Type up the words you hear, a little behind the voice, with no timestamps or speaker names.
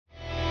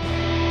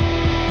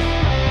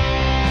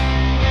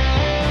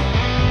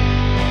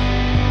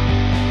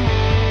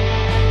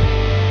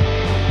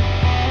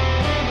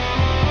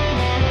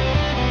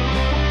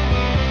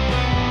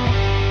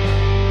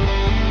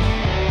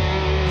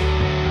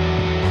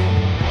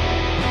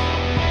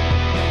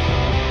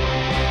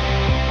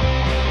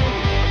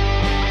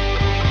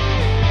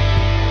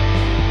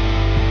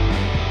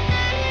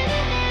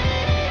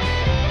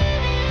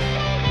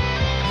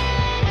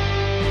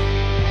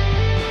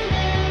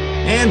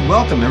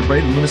welcome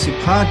everybody to the Lunacy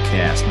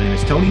Podcast. My name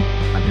is Tony.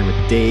 I'm here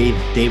with Dave,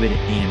 David,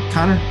 and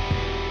Connor.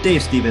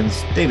 Dave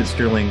Stevens, David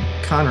Sterling,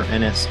 Connor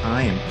Ennis.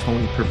 I am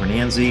Tony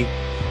Pervernanzi.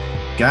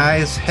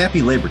 Guys,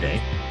 happy Labor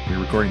Day. We're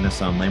recording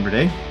this on Labor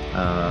Day,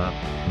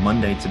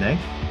 Monday today.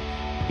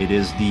 It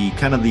is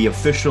the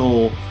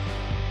official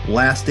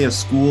last day of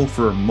school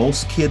for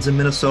most kids in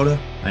Minnesota.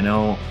 I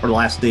know, or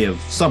last day of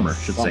summer, I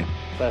should say.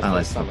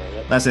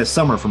 Last day of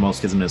summer for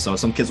most kids in Minnesota.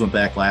 Some kids went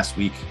back last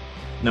week.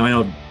 Now, I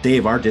know,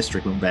 Dave, our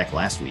district went back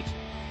last week.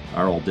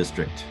 Our old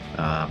district,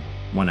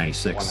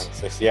 196.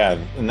 196, yeah,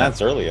 and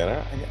that's early.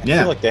 I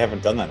feel like they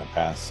haven't done that in the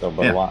past. So,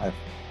 but a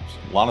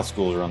lot of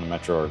schools around the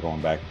metro are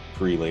going back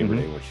pre-Labor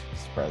Day, which is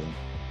surprising.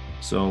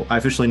 So I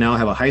officially now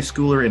have a high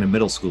schooler and a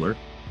middle schooler.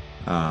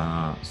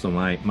 So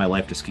my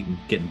life just keeps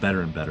getting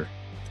better and better.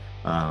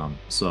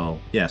 So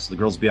the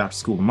girls will be off to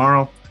school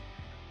tomorrow.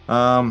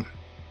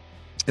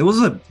 It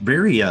was a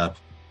very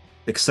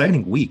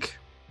exciting week.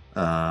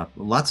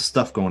 Lots of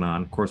stuff going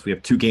on. Of course, we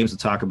have two games to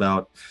talk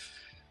about.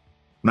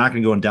 I'm not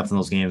going to go in depth in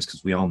those games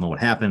because we all know what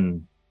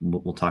happened.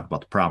 We'll talk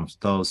about the problems with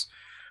those.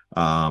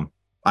 I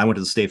went to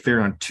the State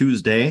Fair on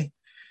Tuesday.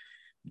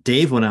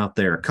 Dave went out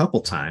there a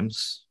couple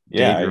times.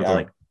 Yeah, Dave,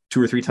 like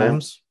 2 or 3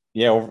 times.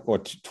 Yeah,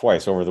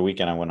 twice over the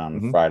weekend. I went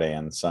on Friday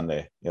and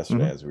Sunday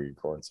yesterday as we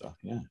record. So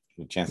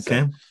a chance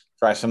to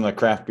try some of the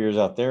craft beers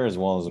out there as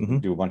well as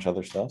do a bunch of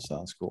other stuff. So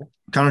that's cool.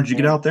 Connor, did you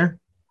get out there?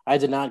 I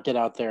did not get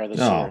out there this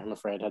year, I'm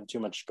afraid. I had too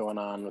much going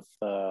on with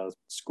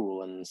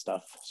school and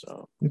stuff.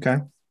 So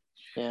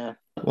yeah.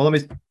 Well,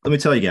 let me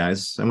tell you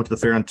guys. I went to the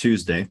fair on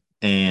Tuesday,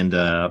 and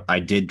I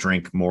did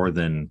drink more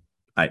than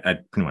I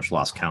pretty much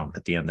lost count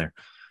at the end there.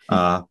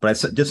 But I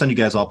did send you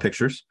guys all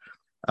pictures.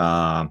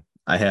 I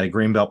had a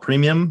Greenbelt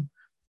Premium.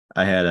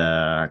 I had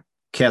a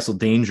Castle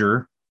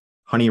Danger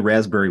Honey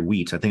Raspberry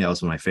Wheat. I think that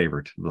was my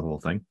favorite of the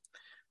whole thing.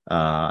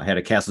 I had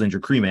a Castle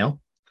Danger Cream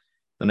Ale.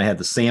 Then I had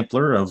the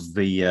sampler of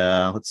the,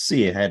 I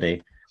had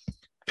a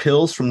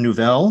Pils from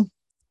Nouvelle,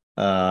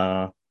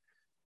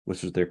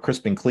 which was their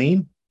crisp and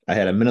clean. I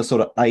had a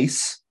Minnesota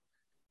Ice,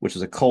 which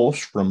is a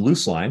Kolsch from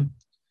Loose Lime.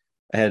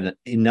 I had an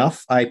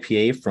Enough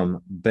IPA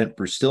from Bent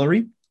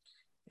Distillery.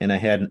 And I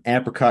had an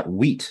Apricot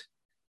Wheat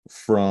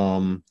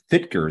from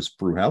Fitger's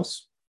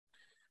Brewhouse.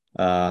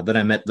 Then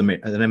I met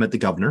the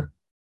governor.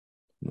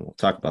 We'll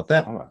talk about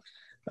that.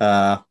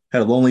 Had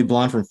a Lonely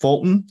Blonde from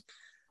Fulton.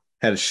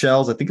 Had a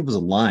Shells. I think it was a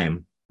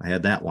lime. I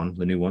had that one,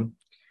 the new one.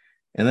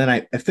 And then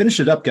I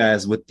finished it up,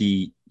 guys, with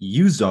the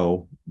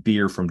Yuzu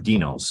beer from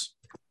Dino's,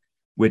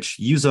 which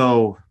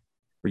Yuzu,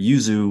 I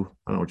don't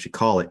know what you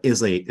call it,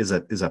 is a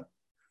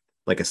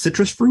like a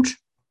citrus fruit,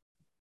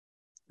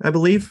 I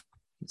believe.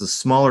 It's a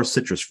smaller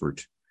citrus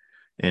fruit.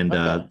 And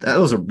that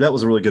was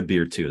a really good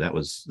beer too. That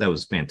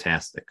was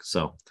fantastic.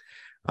 So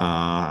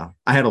I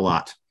had a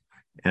lot,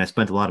 and I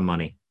spent a lot of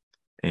money,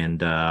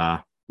 and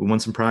we won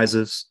some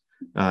prizes.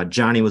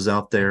 Johnny was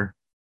out there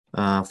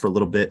for a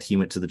little bit. He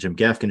went to the Jim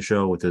Gaffigan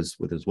show with his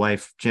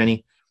wife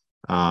Jenny.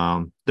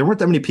 There weren't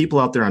that many people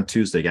out there on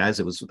Tuesday, guys.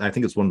 I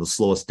think it's one of the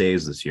slowest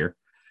days this year.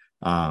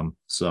 But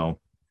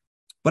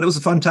it was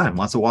a fun time.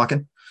 Lots of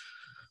walking,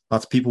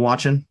 lots of people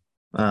watching.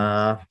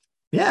 Dave,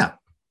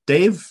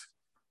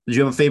 did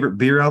you have a favorite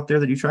beer out there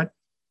that you tried?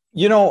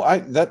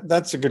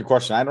 That's a good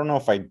question. I don't know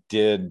if I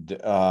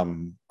did.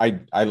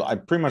 I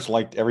pretty much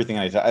liked everything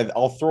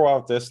I'll throw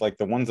out this, like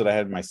the ones that I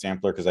had in my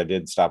sampler, because I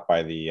did stop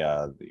by the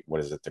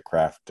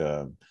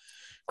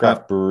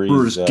Craft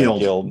Brewers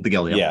Guild. The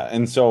Guild, yeah.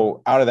 And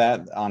so out of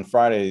that on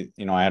Friday,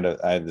 I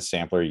had the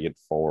sampler. You get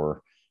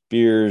 4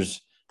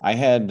 beers. I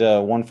had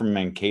one from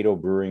Mankato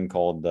Brewing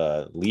called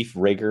Leaf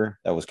Raker.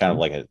 That was kind of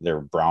like their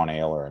brown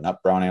ale or a nut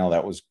brown ale.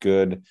 That was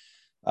good.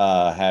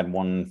 Had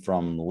one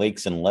from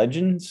Lakes and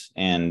Legends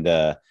and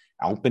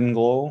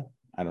Alpenglow.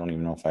 I don't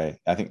even know if I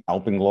think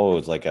Alpenglow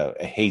is like a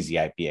hazy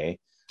IPA.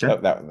 Sure.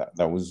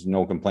 That was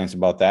no complaints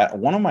about that.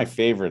 One of my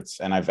favorites,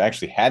 and I've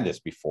actually had this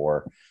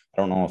before.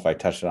 I don't know if I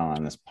touched it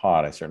on this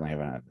pod. I certainly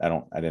haven't. I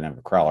didn't have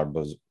a crowler,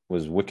 but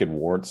was Wicked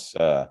Warts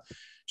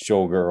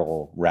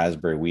Showgirl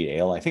Raspberry Wheat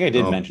Ale. I think I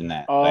did mention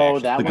that. That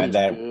one's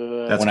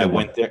good. That's when I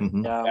went there.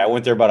 Yeah. I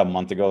went there about a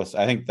month ago. So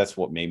I think that's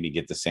what made me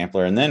get the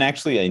sampler. And then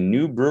actually a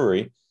new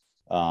brewery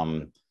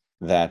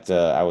that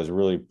I was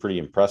really pretty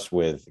impressed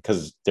with,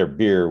 because their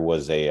beer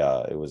was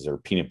it was their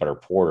peanut butter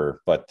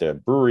porter, but the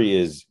brewery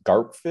is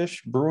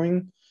Garpfish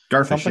Brewing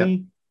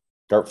Company.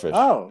 Yeah. Garpfish.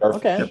 Oh, Garpfish.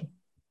 okay. Yep.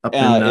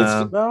 I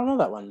don't know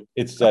that one.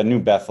 It's New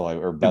Bethel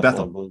or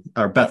Bethel.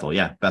 Bethel.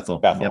 Yeah, Bethel.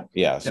 Bethel. Yep.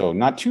 Yeah. So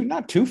not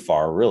too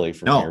far really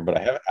from here, but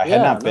I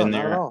had not been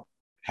there.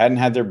 Hadn't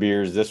had their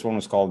beers. This one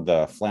was called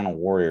the Flannel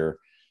Warrior,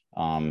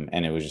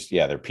 and it was just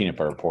their peanut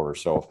butter porter.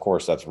 So of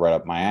course that's right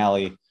up my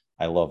alley.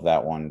 I love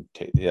that one.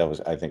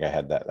 I think I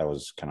had that. That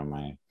was kind of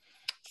my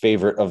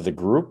favorite of the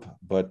group.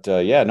 But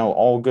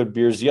all good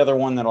beers. The other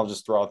one that I'll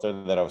just throw out there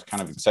that I was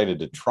kind of excited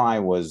to try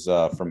was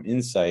from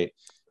Insight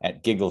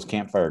at Giggles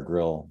Campfire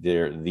Grill.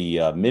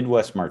 The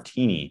Midwest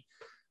Martini.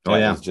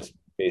 That was just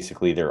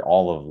basically their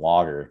olive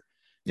lager.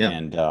 Yeah.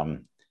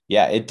 And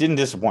Yeah, it didn't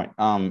disappoint.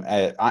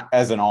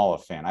 As an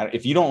olive fan,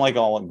 if you don't like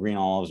green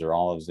olives or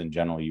olives in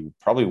general, you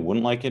probably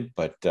wouldn't like it,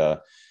 but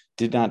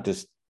did not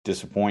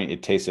disappoint.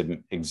 It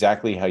tasted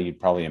exactly how you'd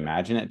probably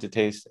imagine it to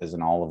taste as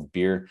an olive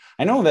beer.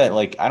 I know that,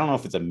 like, I don't know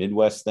if it's a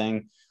Midwest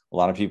thing. A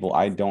lot of people,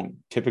 I don't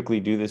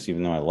typically do this,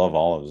 even though I love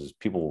olives.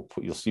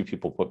 You'll see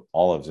people put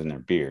olives in their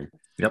beer.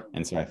 Yep.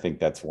 And so I think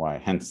that's why,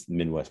 hence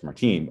Midwest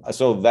Martini.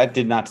 So that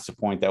did not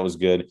disappoint. That was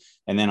good.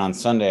 And then on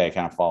Sunday, I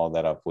kind of followed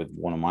that up with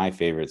one of my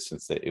favorites,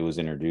 since it was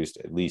introduced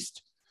at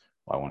least,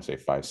 well, I want to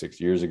say 5-6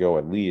 years ago,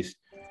 at least,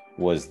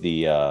 was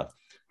the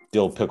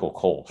dill pickle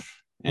Kolsch.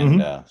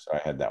 And so I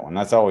had that one.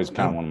 That's always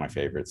kind of one of my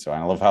favorites. So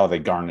I love how they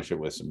garnish it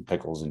with some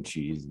pickles and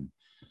cheese. And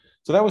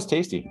so that was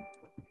tasty.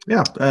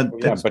 Yeah.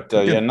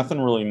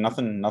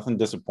 Nothing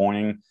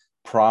disappointing.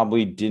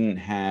 Probably didn't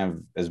have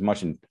as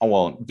much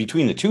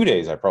between the 2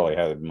 days I probably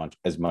had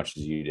as much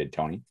as you did,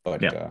 Tony,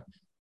 but it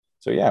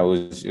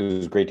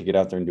was great to get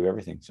out there and do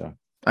everything. So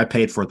I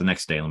paid for it the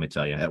next day, let me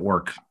tell you, at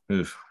work.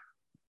 Oof,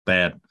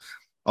 bad.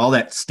 All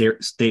that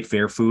state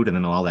fair food and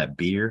then all that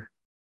beer,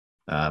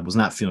 was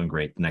not feeling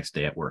great the next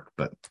day at work,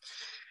 but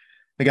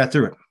I got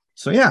through it.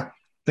 So yeah, I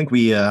think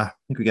we got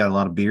a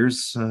lot of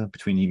beers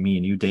between me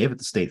and you, Dave, at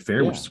the state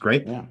fair, which is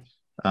great.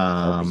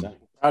 Proud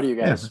of you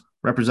guys. Yeah.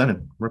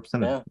 Represented.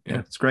 Yeah,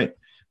 it's great.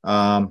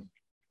 Other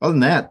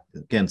than that,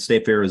 again,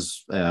 State Fair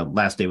is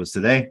last day was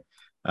today.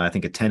 I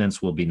think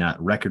attendance will be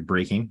not record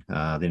breaking.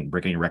 They didn't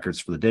break any records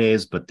for the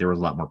days, but there was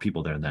a lot more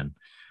people there than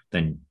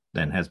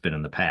has been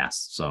in the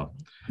past. So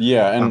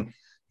to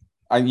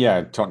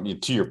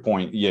your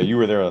point, you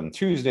were there on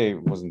Tuesday.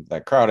 It wasn't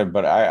that crowded,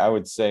 but I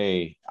would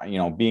say,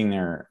 being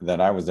there, that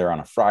I was there on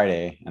a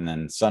Friday and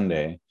then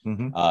Sunday,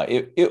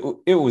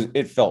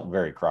 it felt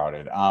very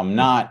crowded.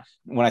 Not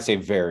when I say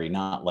very,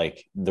 not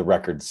like the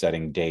record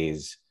setting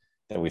days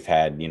that we've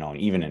had,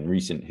 even in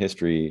recent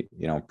history,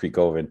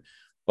 pre-COVID,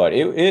 but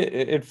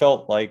it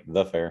felt like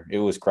the fair. It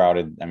was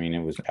crowded. I mean, it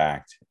was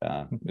packed.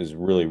 It was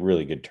really,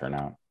 really good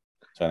turnout.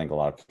 So I think a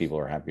lot of people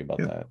are happy about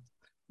that.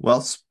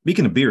 Well,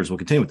 speaking of beers, we'll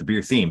continue with the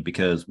beer theme,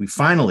 because we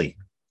finally,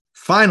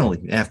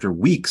 after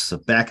weeks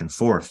of back and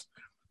forth,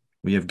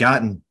 we have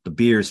gotten the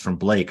beers from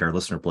Blake, our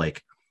listener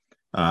Blake,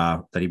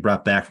 that he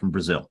brought back from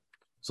Brazil.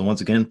 So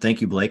once again,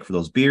 thank you, Blake, for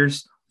those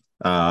beers.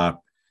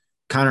 Connor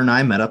and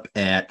I met up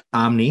at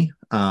Omni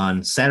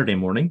on Saturday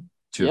morning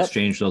to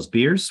exchange those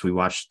beers. We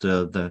watched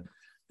your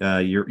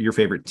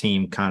favorite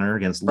team, Connor,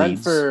 against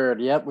Leeds. Brentford.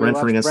 Yep.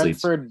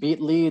 Brentford beat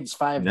Leeds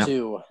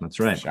 5-2. Yep, that's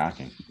right.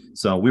 Shocking.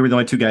 So we were the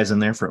only two guys in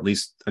there for at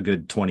least a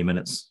good 20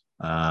 minutes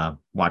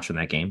watching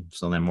that game.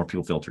 So then more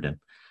people filtered in.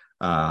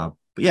 But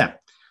yeah,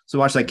 so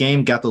watch that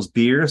game, got those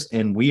beers,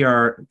 and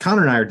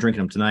Connor and I are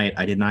drinking them tonight.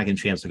 I did not get a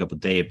chance to hook up with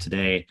Dave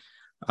today.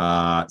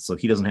 So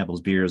he doesn't have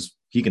those beers.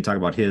 He can talk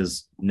about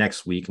his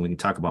next week, and we can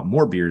talk about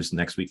more beers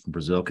next week from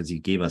Brazil, because he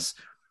gave us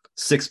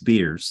 6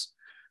 beers.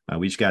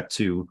 We each got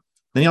 2.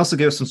 Then he also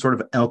gave us some sort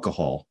of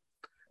alcohol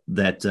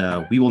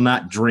that we will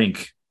not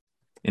drink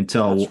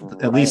until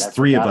at least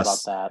 3 of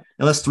us,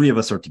 unless 3 of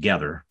us are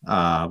together.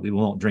 We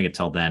won't drink it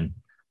till then.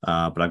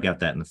 But I've got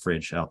that in the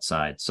fridge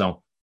outside.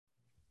 So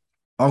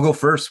I'll go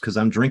first because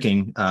I'm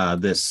drinking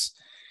this.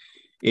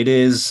 It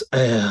is,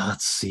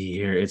 let's see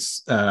here.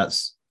 It's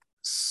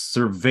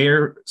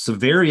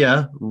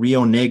Cerveria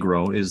Rio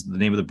Negro is the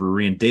name of the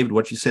brewery. And David,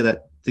 what you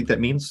think that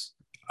means?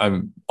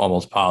 I'm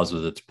almost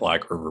positive it's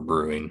Black River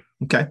Brewing.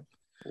 Okay.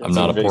 I'm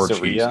not a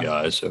Portuguese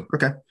guy, so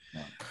okay.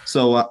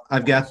 So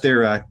I've got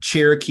their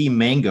Cherokee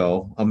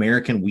Mango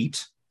American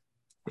Wheat.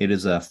 It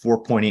is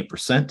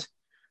 4.8%.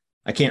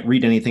 I can't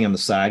read anything on the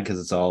side because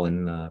it's all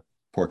in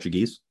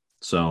Portuguese.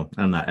 So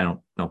I don't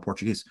know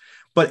Portuguese,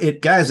 but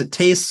it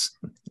tastes.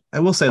 I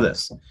will say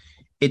this: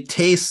 it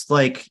tastes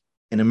like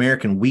an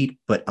American wheat,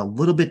 but a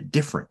little bit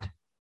different.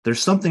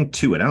 There's something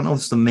to it. I don't know if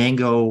it's the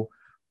mango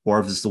or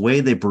if it's the way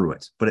they brew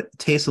it, but it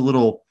tastes a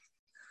little.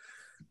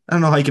 I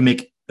don't know how you can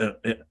make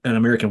an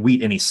American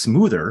wheat any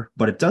smoother,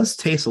 but it does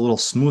taste a little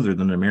smoother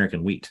than an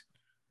American wheat.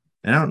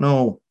 And I don't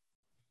know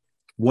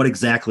what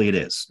exactly it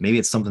is. Maybe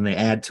it's something they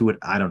add to it.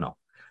 I don't know.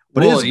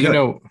 But it is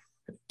good.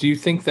 Do you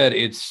think that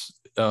it's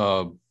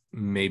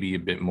maybe a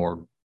bit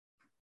more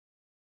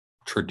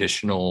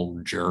traditional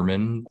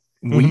German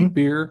wheat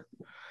beer?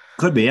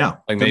 Could be, yeah.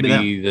 Like could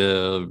maybe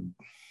the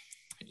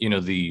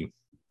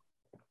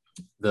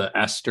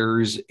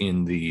esters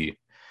in the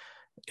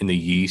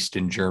yeast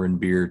in German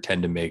beer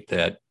tend to make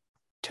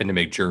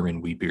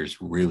German wheat beers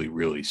really,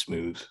 really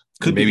smooth.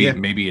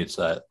 Maybe it's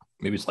that.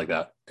 Maybe it's like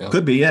that. Yeah.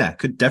 Could be, yeah.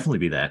 Could definitely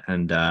be that.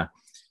 And it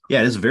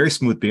is a very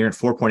smooth beer at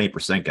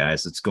 4.8%,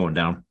 guys. It's going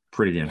down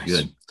pretty damn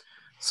good.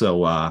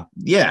 So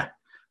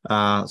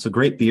so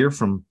great beer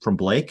from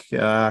Blake.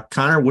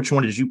 Connor, which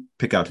one did you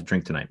pick out to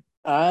drink tonight?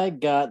 I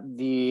got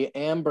the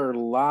Amber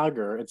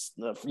Lager. It's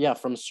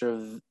from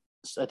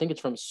I think it's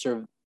from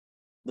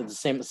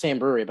the same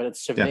brewery, but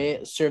it's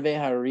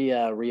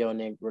Cervejaria Rio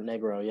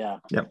Negro. Yeah.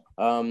 Yep.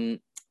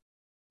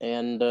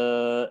 And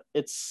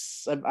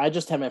I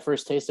just had my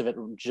first taste of it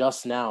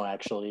just now,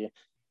 actually,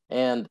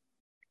 and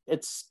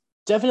it's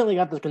definitely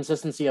got the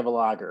consistency of a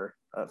lager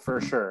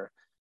for sure.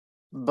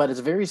 but it's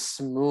very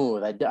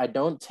smooth. I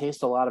don't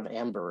taste a lot of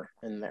amber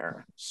in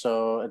there,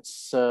 so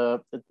it's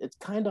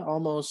kind of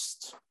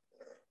almost.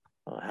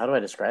 How do I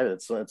describe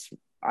it? It's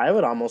I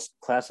would almost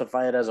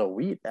classify it as a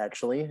wheat.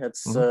 Actually, it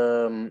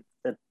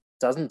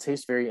doesn't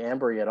taste very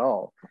ambery at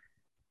all.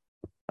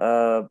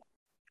 I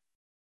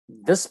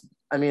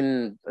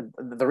mean,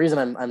 the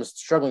reason I'm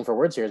struggling for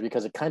words here is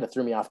because it kind of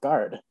threw me off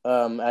guard.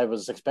 I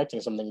was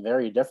expecting something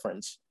very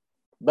different,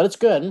 but it's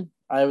good.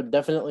 I would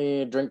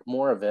definitely drink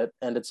more of it,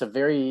 and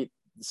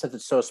since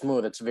it's so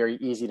smooth, it's very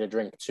easy to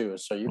drink too.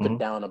 So you could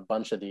down a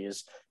bunch of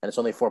these, and it's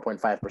only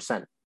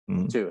 4.5%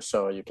 too.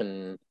 So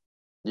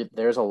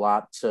there's a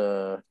lot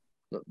to.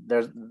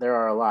 There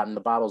are a lot, and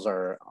the bottles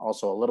are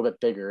also a little bit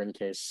bigger in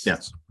case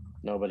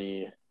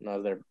nobody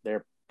knows.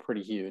 They're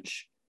pretty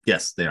huge.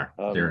 Yes, they are.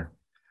 They're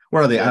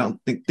what are they? Yeah. I don't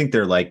think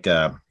they're like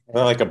they're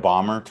like a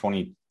bomber,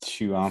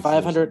 22 ounces.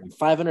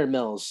 500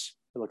 mils.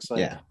 It looks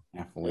like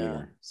half a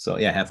liter. So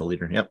half a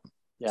liter. Yep.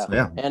 Yeah.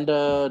 So, And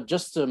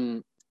just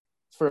for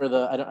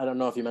the I don't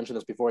know if you mentioned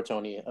this before,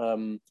 Tony.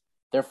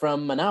 They're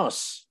from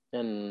Manaus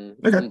in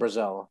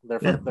Brazil.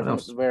 They're from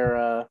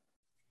where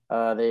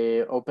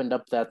they opened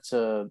up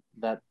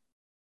that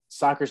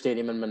soccer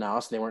stadium in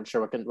Manaus, and they weren't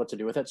sure what to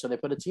do with it, so they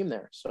put a team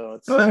there. So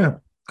it's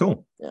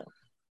cool. Yeah.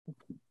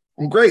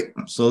 Well, great.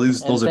 So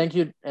thank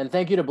you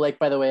to Blake,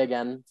 by the way,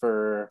 again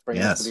for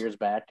bringing the beers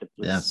back.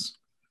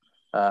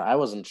 I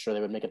wasn't sure they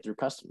would make it through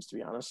customs, to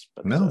be honest.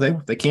 But no,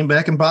 they came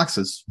back in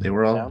boxes. They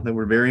were they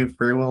were very,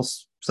 very well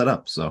set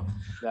up. So,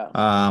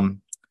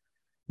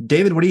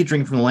 David, what are you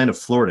drinking from the land of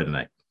Florida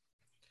tonight?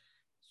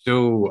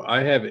 So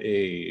I have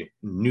a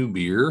new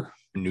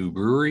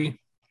brewery.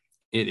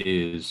 It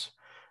is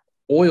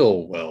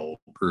Oil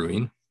Well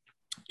Brewing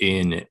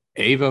in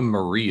Ave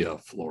Maria,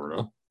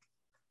 Florida.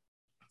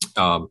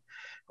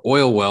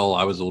 Oil Well,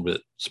 I was a little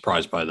bit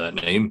surprised by that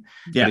name.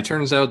 Yeah. It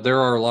turns out there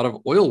are a lot of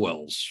oil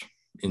wells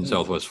in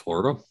Southwest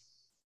Florida.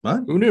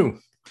 What? Who knew?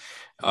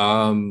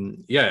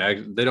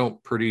 They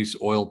don't produce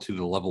oil to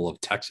the level of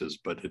Texas,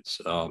 but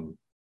it's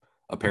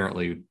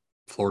apparently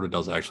Florida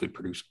does actually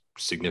produce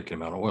a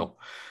significant amount of oil.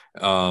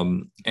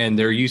 And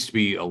there used to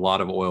be a lot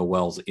of oil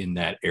wells in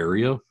that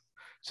area,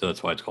 so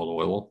that's why it's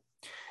called Oil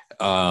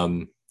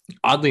Well.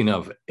 Oddly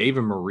enough,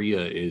 Ave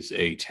Maria is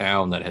a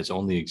town that has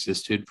only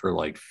existed for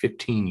like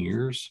 15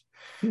 years.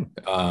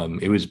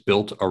 It was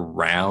built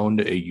around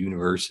a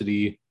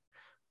university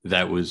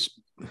that was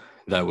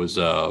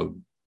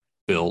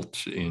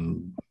built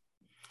in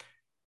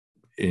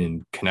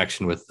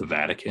connection with the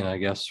Vatican, I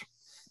guess.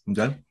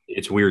 Okay.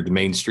 It's weird. The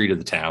main street of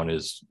the town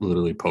is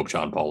literally Pope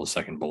John Paul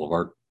II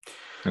Boulevard,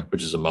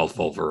 which is a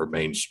mouthful for a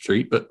main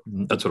street, but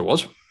that's what it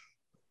was.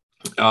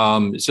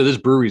 So this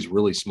brewery is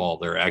really small.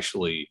 They're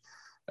actually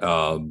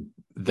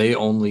they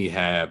only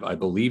have, I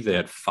believe they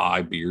had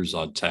 5 beers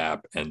on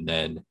tap, and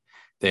then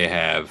they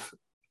have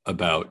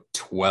about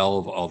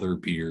 12 other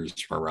beers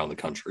from around the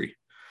country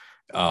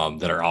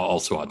that are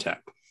also on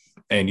tap.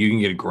 And you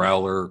can get a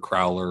growler,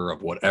 crowler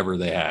of whatever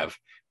they have,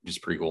 which is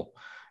pretty cool.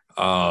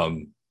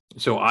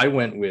 So I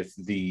went with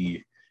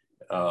the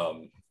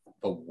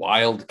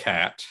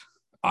Wildcat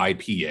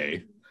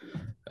IPA.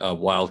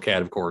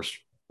 Wildcat, of course,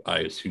 I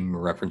assume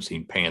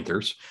referencing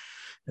Panthers.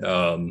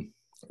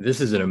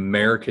 This is an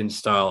American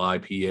style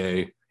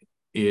IPA.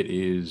 It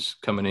is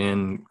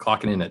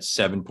clocking in at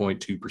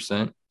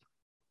 7.2%,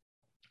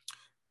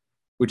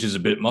 which is a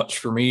bit much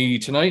for me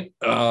tonight.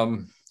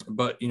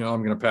 But I'm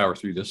going to power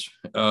through this.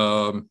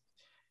 The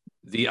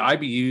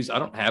IBUs, I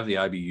don't have the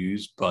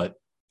IBUs, but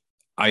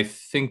I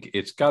think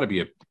it's got to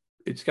be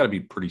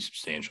pretty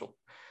substantial.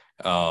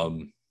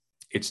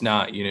 It's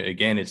not,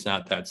 again, it's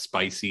not that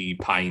spicy,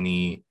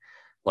 piney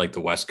like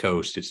the West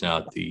Coast. It's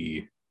not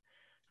the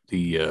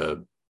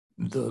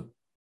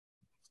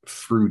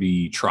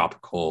fruity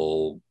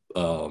tropical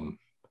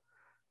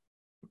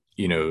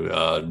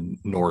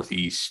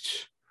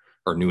Northeast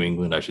or New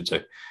England, I should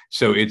say.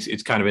 So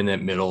it's kind of in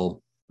that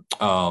middle,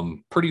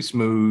 pretty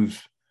smooth.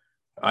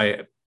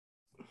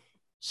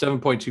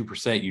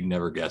 7.2%, you'd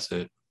never guess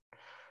it.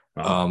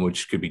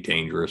 Which could be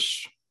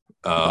dangerous.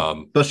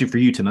 Especially for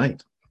you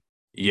tonight.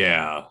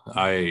 Yeah,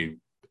 I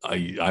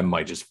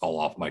might just fall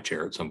off my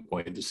chair at some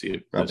point to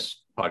see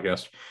this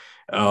podcast.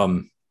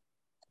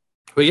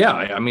 But yeah,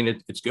 I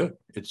mean, it's good.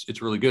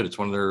 It's really good. It's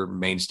one of their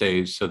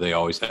mainstays. So they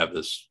always have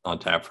this on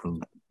tap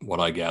from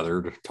what I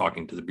gathered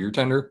talking to the beer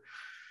tender.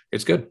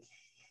 It's good.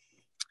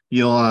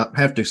 You'll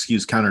have to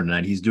excuse Connor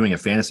tonight. He's doing a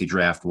fantasy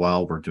draft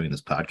while we're doing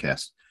this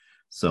podcast.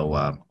 So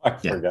I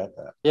forgot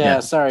that.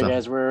 Yeah, sorry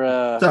guys. We're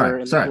in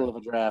the middle of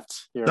a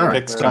draft.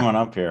 Picks coming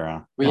up here.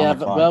 Huh? We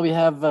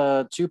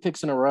have 2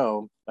 picks in a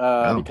row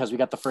because we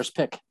got the first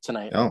pick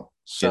tonight.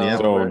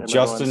 So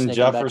Justin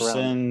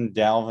Jefferson,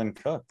 Dalvin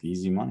Cook,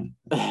 easy money.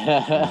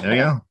 There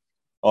you go.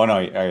 Oh no,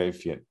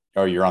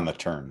 you're on the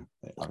turn.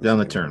 On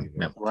the turn.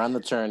 Yeah. We're on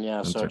the turn.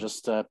 Yeah. So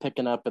just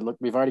picking up and look,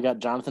 we've already got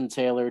Jonathan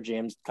Taylor,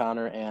 James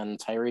Conner, and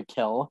Tyreek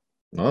Hill.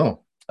 Oh.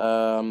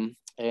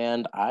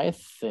 And I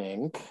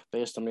think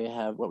based on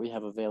what we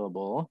have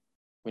available,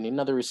 we need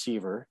another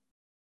receiver.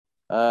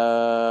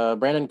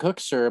 Brandon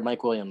Cooks or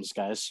Mike Williams,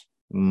 guys?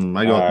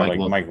 I go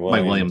with Mike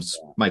Williams.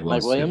 Mike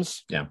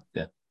Williams. Yeah.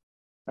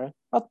 All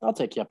right, I'll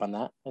take you up on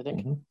that, I think.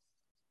 Mm-hmm.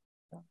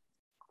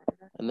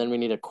 And then we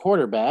need a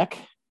quarterback,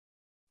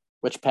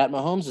 which Pat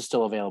Mahomes is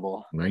still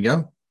available. There you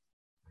go.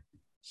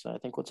 So I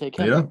think we'll take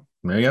him.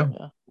 There you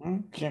go. Yeah.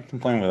 Can't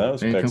complain with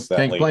those picks.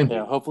 Can't complain.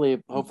 Yeah,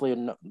 hopefully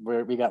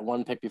we got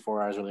one pick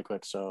before ours really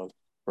quick, so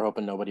we're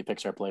hoping nobody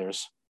picks our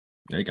players.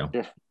 There you go.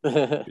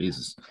 Yeah.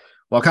 Jesus.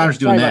 While Connor's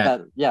doing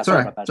that. Yeah,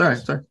 sorry about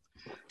that. Sorry.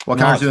 While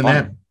Connor's doing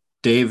fun.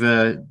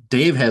 that,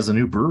 Dave has a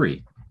new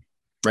brewery.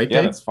 Right, Dave?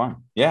 Yeah, that's fun.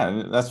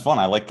 Yeah, that's fun.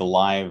 I like the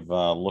live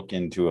look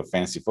into a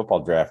fantasy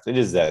football draft. It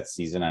is that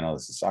season. I know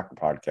this is a soccer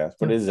podcast,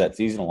 but it is that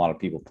season. A lot of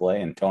people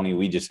play. And Tony,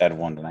 we just had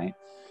one tonight.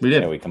 We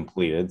did. Yeah, we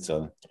completed.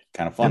 So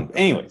kind of fun.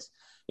 Anyways,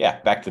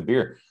 back to the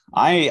beer.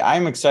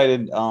 I'm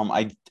excited.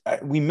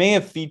 We may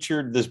have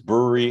featured this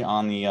brewery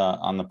on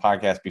the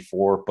podcast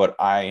before, but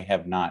I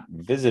have not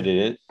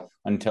visited it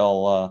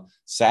until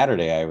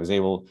Saturday. I was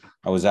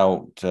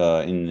out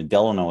in the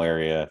Delano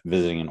area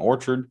visiting an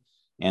orchard,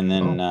 and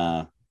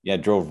then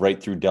drove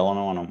right through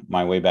Delano on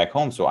my way back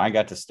home. So I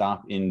got to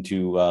stop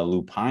into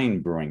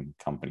Lupine Brewing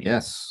Company.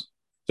 Yes.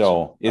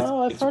 So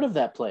I've heard of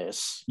that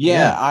place.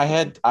 Yeah, I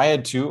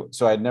had two.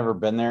 So I'd never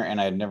been there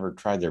and I'd never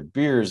tried their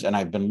beers, and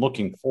I've been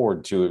looking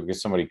forward to it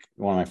because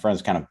one of my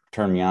friends kind of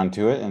turned me on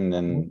to it. And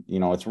then,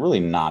 it's really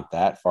not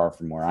that far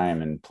from where I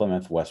am in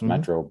Plymouth, West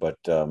Metro. But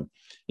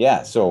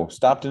so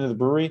stopped into the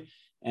brewery,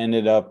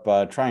 ended up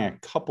trying a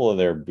couple of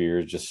their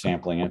beers, just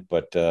sampling it,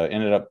 but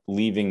ended up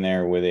leaving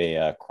there with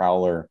a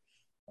crowler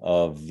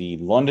of the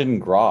London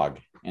Grog.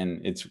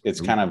 And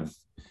it's kind of,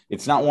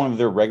 it's not one of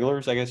their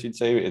regulars, I guess you'd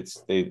say.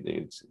 It's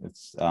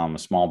a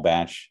small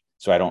batch,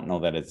 so I don't know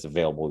that it's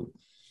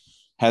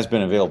has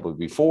been available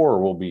before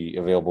or will be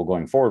available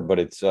going forward. But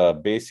it's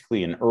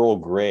basically an Earl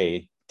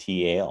Grey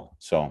tea ale.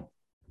 So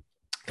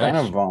kind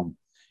of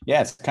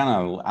it's kind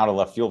of out of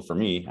left field for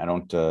me. I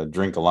don't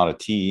drink a lot of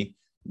tea.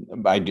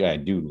 I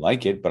do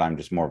like it, but I'm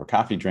just more of a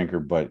coffee drinker.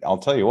 But I'll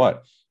tell you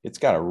what, it's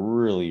got a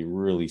really,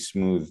 really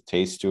smooth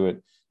taste to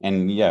it.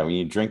 And when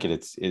you drink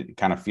it, it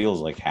kind of feels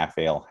like half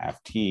ale,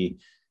 half tea,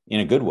 in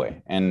a good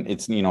way. And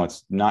it's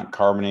not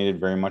carbonated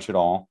very much at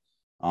all.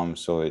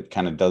 So it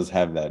kind of does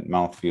have that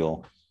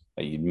mouthfeel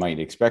that you might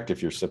expect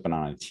if you're sipping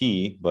on a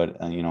tea, but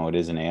it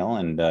is an ale.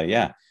 And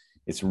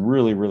it's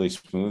really, really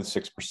smooth,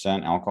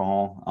 6%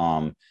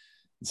 alcohol.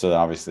 So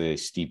obviously they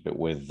steep it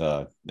with,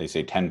 they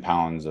say 10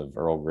 pounds of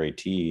Earl Grey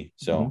tea.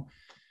 So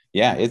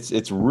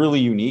it's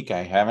really unique.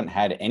 I haven't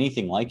had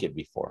anything like it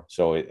before.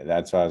 So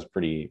that's why I was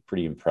pretty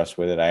impressed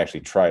with it.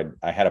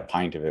 I had a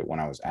pint of it when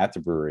I was at the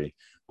brewery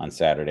on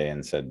Saturday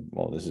and said,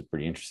 well, this is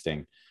pretty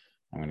interesting.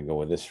 I'm going to go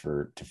with this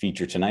to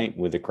feature tonight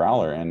with the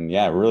crowler. And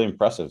really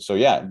impressive. So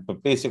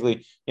but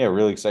basically,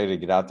 really excited to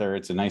get out there.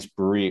 It's a nice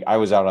brewery. I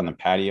was out on the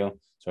patio,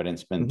 so I didn't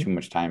spend too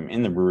much time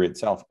in the brewery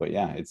itself, but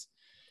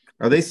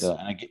are they?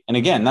 And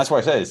again, that's why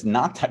I said it's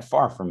not that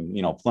far from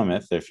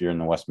Plymouth if you're in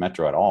the West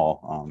Metro at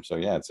all.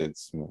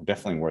 It's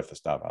definitely worth a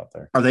stop out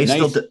there. Are they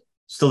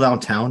still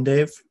downtown,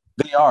 Dave?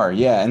 They are,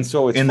 yeah. And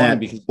so it's in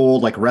that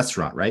old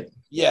restaurant, right?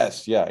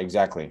 Yes, yeah,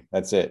 exactly.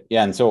 That's it.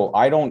 Yeah, and so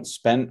I don't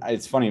spend.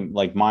 It's funny,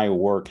 my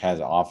work has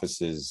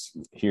offices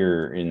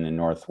here in the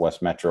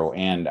Northwest Metro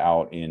and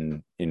out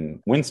in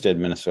Winsted,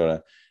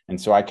 Minnesota,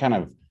 and so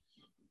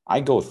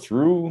I go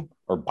through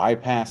or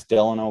bypass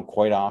Delano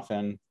quite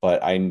often,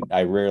 but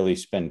I rarely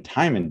spend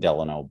time in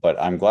Delano.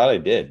 But I'm glad I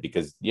did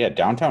because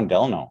downtown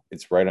Delano,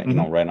 it's right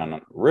on right on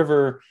a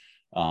river,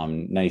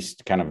 nice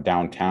kind of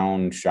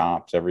downtown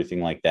shops,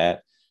 everything like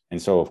that.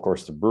 And so, of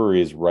course, the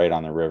brewery is right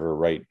on the river,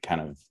 right, kind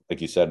of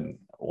like you said.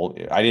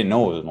 I didn't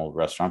know it was an old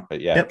restaurant,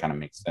 but it kind of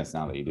makes sense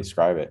now that you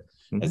describe it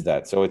as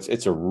that. So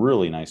it's a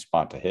really nice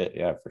spot to hit,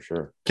 for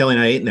sure. Kelly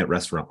and I ate in that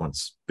restaurant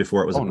once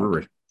before it was a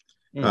brewery.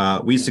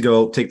 We used to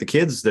go take the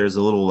kids. There's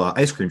a little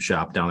ice cream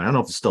shop down there. I don't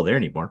know if it's still there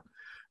anymore,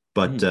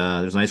 but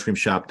there's an ice cream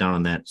shop down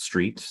on that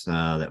street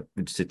that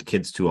we just take the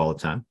kids to all the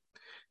time.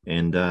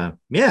 And I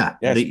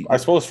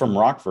suppose from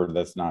Rockford,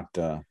 that's not.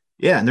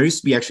 And there used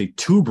to be actually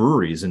two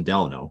breweries in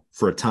Delano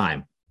for a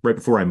time right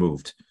before I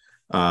moved.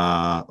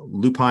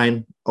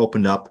 Lupine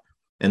opened up,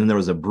 and then there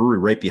was a brewery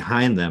right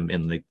behind them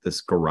in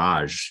this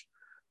garage.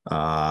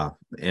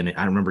 And I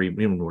don't remember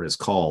even what it's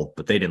called,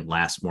 but they didn't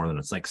last more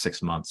than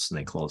 6 months and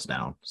they closed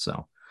down.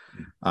 So,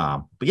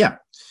 well,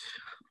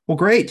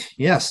 great.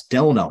 Yes.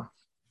 Delano.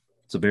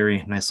 It's a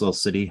very nice little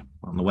city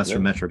on the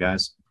Western Metro,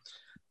 guys.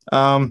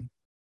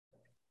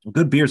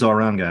 Good beers all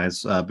around,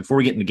 guys. Before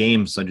we get into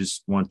games, I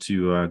just want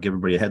to give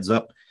everybody a heads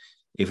up.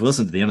 If you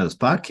listen to the end of this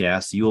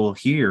podcast, you'll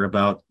hear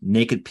about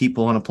naked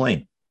people on a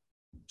plane.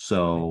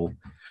 So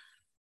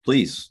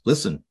please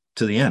listen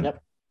to the end.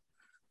 Yep.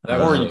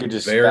 Or you could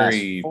just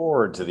fast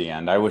forward to the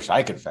end. I wish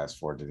I could fast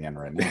forward to the end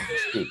right now.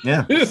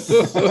 Yeah,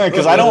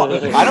 because I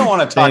don't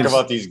want to talk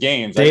about these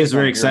games. Dave's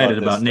very excited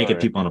about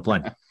naked people on a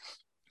plane.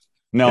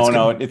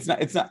 No, it's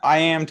not. I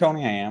am,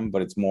 Tony,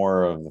 but it's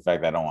more of the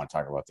fact that I don't want to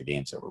talk about the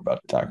games that we're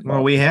about to talk about.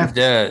 Well, we have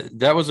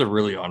that was a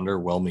really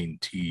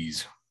underwhelming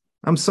tease.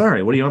 I'm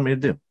sorry. What do you want me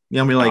to do? You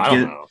want me to like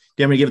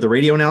get me to give the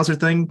radio announcer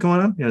thing going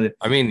on? You know,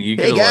 I mean, you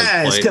hey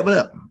guys, like coming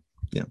up.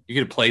 Yeah, you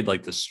could have played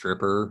like the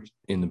stripper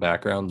in the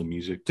background, the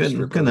music. Good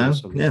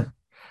yeah.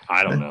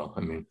 I don't know.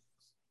 I mean,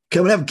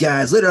 coming up,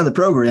 guys, later on the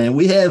program,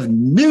 we have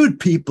nude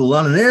people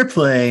on an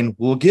airplane.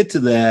 We'll get to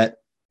that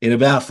in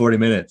about 40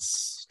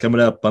 minutes. Coming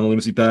up on the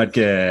Lunacy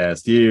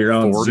Podcast here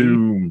on 40?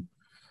 Zoom.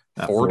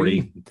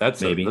 40?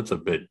 That's maybe. That's a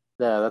bit.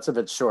 Yeah, that's a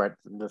bit short.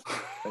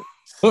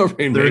 I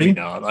mean, maybe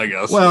not, I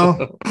guess.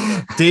 Well,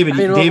 David,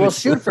 we'll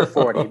shoot for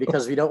 40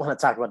 because we don't want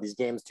to talk about these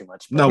games too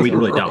much. No, we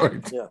really don't.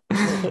 Right. Yeah.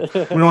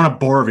 We don't want to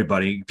bore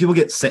everybody. People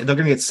get sad. They're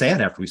going to get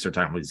sad after we start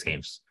talking about these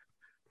games.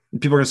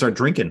 People are going to start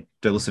drinking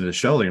to listen to the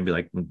show. They're going to be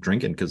like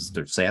drinking because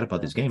they're sad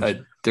about these games.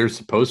 They're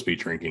supposed to be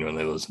drinking when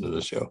they listen to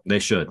the show. They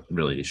should.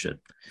 Really, they should.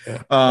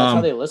 Yeah. That's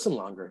how they listen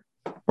longer.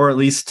 Or at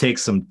least take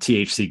some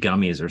THC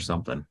gummies or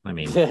something. I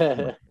mean,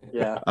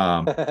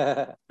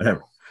 yeah.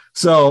 Whatever.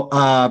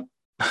 So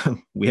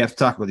we have to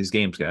talk about these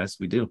games, guys.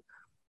 We do.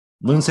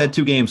 Loons had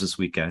 2 games this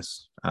week,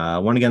 guys.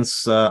 One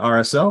against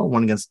RSL,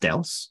 one against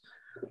Dallas.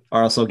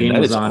 RSL game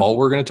was on. All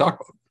we're going to talk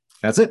about.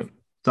 That's it.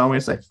 That's all I'm going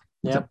to say.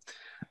 Yeah.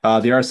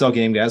 The RSL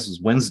game, guys, was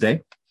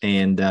Wednesday,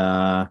 and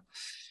the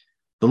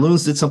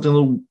Loons did something a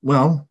little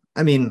well.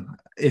 I mean,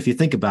 if you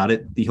think about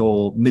it, the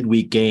whole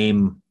midweek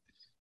game,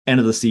 end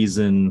of the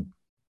season,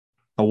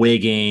 away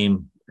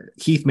game,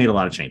 Heath made a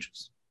lot of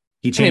changes.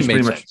 He changed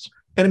pretty much,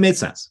 and it made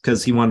sense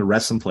because he wanted to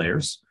rest some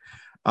players.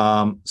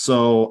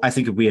 So I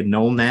think if we had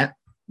known that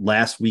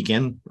last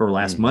weekend or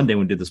last Monday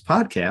when we did this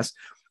podcast,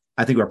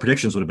 I think our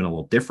predictions would have been a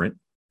little different.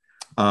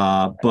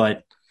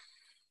 But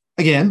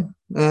again,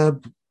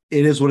 it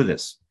is what it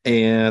is.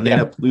 And they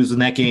end up losing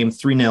that game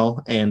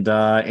 3-0.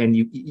 And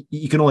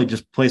you can only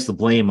just place the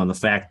blame on the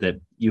fact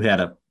that you had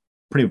a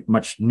pretty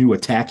much new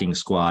attacking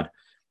squad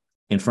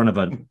in front of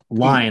a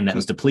line that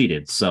was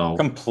depleted. So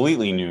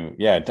completely new.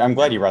 Yeah. I'm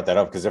glad you brought that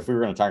up because if we were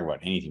going to talk about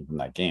anything from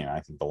that game, I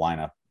think the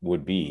lineup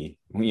would be,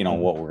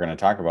 what we're going to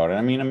talk about. And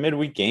I mean, a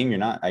midweek game,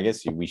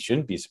 we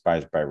shouldn't be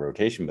surprised by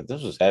rotation, but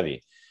this was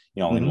heavy,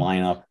 in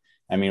lineup.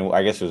 I mean,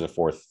 I guess it was a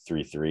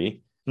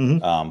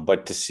 4-3-3.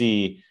 But to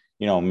see,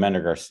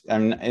 Mender Garcia, I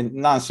mean,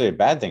 not necessarily a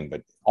bad thing,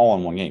 but all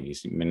in one game. You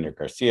see Mender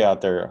Garcia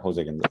out there,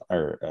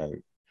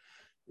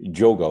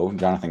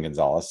 Jonathan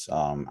Gonzalez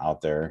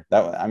out there.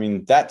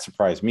 That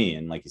surprised me.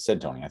 And like you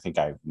said, Tony, I think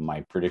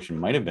my prediction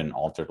might have been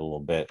altered a little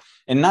bit.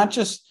 And not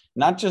just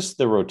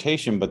the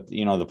rotation, but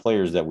the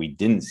players that we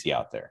didn't see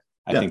out there.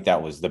 I think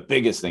that was the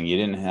biggest thing. You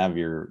didn't have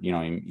you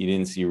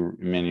didn't see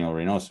Emmanuel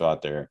Reynoso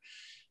out there.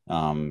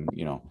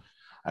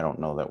 I don't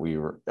know that we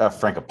were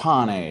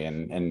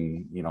Frankopane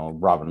and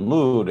Robin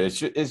Lod.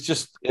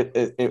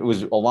 It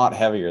was a lot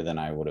heavier than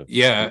I would have.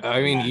 Yeah.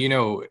 I mean,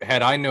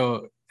 had I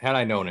known,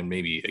 and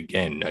maybe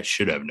again, I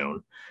should have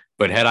known,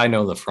 but had I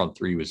known the front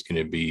three was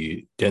going to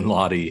be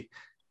Dinladi,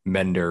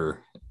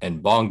 Mender,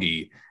 and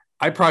Bongi,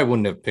 I probably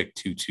wouldn't have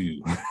picked 2-2.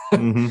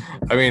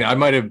 I mean, I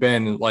might have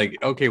been like,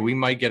 okay, we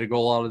might get a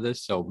goal out of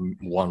this. So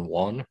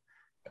 1-1.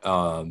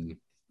 I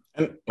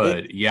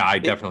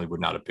definitely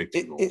would not have picked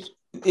 2 goals.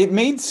 It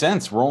made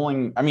sense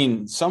rolling. I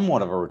mean,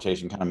 somewhat of a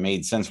rotation kind of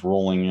made sense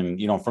rolling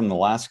in, from the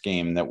last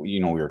game that,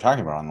 we were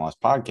talking about on the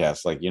last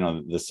podcast, like,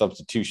 the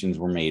substitutions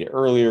were made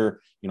earlier,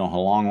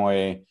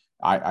 Halongwe,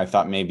 I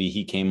thought maybe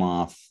he came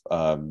off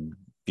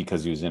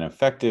because he was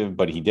ineffective,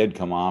 but he did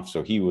come off.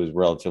 So he was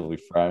relatively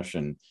fresh.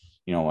 And,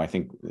 I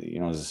think,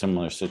 it was a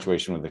similar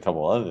situation with a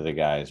couple other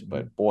guys,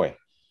 but boy.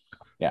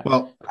 Yeah.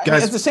 Well,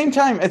 guys, at the same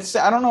time, I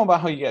don't know about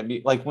how you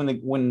get like when the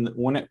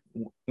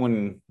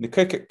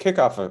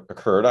kickoff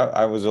occurred,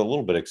 I was a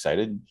little bit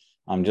excited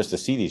just to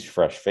see these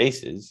fresh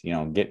faces,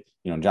 get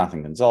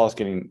Jonathan Gonzalez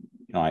getting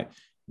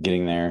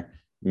there,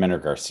 Mender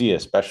Garcia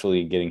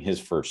especially getting his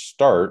first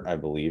start, I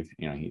believe.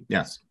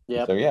 Yes.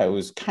 Yeah. So yeah, it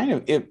was kind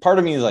of part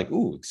of me is like,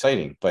 ooh,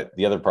 exciting, but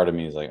the other part of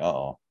me is like,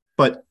 uh-oh.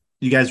 But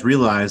you guys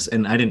realize,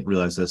 and I didn't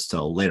realize this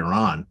till later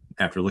on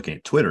after looking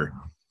at Twitter.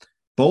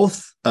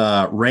 Both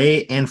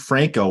Ray and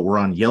Franco were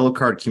on yellow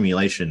card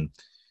accumulation.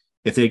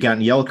 If they had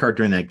gotten yellow card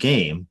during that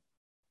game,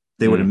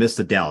 they would have missed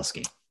the Dallas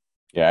game.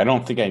 Yeah, I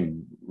don't think I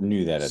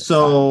knew that.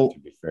 So time, to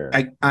be fair.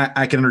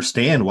 I can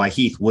understand why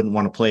Heath wouldn't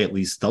want to play at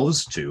least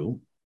those two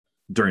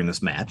during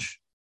this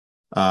match,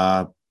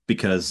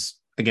 because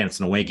again, it's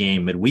an away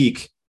game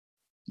midweek,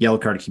 yellow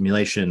card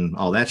accumulation,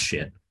 all that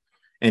shit,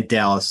 and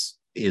Dallas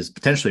is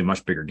potentially a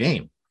much bigger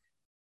game.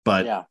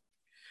 But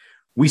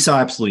we saw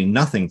absolutely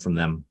nothing from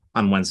them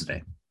on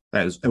Wednesday.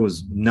 It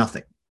was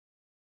nothing.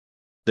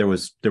 There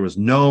was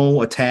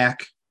no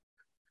attack.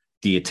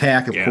 The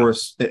attack, of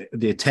course,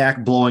 the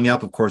attack blowing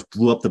up, of course,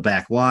 blew up the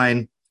back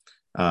line.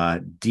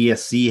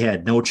 DSC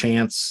had no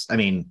chance. I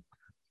mean,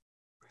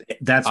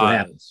 that's what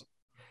happens.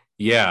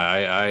 Yeah,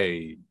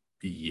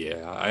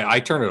 I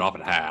turned it off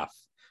at half.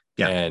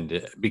 Yeah,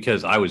 and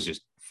because I was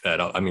just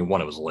fed up. I mean,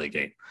 it was a late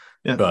game,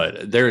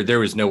 but there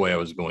was no way I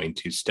was going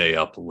to stay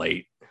up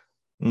late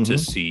to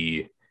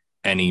see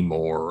any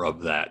more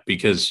of that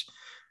because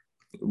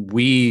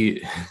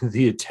the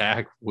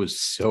attack was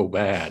so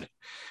bad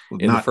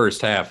in the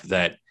first half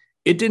that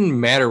it didn't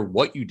matter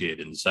what you did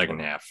in the second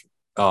half.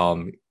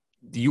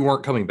 you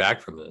weren't coming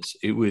back from this.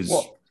 It was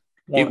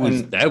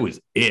that was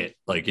it.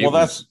 Like it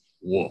was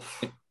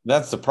woof.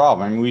 That's the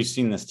problem. I mean, we've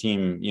seen this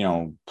team,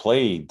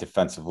 play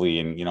defensively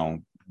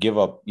and, give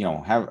up,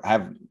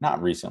 have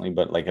not recently,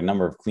 but like a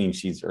number of clean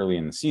sheets early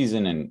in the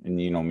season and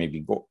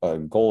maybe a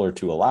goal or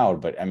two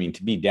allowed. But I mean,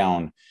 to be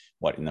down,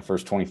 in the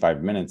first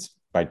 25 minutes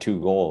by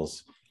 2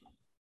 goals,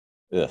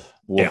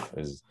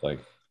 is like.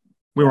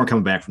 We weren't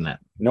coming back from that.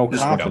 No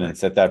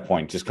confidence at that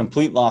point, just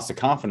complete loss of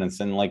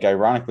confidence. And like,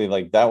 ironically,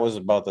 like that was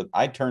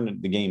I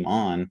turned the game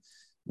on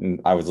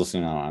and I was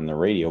listening on the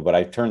radio, but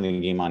I turned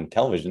the game on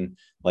television,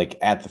 like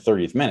at the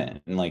 30th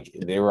minute, and like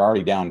they were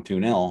already down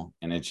 2-0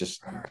 and it's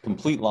just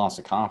complete loss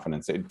of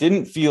confidence. It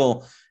didn't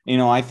feel,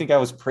 I think I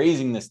was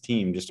praising this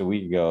team just a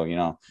week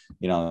ago,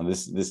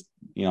 this,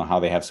 how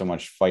they have so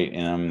much fight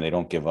in them. They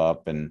don't give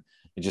up. And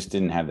it just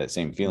didn't have that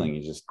same feeling.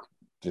 You just,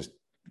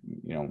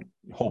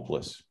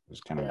 hopeless was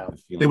kind of the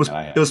feeling. It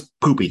was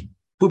poopy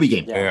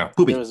game. Yeah.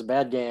 Poopy. It was a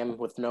bad game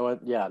with no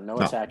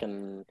attack.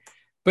 And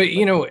but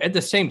at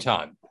the same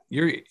time,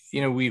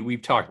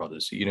 we've talked about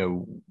this,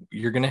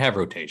 you're going to have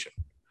rotation,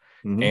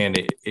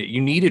 and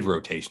you needed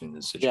rotation in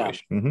this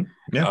situation.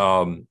 Yeah.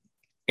 Mm-hmm. Yeah.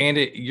 And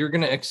you're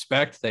going to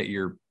expect that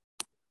your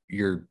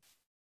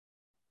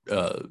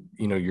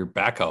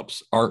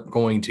backups aren't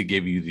going to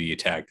give you the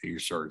attack that your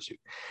starters do.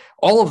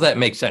 All of that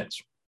makes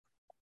sense,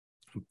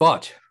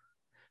 but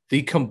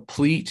the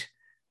complete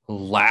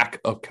lack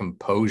of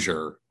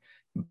composure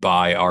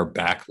by our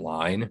back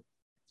line,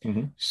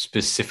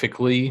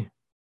 specifically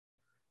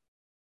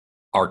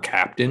our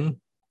captain,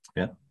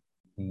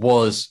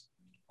 is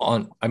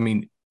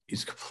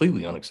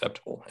completely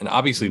unacceptable. And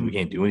obviously we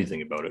can't do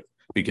anything about it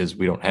because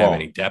we don't have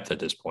any depth at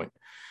this point.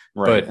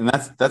 Right. And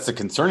that's the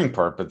concerning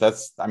part. But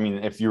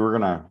if you were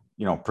going to,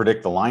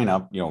 predict the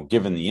lineup,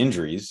 given the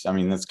injuries,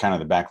 that's kind of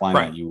the back line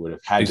that you would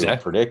have had to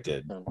have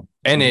predicted.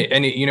 And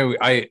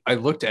I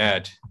looked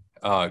at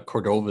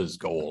Cordova's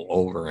goal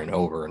over and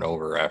over and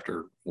over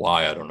after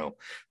why, I don't know,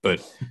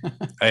 but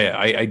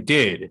I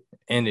did.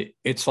 And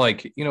it's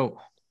like,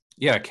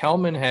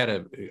 Kelman had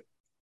a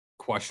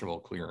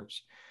questionable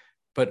clearance,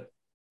 but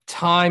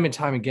time and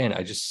time again,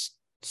 I just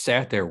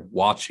sat there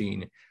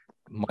watching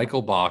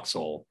Michael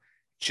Boxall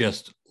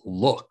just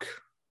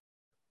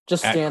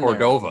stand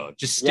Cordova, there.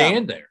 Just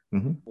stand there.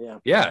 Mm-hmm.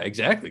 Yeah,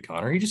 exactly,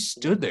 Connor. He just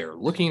stood there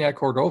looking at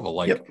Cordova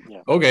like,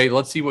 okay,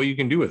 let's see what you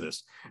can do with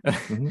this.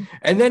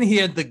 And then he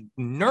had the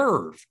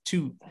nerve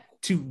to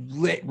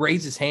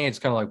raise his hands,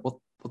 kind of like, what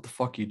the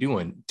fuck are you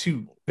doing,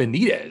 to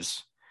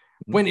Benitez?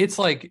 When it's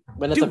like,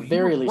 when at the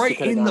very least, right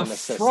in the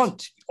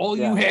front, all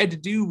you had to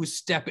do was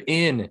step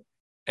in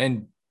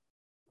and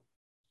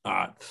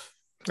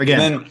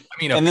again.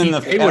 It would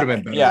have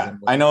been better. Yeah,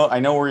 I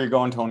know where you're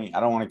going, Tony. I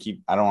don't want to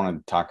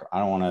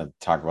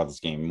talk about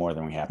this game more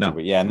than we have to.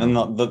 But yeah, and then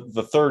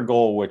the third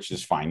goal, which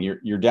is fine.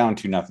 You're down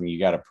 2-0. You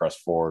got to press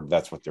forward.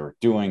 That's what they were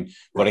doing.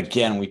 But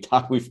again, we've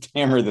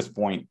hammered this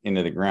point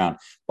into the ground.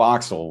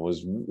 Boxall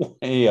was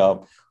way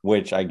up,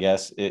 which I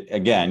guess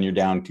again, you're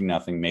down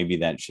 2-0. Maybe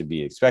that should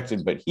be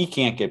expected, but he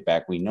can't get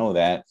back. We know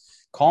that.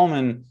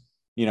 Coleman,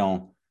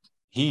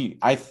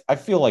 I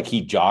feel like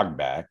he jogged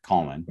back,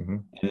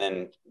 Coleman, and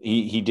then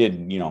he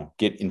did,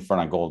 get in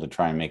front of goal to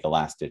try and make a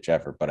last ditch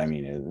effort. But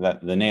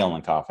the nail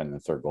in the coffin, the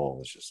third goal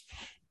was just.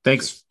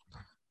 Thanks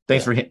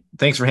for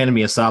handing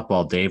me a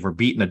softball, Dave. We're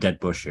beating a dead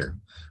bush here,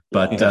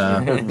 but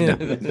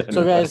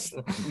so guys,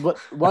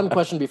 one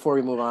question before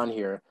we move on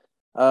here.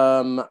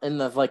 In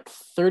the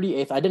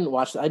 38th, I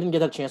didn't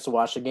get a chance to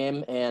watch the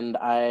game, and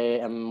I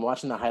am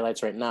watching the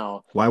highlights right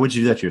now. Why would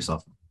you do that to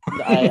yourself?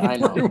 I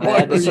know. I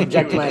had to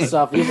subject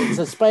myself, even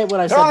despite what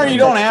I said. Connor, you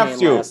don't have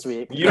to. Last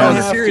week. You don't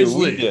have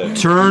seriously. To.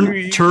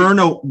 Turn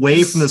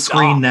away from the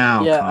screen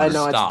now. Yeah, Connor. I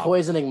know. It's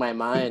poisoning my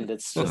mind.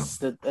 It's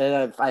just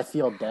that I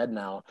feel dead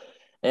now,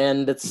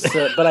 and it's.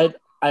 But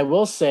I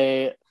will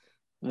say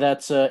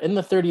that in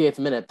the 38th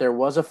minute there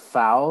was a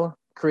foul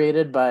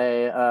created by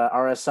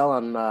RSL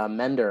on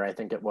Mender, I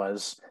think it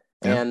was,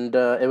 and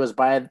it was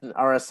by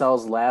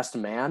RSL's last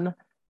man.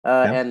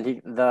 And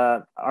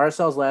the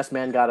RSL's last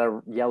man got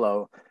a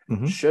yellow.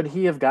 Should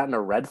he have gotten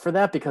a red for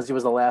that because he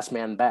was the last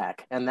man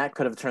back, and that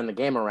could have turned the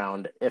game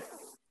around if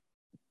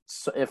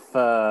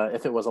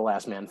it was a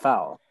last man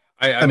foul?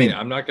 I mean,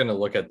 I'm not going to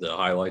look at the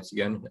highlights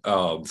again.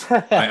 I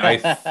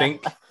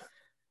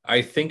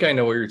think I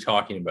know what you're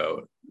talking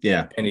about.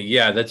 Yeah, and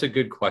that's a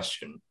good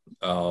question.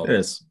 It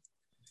is,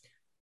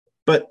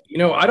 but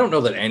I don't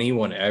know that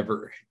anyone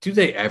ever do.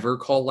 They ever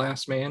call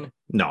last man?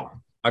 No.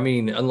 I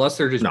mean, unless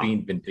they're just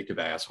being vindictive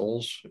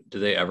assholes, do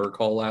they ever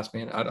call last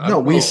man? I don't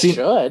know. We've seen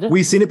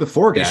it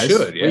before, guys. They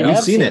should, We've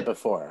seen it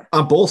before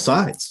on both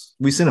sides.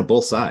 We've seen it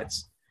both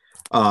sides.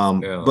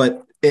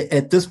 But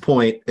at this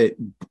point,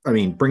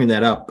 bringing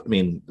that up,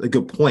 a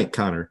good point,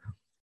 Connor.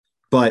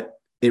 But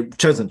it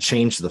doesn't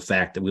change the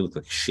fact that we look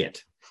like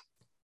shit.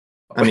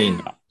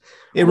 It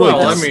really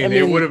does.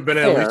 It would have been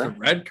at least a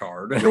red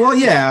card. Well,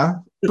 yeah,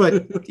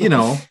 but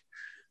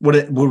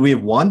would we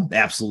have won?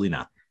 Absolutely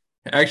not.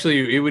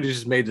 Actually, it would have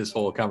just made this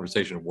whole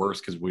conversation worse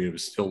because we would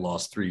have still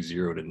lost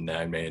 3-0 to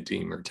 9-man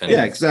team or 10.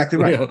 Yeah, exactly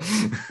right.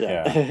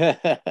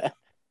 Yeah.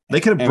 They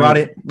could have brought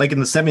it, like in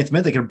the 70th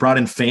minute, they could have brought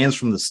in fans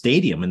from the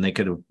stadium and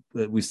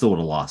we still would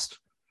have lost.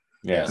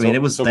 Yeah. I mean,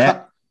 it was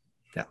that.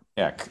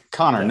 Yeah,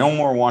 Connor, no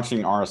more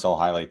watching RSL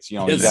highlights. You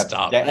know,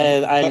 stop.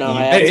 I know.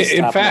 I have to stop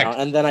in fact,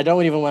 now. And then I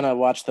don't even want to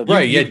watch the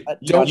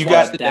you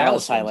got the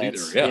Dallas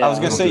highlights. Yeah. I was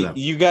gonna say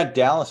you got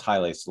Dallas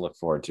highlights to look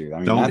forward to. I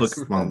mean,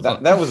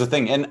 that was the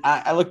thing, and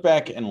I look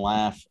back and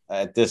laugh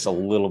at this a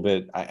little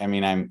bit. I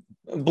mean,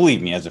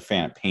 believe me, as a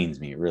fan, it pains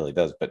me. It really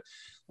does. But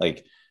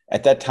like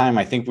at that time,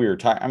 I think we were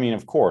talking. I mean,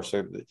 of course,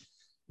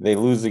 they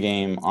lose the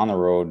game on the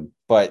road.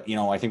 But, you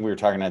know, I think we were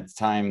talking at the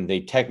time,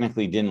 they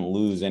technically didn't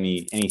lose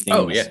anything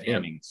in the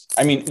standings.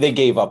 I mean, they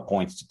gave up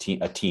points to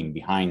a team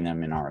behind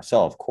them in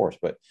RSL, of course,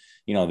 but,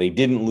 you know, they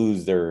didn't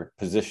lose their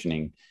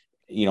positioning.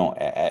 You know,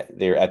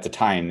 at the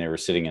time they were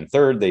sitting in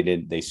third.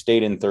 They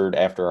stayed in third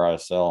after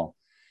RSL,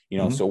 you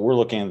know, so we're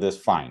looking at this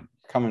fine.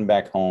 Coming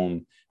back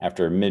home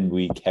after a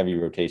midweek heavy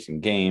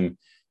rotation game,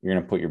 you're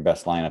going to put your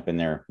best lineup in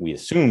there. We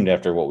assumed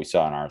after what we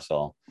saw in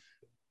RSL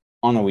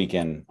on the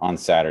weekend on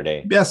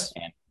Saturday. Yes.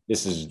 And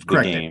this is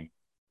the game.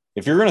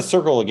 If you're going to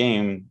circle a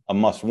game, a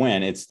must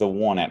win, it's the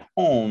one at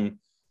home,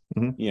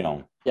 you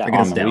know,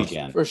 on the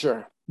weekend. For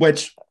sure.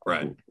 Which,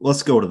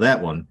 let's go to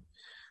that one.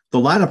 The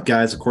lineup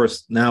guys, of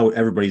course, now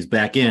everybody's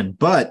back in,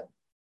 but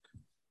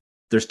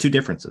there's two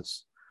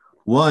differences.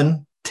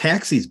 One,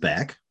 Taxi's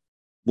back,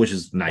 which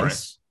is nice. Right.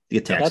 To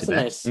get Taxi back.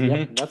 Nice.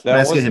 Mm-hmm. That's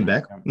nice to get him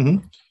back.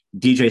 Mm-hmm.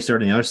 DJ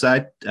starting on the other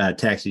side,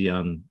 Taxi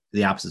on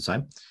the opposite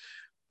side.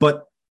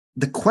 But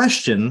the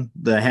question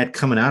that I had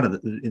coming out of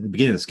in the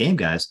beginning of this game,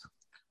 guys,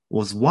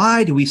 was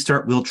why do we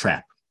start Will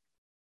Trapp?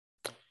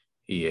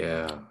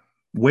 Yeah.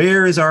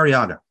 Where is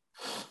Arriaga?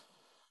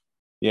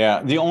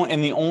 Yeah, the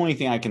only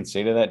thing I can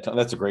say to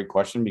that's a great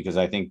question, because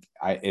I think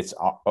I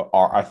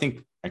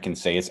think I can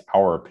say it's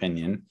our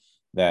opinion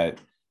that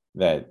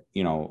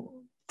you know,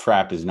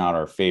 Trapp is not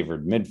our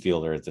favorite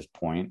midfielder at this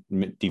point,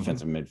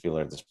 defensive midfielder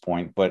at this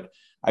point. But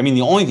I mean,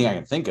 the only thing I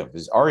can think of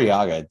is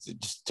Arriaga.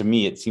 Just to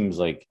me, it seems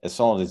like as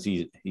solid as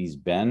he's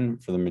been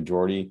for the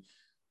majority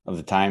of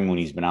the time when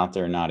he's been out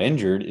there not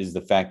injured, is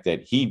the fact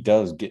that he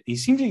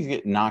seems to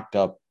get knocked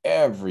up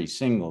every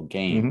single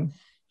game.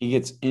 He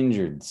gets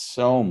injured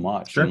so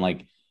much. Sure. And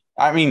like,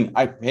 I mean,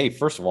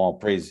 first of all,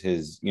 praise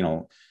his, you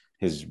know,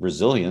 his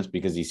resilience,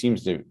 because he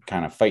seems to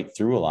kind of fight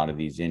through a lot of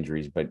these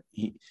injuries, but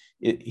he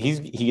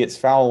gets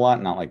fouled a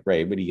lot, not like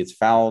Ray, but he gets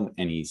fouled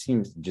and he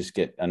seems to just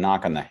get a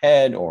knock on the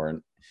head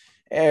or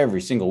every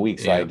single week.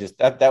 So I just,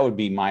 that would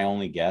be my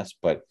only guess,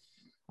 but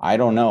I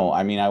don't know.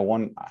 I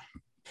mean,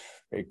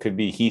 it could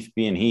be Heath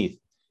being Heath.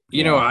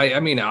 You know, I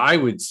mean, I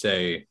would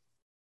say,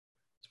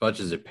 as much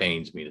as it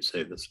pains me to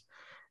say this,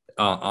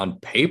 on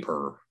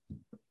paper,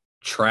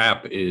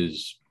 Trapp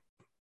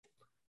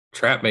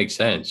makes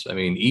sense. I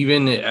mean,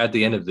 even at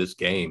the end of this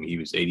game, he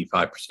was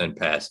 85%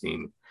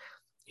 passing.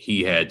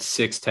 He had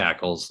 6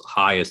 tackles,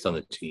 highest on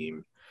the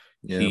team.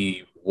 Yeah.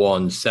 He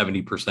won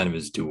 70% of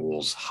his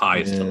duels,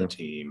 highest on the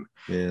team.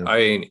 Yeah. I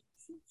mean,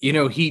 you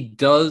know, he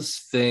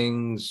does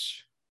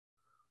things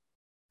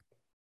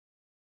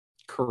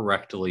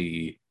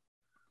correctly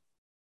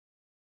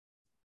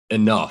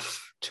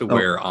enough to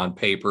where on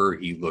paper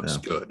he looks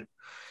good.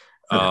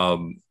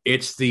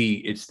 It's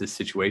the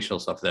situational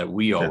stuff that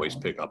we always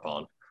pick up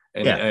on,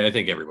 and I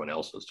think everyone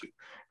else does too.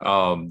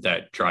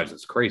 That drives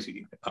us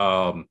crazy.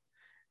 I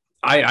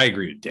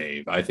agree with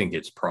Dave. I think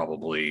it's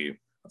probably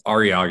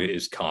Arriaga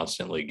is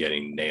constantly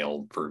getting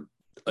nailed for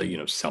you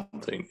know,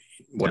 something,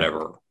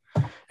 whatever,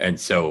 and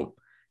so,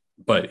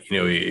 but you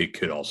know, it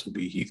could also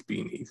be Heath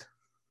being Heath.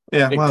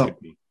 Yeah, you know,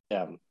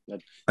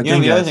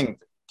 the other thing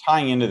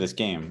tying into this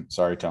game,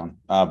 sorry, Tone,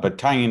 but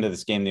tying into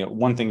this game, the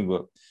one thing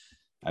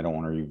I don't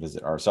want to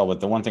revisit RSL, but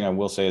the one thing I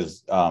will say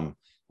is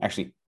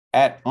actually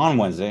on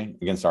Wednesday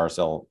against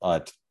RSL,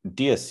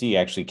 DSC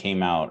actually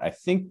came out, I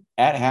think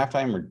at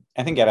halftime.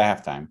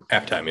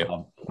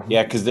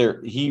 Yeah. Because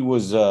he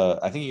was,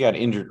 I think he got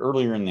injured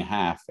earlier in the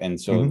half.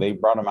 And so they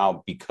brought him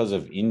out because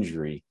of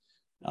injury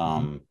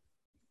due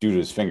to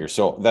his finger.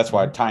 So that's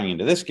why tying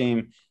into this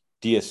game,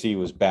 DSC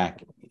was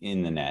back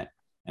in the net.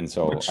 And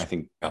so I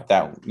think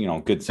that, you know,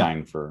 good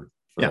sign for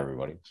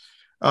everybody.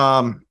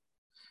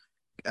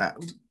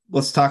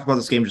 Let's talk about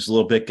this game just a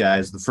little bit,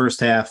 guys. The first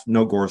half,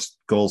 no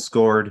goals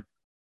scored,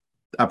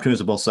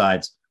 opportunities on both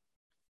sides.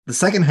 The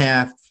second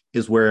half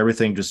is where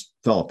everything just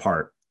fell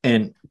apart,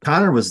 and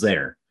Connor was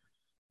there.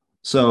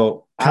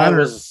 So Connor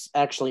was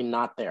actually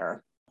not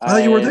there. Oh,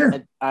 you were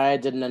there. I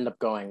didn't end up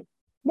going.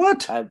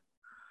 What?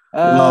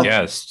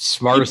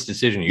 Smartest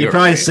decision. You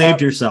probably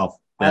saved yourself.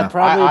 I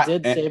probably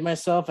did save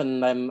myself,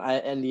 and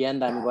in the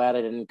end, I'm glad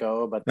I didn't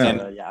go. But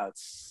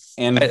it's.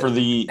 And for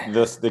the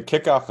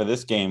kickoff of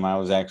this game, I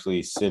was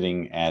actually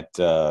sitting at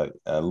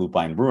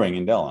Lupine Brewing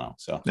in Delano.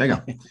 So there you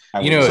go.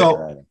 You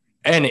know,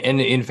 and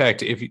in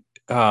fact, if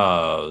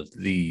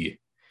the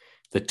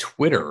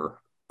Twitter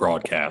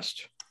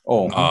broadcast,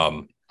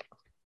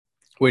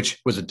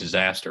 which was a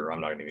disaster.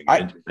 I'm not going to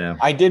get into it.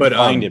 I did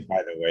find it,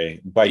 by the way.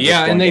 way.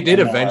 And they did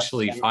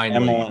eventually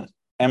finally.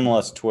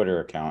 MLS Twitter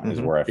account is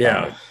where I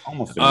found it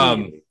almost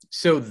immediately.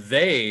 So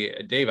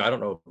Dave, I don't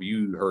know if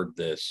you heard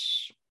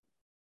this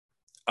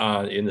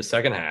in the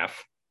second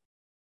half,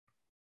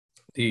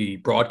 the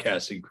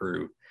broadcasting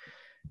crew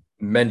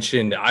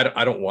mentioned, I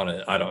don't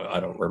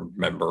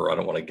remember. I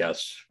don't want to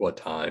guess what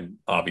time.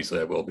 Obviously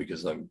I will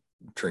because I'm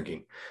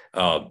drinking.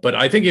 But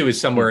I think it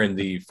was somewhere in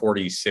the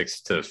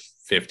 46th to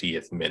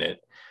 50th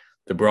minute.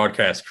 The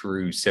broadcast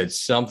crew said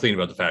something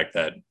about the fact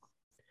that,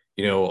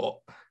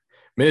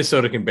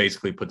 Minnesota can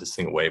basically put this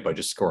thing away by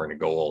just scoring a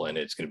goal and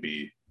it's going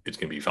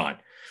to be fine.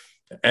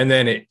 And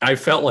then I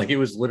felt like it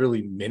was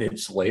literally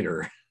minutes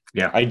later.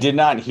 Yeah. I did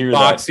not hear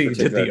Boxy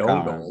did the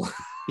own goal.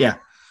 Yeah.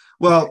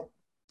 Well,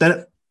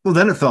 then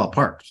it fell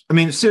apart. I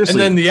mean,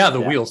 seriously. And then, the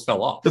wheels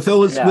fell off. The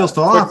wheels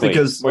fell off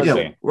because, right,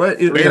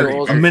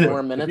 a minute,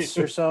 4 minutes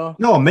or so.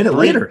 No, a minute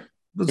later.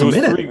 It was a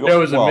minute. It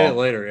was a minute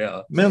later, yeah.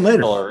 A minute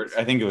later. Or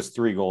I think it was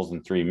 3 goals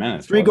in 3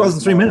 minutes. 3 goals in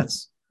 3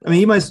 minutes. I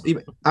mean,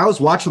 I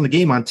was watching the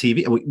game on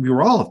TV. We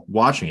were all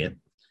watching it.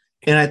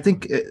 And I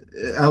think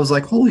I was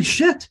like, holy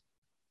shit.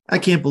 I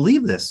can't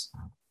believe this.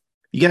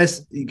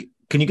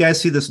 Can you guys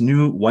see this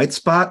new white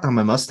spot on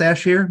my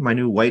mustache here? My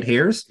new white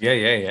hairs?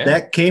 Yeah.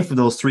 That came from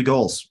those 3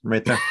 goals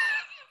right there.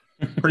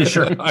 Pretty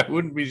sure. I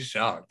wouldn't be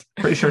shocked.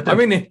 Pretty sure. I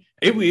mean,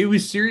 it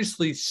was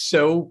seriously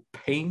so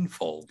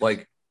painful.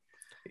 Like,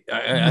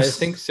 I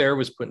think Sarah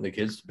was putting the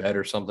kids to bed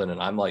or something, and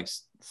I'm like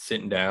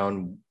sitting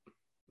down.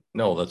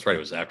 No, that's right. It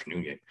was the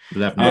afternoon game. I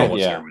don't know what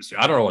Sarah was doing.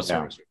 I don't know what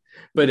Sarah was doing.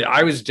 But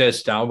I was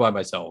just down by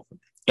myself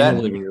in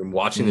the living room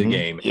watching the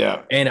game.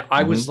 Yeah. And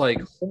I was like,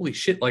 holy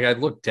shit. Like, I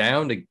looked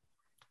down to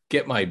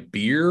get my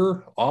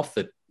beer off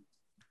the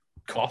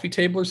coffee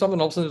table or something.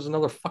 All of a sudden, there's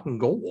another fucking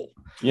goal.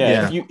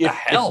 Yeah. If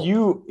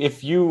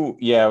you,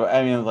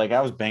 I mean, like,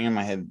 I was banging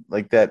my head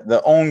like that.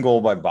 The own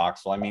goal by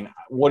Boxall. I mean,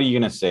 what are you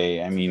gonna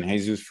say? I mean,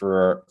 Jesus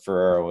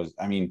Ferreira was.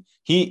 I mean,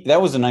 that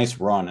was a nice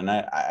run, and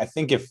I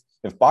think if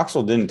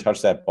Boxall didn't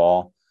touch that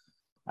ball,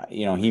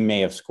 he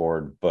may have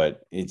scored.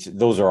 But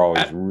those are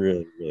always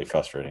really, really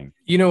frustrating.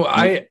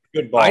 I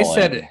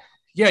said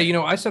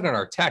in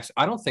our text,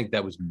 I don't think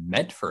that was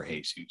meant for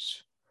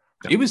Jesus.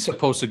 It was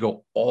supposed to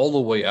go all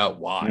the way out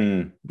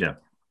wide. Yeah.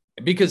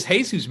 Because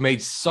Jesus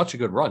made such a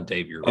good run,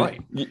 Dave. You're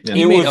right.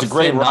 It was a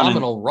great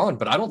phenomenal run,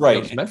 but I don't think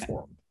it was meant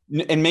for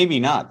him. And maybe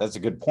not. That's a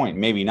good point.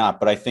 Maybe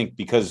not. But I think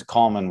because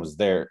Kallman was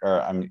there,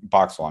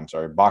 Boxall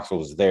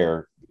was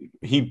there.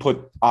 He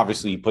put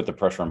the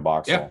pressure on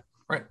Boxall. Yeah,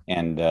 right.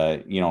 And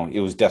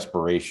it was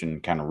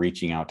desperation, kind of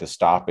reaching out to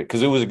stop it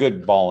because it was a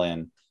good ball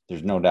in.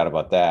 There's no doubt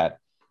about that.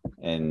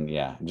 And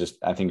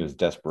I think it was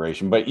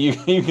desperation, but you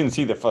can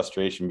see the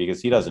frustration because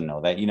he doesn't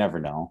know that. You never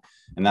know.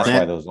 And that's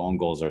why those own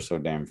goals are so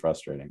damn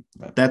frustrating.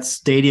 But that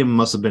stadium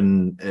must have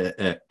been,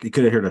 you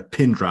could have heard a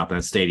pin drop in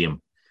that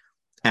stadium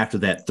after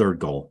that 3rd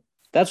goal.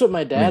 That's what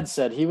my dad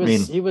said. He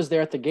was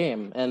there at the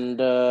game.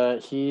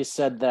 And he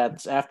said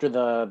that after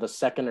the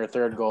 2nd or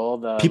 3rd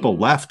goal, people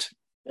left.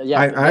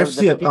 Yeah. I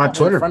see it on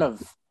Twitter.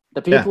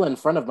 The people in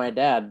front of my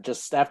dad,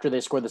 just after they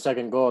scored the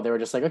 2nd goal, they were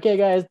just like, okay,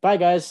 guys, bye,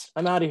 guys.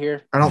 I'm out of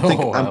here. I don't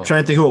think I'm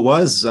trying to think who it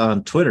was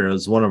on Twitter. It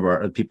was one of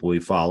our people we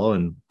follow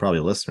and probably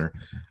a listener.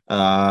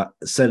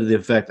 Said to the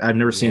effect, I've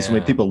never seen so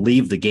many people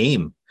leave the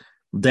game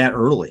that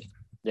early.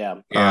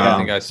 Yeah. I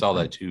think I saw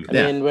that too. I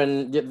mean,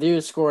 when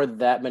you scored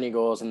that many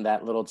goals in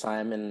that little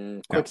time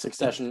in quick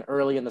succession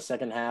early in the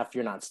second half,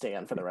 you're not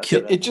staying for the rest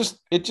of it.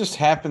 It just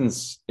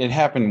happens. It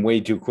happened way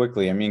too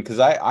quickly. I mean, because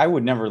I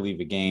would never leave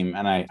a game,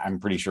 and I'm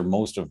pretty sure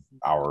most of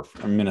our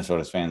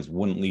Minnesota's fans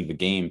wouldn't leave a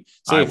game.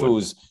 Say it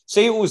was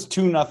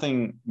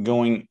 2-0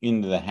 going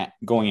into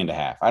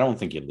half. I don't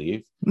think you'd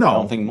leave. No, I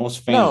don't think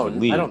most fans would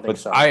leave. I don't think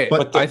so.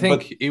 I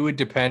think it would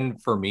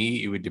depend for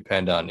me. It would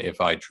depend on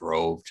if I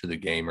drove to the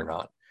game or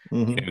not.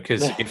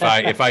 Because if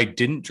I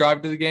didn't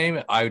drive to the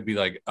game, I would be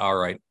like, all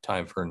right,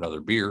 time for another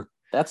beer.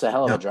 That's a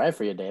hell of a drive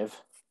for you, David.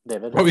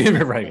 Oh, yeah,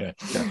 right.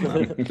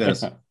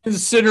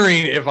 Considering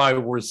if I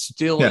were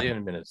still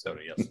in Minnesota,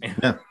 yes.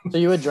 Yeah. So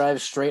you would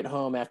drive straight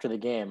home after the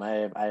game.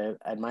 I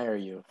admire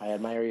you. I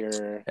admire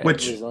your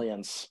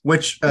resilience.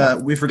 Which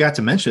we forgot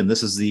to mention.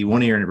 This is the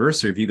 1-year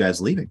anniversary of you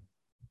guys leaving.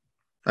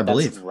 I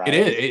believe right.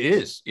 It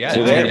is. Yeah,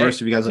 so the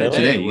anniversary of you guys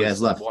today. You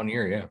guys left 1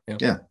 year.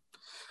 Yeah.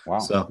 Wow.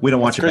 So we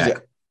don't want you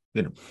back.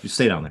 You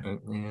stay down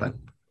there.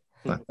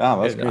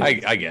 Oh, that's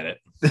great. I get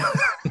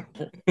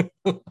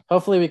it.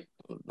 Hopefully,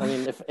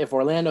 if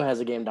Orlando has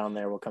a game down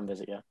there, we'll come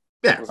visit you.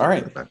 Yeah. All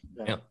right.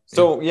 Yeah.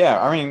 So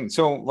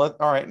all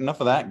right.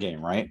 Enough of that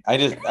game, right? I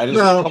just. Pretty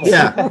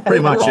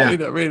much. Yeah.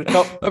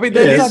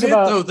 That's it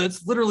though.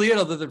 That's literally it.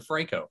 Other than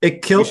Franco,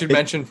 you should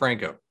mention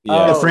Franco.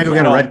 Yeah. Franco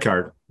got a red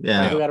card. Yeah.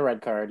 Franco got a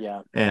red card.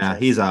 Yeah. Yeah.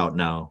 He's out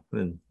now.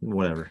 And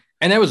whatever.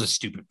 And that was a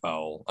stupid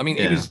foul. I mean,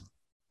 it was.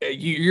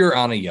 You're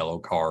on a yellow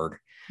card.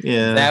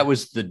 Yeah. That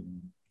was the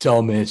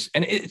dumbest.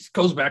 And it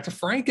goes back to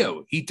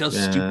Franco. He does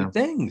stupid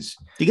things.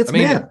 He gets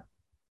mad.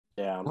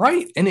 Yeah.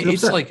 Right. And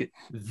it's like,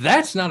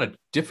 that's not a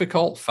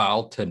difficult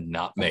foul to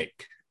not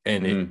make.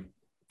 And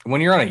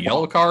when you're on a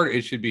yellow card,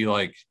 it should be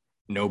like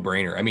no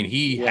brainer. I mean,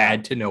 he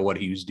had to know what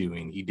he was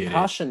doing. He did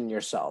caution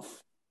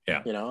yourself.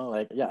 Yeah.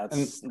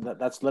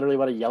 That's literally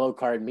what a yellow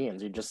card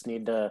means. You just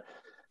need to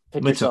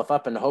pick yourself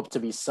up and hope to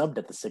be subbed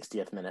at the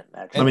 60th minute.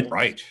 Actually,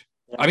 right.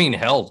 Yeah. I mean,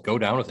 hell, go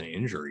down with an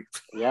injury.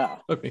 Yeah.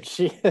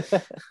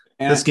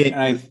 This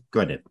game.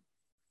 Go ahead.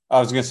 I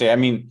was gonna say. I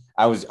mean,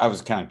 I was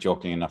kind of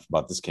joking enough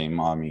about this game.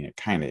 I mean, it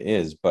kind of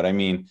is, but I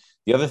mean,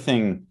 the other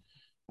thing.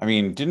 I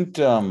mean,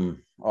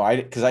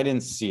 because I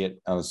didn't see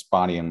it. I was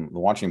spotty and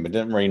watching, but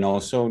didn't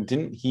Reynoso?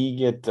 Didn't he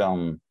get?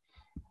 Didn't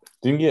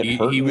get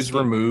hurt? He was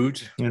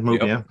removed.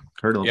 Yeah,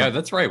 hurt. Yeah,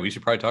 that's right. We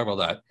should probably talk about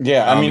that.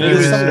 Yeah, I mean, it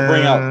was something to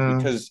bring up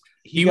because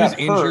he was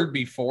injured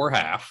before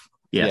half.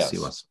 Yes, he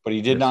was, but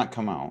he did not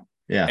come out.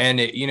 Yeah, and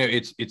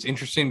it's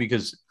interesting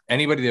because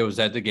anybody that was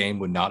at the game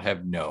would not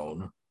have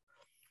known.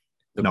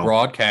 The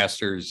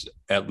broadcasters,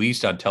 at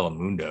least on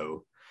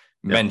Telemundo,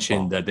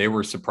 mentioned that they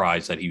were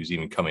surprised that he was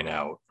even coming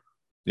out.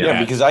 Yeah,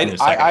 because I'm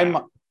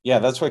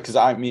that's why, because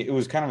I mean it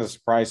was kind of a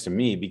surprise to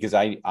me because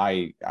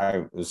I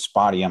was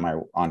spotty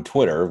on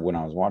Twitter when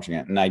I was watching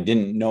it, and I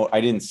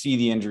didn't see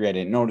the injury, I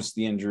didn't notice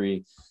the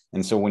injury,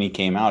 and so when he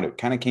came out, it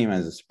kind of came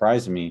as a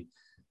surprise to me,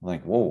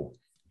 like whoa.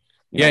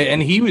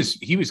 And he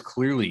was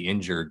clearly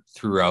injured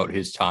throughout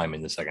his time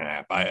in the second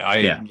half.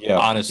 I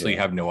honestly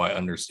have no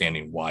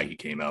understanding why he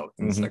came out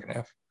in the second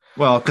half.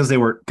 Well, because it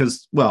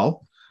was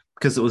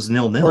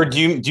 0-0. Or do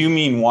you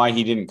mean why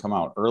he didn't come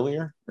out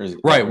earlier?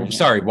 Right.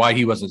 Sorry, why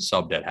he wasn't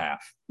subbed at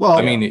half. Well,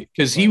 I mean,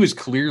 because he was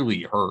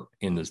clearly hurt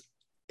in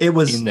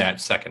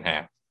that second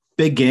half.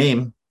 Big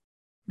game,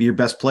 your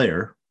best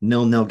player,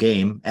 0-0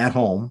 game at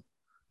home.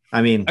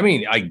 I mean,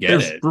 I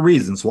get it.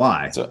 Reasons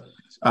why.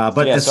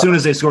 But as soon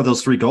as they scored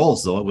those 3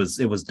 goals, though, it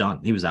was done.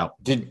 He was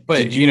out.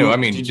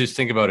 Just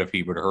think about if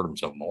he would have hurt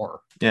himself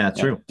more. Yeah,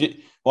 true.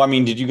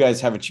 Did you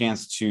guys have a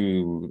chance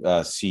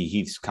to see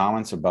Heath's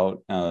comments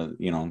about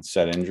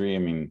said injury? I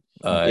mean,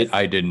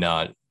 I did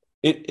not.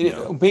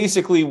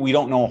 Basically, we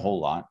don't know a whole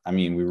lot. I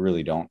mean, we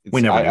really don't.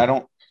 I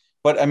don't.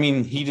 But I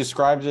mean, he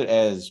describes it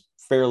as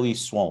fairly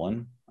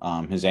swollen.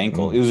 His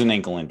ankle. It was an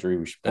ankle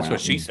injury. That's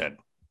what she said.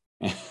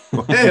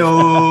 All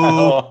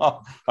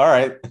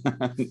right.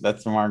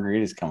 That's the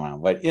margaritas coming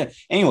out. But yeah,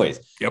 anyways,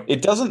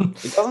 it doesn't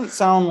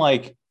sound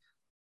like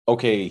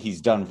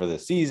he's done for the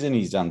season,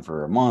 he's done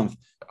for a month,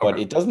 but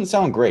it doesn't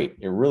sound great.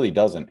 It really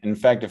doesn't. In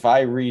fact, if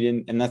I read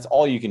in, and that's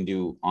all you can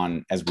do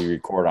as we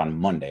record on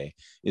Monday,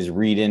 is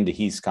read into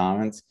Heath's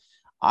comments.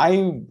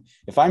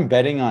 If I'm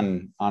betting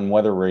on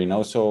whether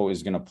Reynoso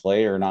is going to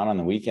play or not on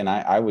the weekend,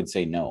 I would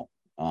say no.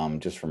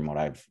 Just from what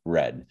I've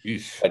read.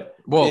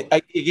 But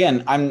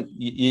again,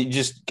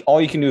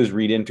 all you can do is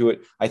read into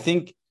it. I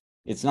think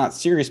it's not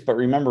serious, but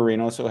remember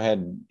Reynoso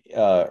had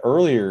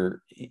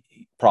earlier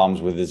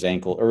problems with his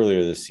ankle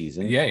earlier this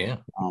season. Yeah.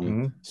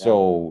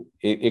 So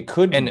it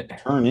could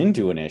turn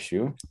into an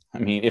issue. I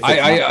mean, if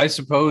I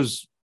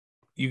suppose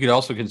you could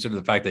also consider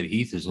the fact that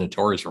Heath is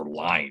notorious for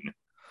lying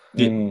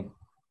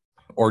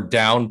or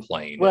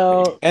downplaying.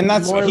 Well, and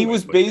he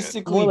was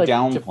basically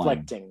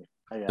downplaying.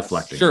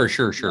 Deflecting.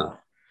 Sure. Yeah.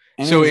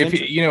 And so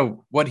if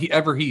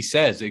whatever he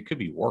says, it could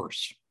be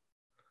worse.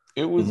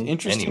 It was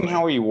interesting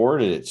how he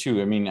worded it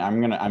too. I mean,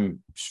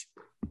 I'm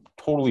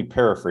totally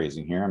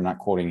paraphrasing here. I'm not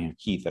quoting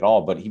Heath at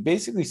all, but he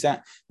basically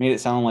made it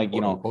sound like,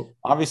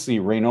 obviously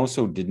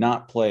Reynoso did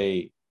not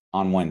play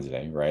on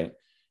Wednesday, right?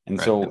 And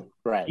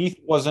Heath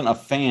wasn't a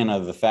fan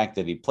of the fact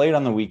that he played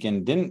on the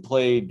weekend, didn't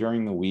play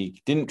during the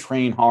week, didn't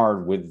train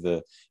hard with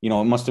it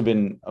must have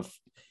been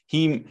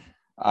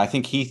I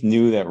think Heath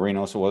knew that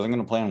Reynoso wasn't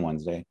going to play on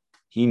Wednesday.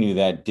 He knew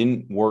that,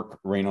 didn't work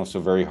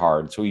Reynoso very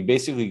hard. So he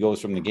basically goes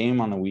from the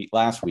game on the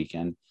last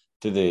weekend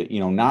to the,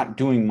 not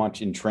doing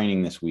much in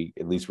training this week,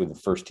 at least with the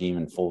first team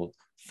and full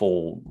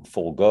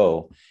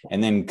go,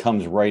 and then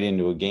comes right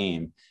into a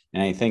game.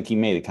 And I think he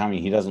made a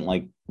comment, he doesn't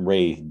like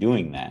Ray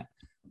doing that.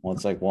 Well,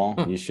 it's like,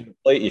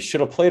 you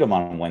should have played him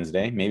on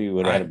Wednesday. Maybe we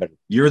would have had a better.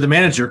 You're the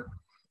manager.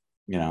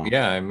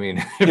 Yeah, I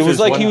mean, it was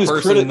like he was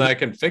that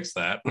can fix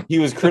that. He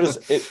was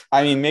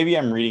I mean, maybe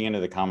I'm reading into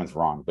the comments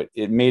wrong, but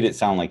it made it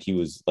sound like he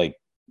was like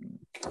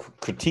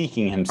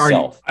critiquing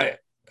himself.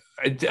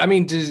 I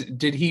mean,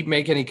 did he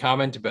make any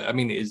comment about? I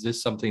mean, is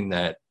this something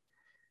that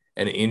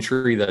an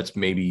injury that's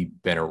maybe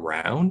been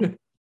around?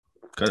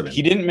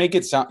 He didn't make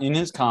it sound in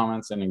his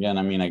comments, and again,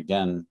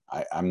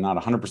 I'm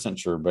not 100%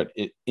 sure, but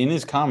in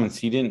his comments,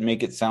 he didn't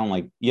make it sound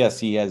like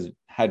yes, he has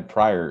had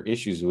prior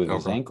issues with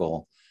his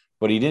ankle.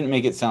 But he didn't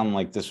make it sound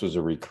like this was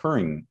a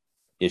recurring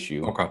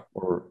issue,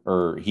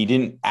 or he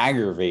didn't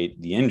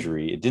aggravate the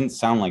injury. It didn't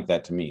sound like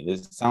that to me.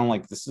 It sounded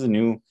like this is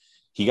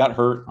he got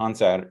hurt on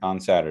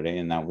Saturday,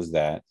 and that was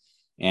that.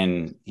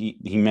 And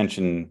he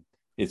mentioned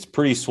it's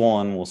pretty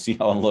swollen. We'll see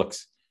how it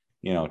looks,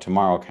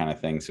 tomorrow kind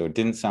of thing. So it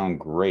didn't sound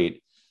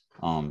great.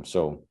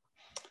 So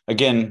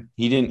again,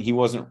 he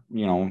wasn't,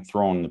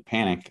 throwing the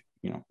panic,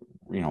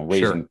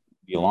 raising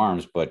the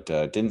alarms, but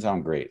it didn't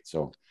sound great.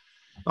 So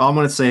all I'm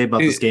going to say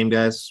about this game,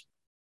 guys,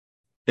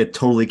 it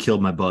totally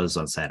killed my buzz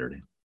on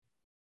Saturday.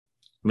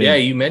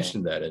 You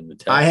mentioned that in the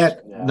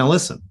text. Now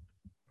listen,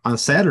 on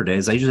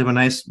Saturdays, I usually have a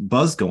nice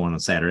buzz going on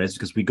Saturdays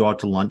because we go out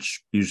to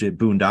lunch, usually at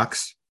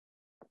Boondocks.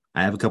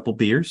 I have a couple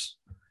beers.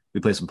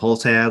 We play some pull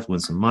tabs, win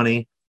some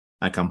money.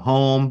 I come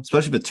home,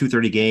 especially if it's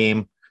 2:30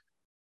 game.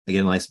 I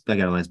got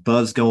a nice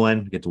buzz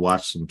going. Get to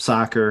watch some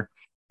soccer.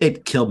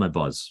 It killed my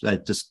buzz. I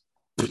just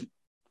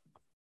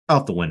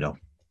out the window.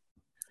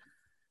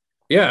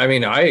 Yeah, I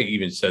mean, I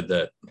even said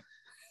that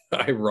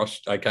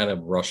I kind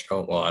of rushed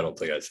home. Well, I don't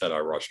think I said I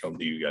rushed home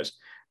to you guys,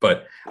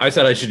 but I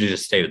said I should have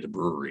just stayed at the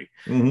brewery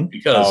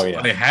because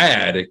I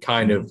had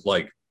kind of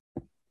like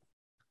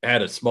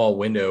had a small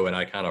window and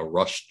I kind of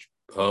rushed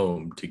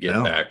home to get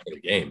back for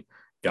the game.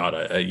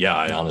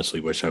 I honestly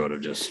wish I would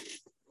have just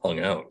hung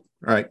out.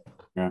 All right.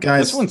 Yeah.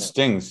 Guys, this one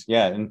stings.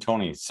 Yeah, and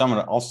Tony,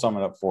 I'll sum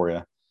it up for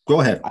you.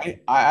 Go ahead.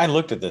 I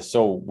looked at this.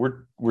 So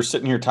we're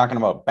sitting here talking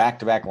about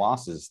back-to-back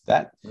losses.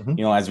 That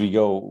as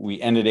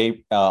we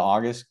ended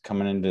August,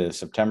 coming into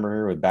September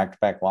here with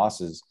back-to-back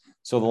losses.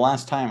 So the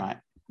last time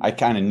I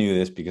kind of knew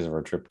this because of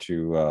our trip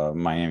to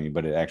Miami,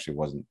 but it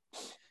actually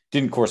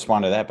didn't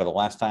correspond to that. But the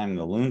last time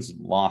the Loons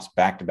lost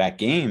back-to-back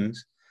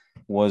games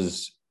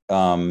was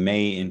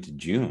May into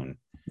June.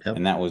 Yep.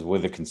 And that was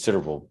with a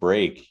considerable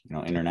break,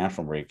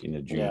 international break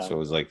into June. Yeah. So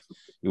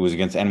it was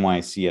against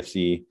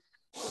NYCFC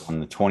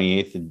on the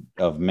 28th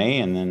of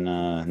May and then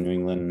New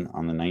England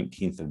on the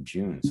 19th of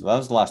June. So that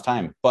was the last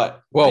time.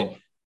 But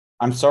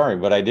I'm sorry,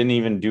 but I didn't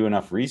even do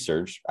enough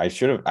research. I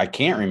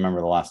can't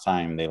remember the last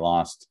time they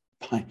lost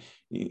by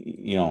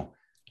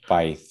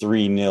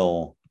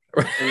 3-0.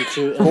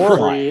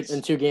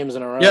 in 2 games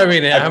in a row. Yeah, I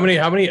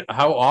mean,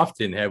 how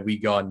often have we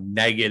gone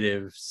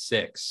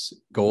 -6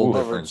 goal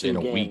difference in a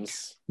week?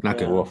 Not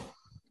good.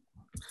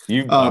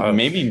 You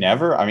maybe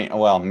never. I mean,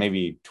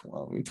 maybe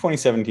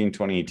 2017,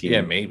 2018. Yeah,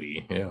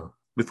 maybe. Yeah.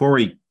 Before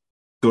we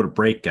go to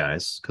break,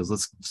 guys, because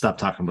let's stop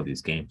talking about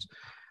these games.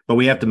 But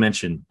we have to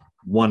mention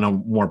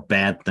one more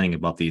bad thing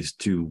about these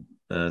 2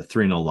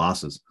 3-0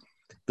 losses: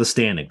 the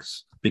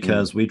standings,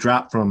 because we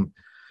dropped from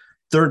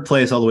 3rd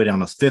place all the way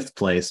down to 5th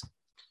place.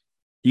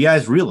 You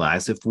guys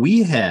realize if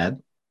we had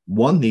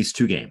won these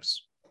 2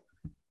 games,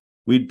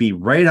 we'd be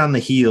right on the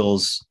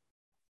heels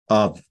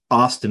of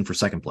Austin for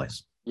 2nd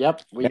place.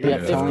 Yep, we'd be at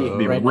 50. We'd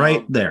be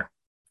right there.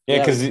 Yeah,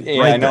 because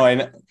I know.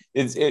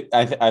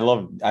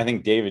 I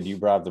think David, you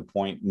brought up the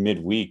point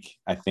midweek.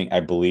 I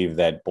believe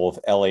that both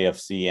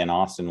LAFC and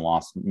Austin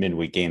lost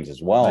midweek games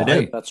as well. They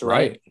did. That's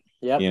right.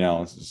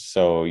 Yep.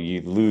 So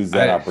you lose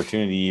that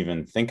opportunity to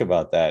even think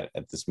about that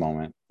at this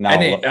moment. Now,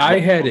 I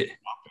had it.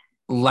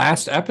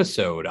 Last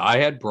episode, I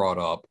had brought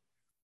up,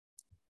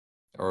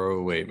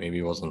 maybe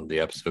it wasn't the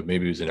episode,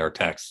 maybe it was in our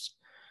texts,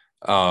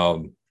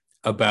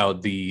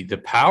 about the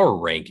power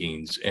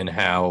rankings and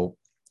how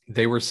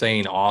they were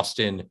saying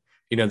Austin,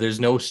 there's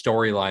no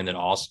storyline that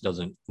Austin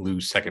doesn't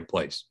lose 2nd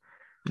place.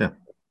 Yeah.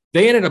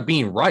 They ended up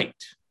being right.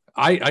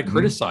 I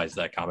criticized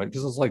that comment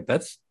because I was like,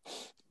 that's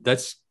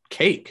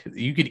cake.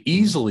 You could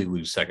easily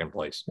lose 2nd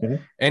place.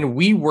 Mm-hmm. And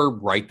we were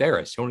right there,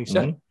 as Tony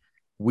said.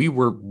 We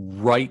were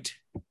right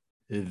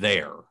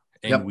there,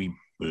 and we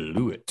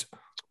blew it.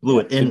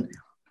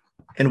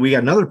 And we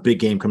got another big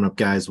game coming up,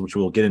 guys, which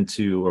we'll get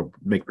into or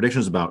make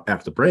predictions about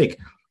after the break,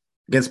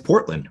 against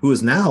Portland, who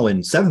is now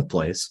in 7th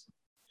place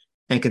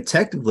and could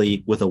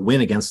technically, with a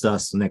win against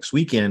us next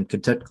weekend,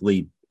 could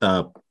technically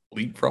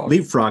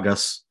leapfrog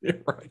us.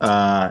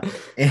 Right.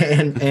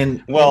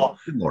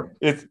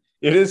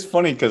 It is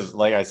funny because,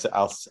 like I said,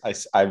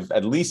 I've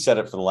at least said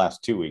it for the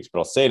last 2 weeks, but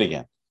I'll say it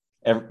again.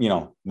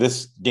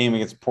 This game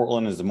against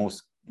Portland is the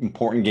most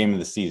important game of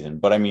the season,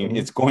 but I mean,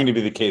 it's going to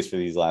be the case for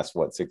these last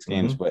 6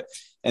 games. But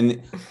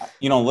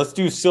let's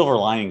do silver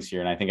linings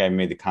here. And I think I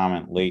made the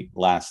comment late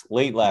last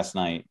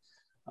night.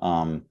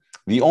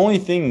 The only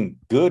thing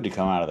good to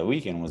come out of the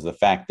weekend was the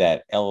fact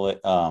that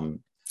the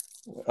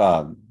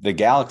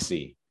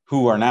Galaxy,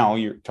 who are now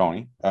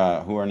Tony,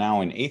 who are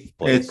now in 8th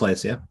place. 8th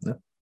place, yeah.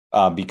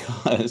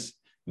 Because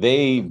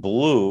they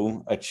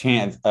blew a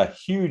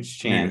huge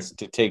chance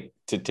to take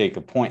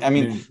a point. I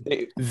mean,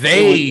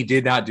 they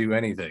did not do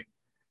anything.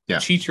 Yeah.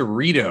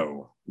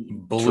 Chicharito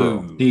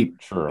blew the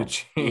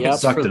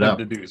chance for them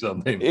to do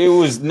something. It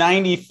was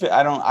 90.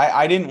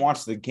 I didn't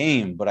watch the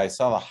game, but I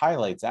saw the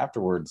highlights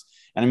afterwards.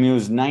 And I mean, it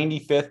was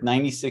 95th,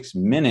 96th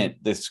minute.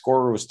 The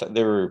score was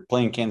they were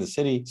playing Kansas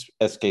City,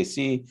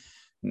 SKC,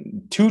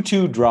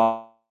 2-2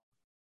 draw.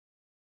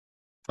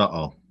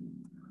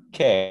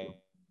 Okay.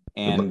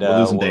 And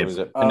what was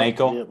it?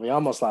 Panenko? We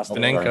almost lost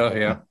Panenko,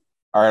 yeah.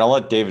 All right, I'll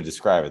let David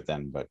describe it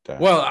then. But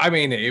well, I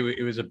mean,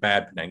 it was a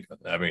bad Panenka.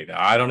 I mean,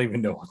 I don't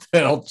even know what the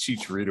hell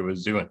Chicharito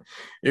was doing.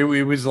 It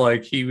was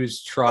like he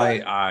was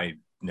trying. I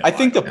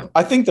think the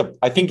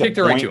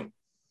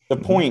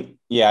point. Point.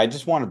 Yeah, I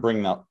just want to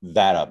bring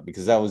that up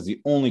because that was the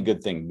only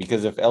good thing.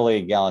 Because if LA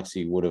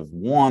Galaxy would have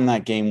won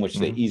that game, which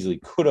they easily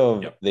could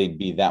have, they'd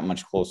be that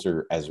much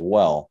closer as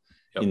well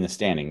in the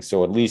standings.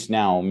 So at least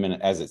now,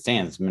 as it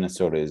stands,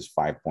 Minnesota is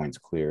 5 points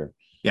clear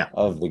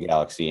of the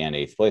Galaxy and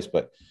 8th place.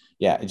 But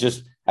yeah,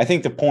 I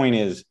think the point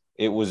is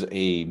it was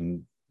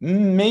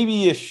maybe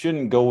you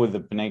shouldn't go with the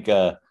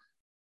Panenka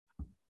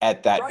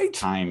at that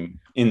time.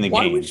 in the game.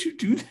 Why would you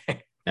do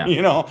that?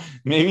 Yeah.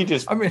 Maybe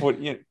just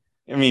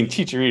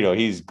Chicharito,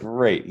 he's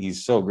great.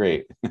 He's so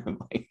great.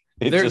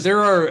 There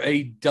are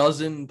a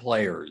dozen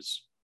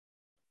players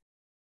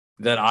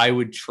that I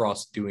would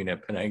trust doing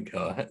at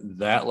Panenka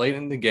that late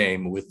in the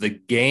game with the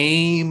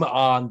game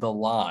on the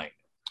line.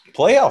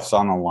 Playoffs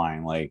on the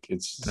line.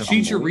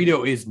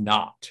 Chicharito is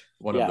not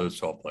one of those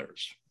 12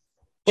 players.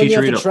 Well,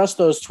 you have to trust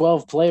those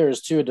 12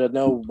 players too to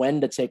know when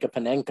to take a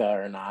Panenka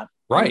or not.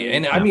 Right.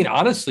 And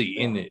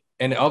honestly,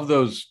 of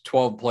those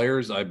 12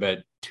 players, I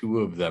bet 2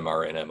 of them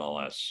are in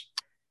MLS.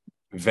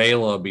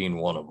 Vela being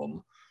one of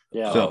them.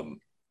 Yeah.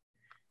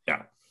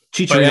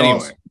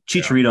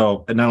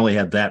 Chicharito not only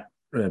had that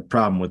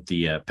problem with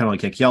the penalty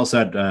kick, he also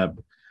had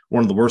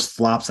one of the worst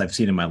flops I've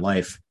seen in my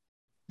life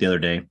the other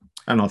day.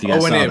 I don't know if you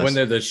guys saw this. When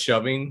they're the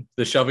shoving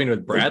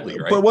with Bradley,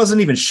 right? But it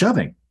wasn't even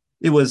shoving.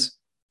 It was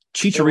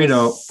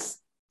Chicharito.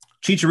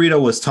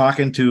 Chicharito was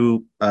talking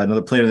to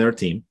another player on their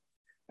team.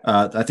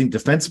 I think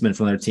defenseman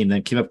from their team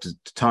then came up to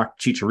talk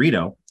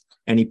Chicharito,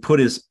 and he put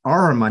his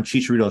arm on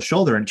Chicharito's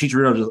shoulder, and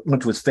Chicharito just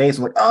went to his face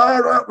and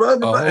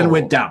and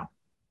went down.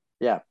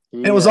 Yeah.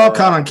 And it was all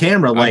caught on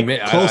camera,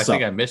 close up. I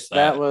think I missed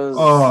that.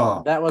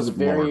 That was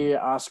very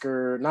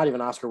Oscar, not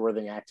even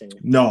Oscar-worthy acting.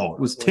 No,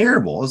 it was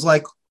terrible. It was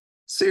like,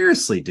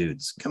 seriously,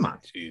 dudes, come on.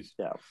 Jeez.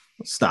 Yeah.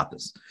 Let's stop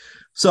this.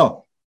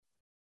 So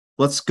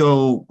let's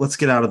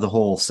get out of the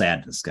whole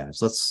sadness,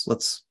 guys.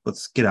 Let's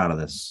get out of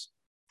this.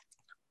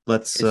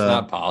 It's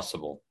not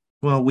possible.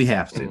 Well, we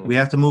have to. We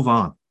have to move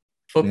on.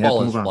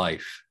 Football is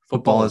life.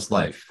 Football is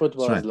life.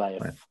 Football is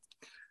life. Right.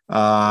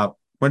 We're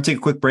going to take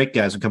a quick break,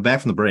 guys. We'll come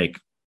back from the break.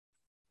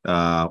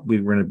 We're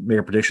going to make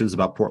our predictions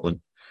about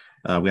Portland.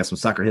 We have some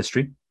soccer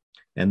history.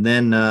 And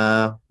then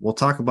we'll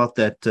talk about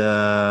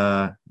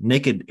that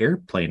naked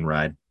airplane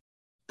ride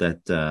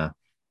that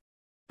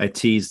I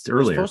teased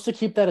earlier. You're supposed to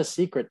keep that a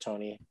secret,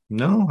 Tony.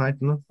 No,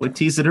 we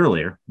teased it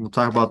earlier. We'll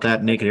talk about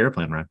that naked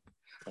airplane ride.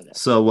 Okay.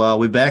 So we'll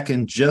be back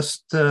in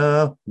just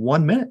 1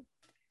 minute.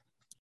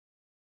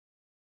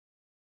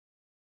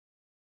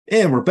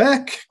 And we're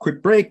back.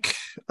 Quick break.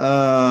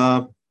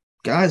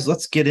 Guys,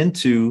 let's get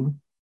into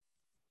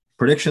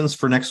predictions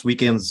for next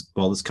weekend's,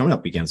 this coming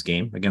up weekend's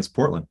game against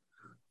Portland.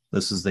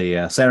 This is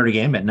the Saturday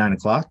game at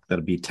 9:00.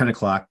 That'll be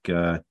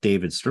 10:00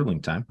 David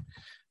Sterling time.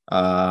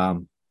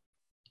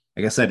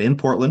 Like I said, in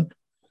Portland.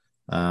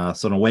 So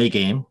an away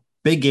game.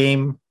 Big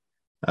game.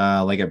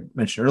 Like I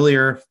mentioned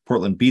earlier,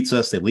 Portland beats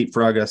us. They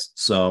leapfrog us.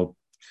 So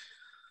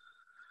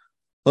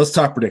let's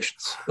talk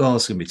predictions. Oh,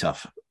 it's going to be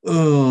tough.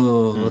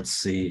 Let's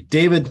see.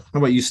 David, how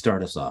about you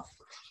start us off?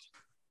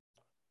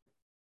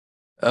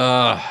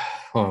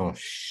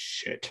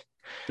 Shit.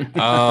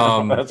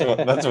 That's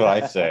what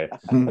I say.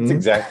 That's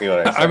exactly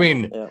what I say.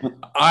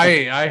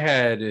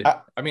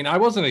 I mean, I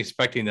wasn't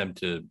expecting them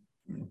to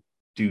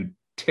do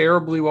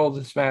terribly well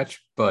this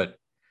match, but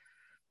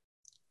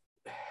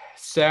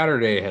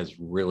Saturday has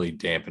really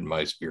dampened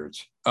my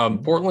spirits.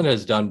 Portland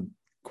has done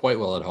quite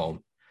well at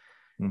home.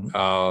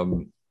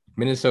 Mm-hmm.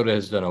 Minnesota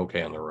has done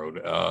okay on the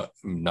road.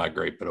 Not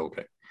great, but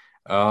okay.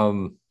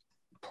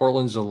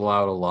 Portland's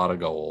allowed a lot of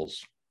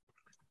goals.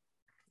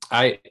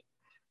 We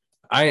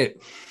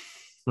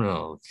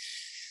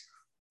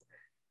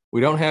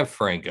don't have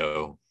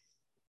Franco.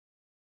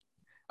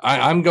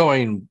 I'm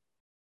going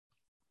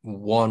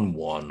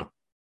 1-1.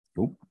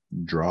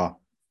 Draw.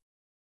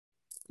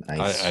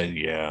 Nice.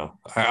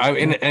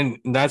 And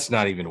that's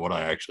not even what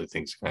I actually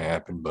think is going to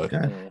happen, but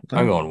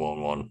I'm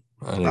going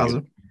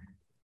 1-1.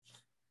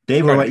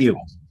 Dave, what about you?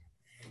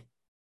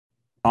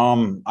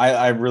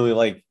 I really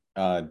like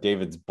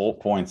David's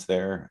bullet points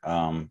there.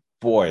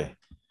 Boy,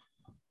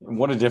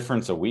 what a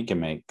difference a week can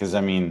make. Because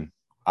I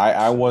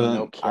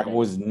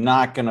was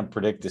not going to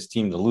predict this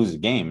team to lose a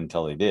game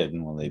until they did,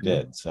 and they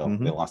did. So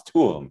they lost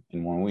 2 of them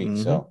in 1 week.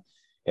 Mm-hmm. So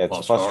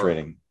it's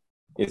frustrating. Hard.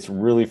 It's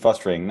really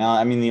frustrating.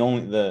 Now,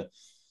 the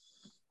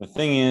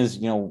thing is,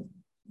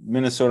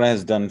 Minnesota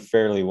has done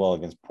fairly well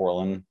against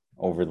Portland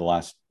over the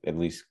last at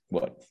least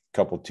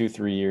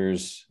 2-3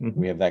 years. Mm-hmm.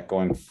 We have that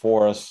going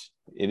for us.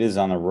 It is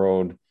on the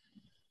road.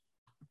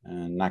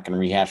 And not going to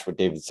rehash what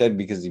David said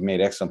because he made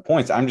excellent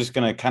points. I'm just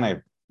going to kind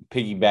of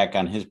piggyback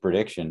on his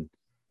prediction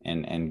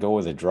and go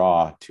with a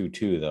draw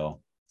 2-2 though.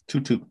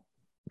 2-2. Okay.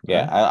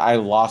 Yeah, I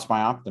lost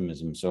my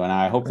optimism. So, and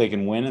I hope they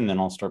can win, and then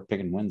I'll start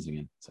picking wins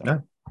again. So. Okay.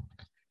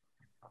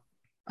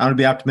 I'm going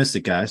to be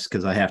optimistic, guys,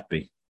 because I have to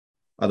be.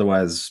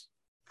 Otherwise,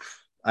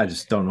 I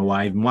just don't know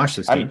why I even watch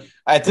this game.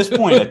 At this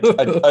point,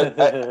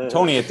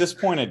 Tony, at this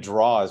point, a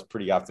draw is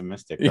pretty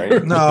optimistic,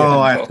 right?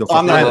 No, I have to go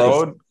on the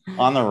road.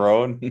 On the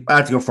road, I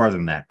have to go farther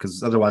than that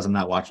because otherwise, I'm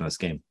not watching this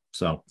game.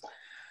 So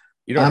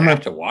you don't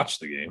have to watch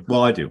the game.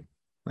 Well, I do.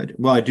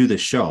 Well, I do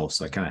this show,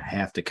 so I kind of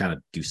have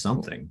to do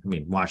something.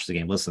 Watch the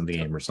game, listen to the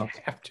game, or something.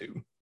 You have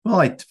to.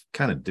 Well, I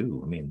kind of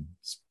do.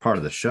 It's part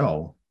of the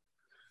show.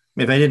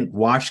 If I didn't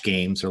watch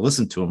games or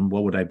listen to them,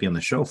 what would I be on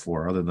the show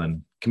for other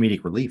than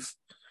comedic relief?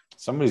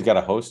 Somebody's got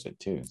to host it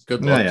too.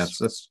 Good looks. Yeah,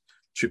 that's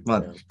true.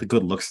 Well, the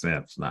good looks,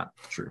 that's not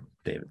true,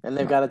 David. And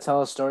they've got to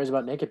tell us stories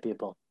about naked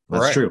people.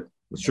 That's true.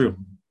 That's true.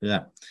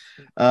 Yeah.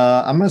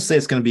 I'm going to say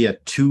it's going to be a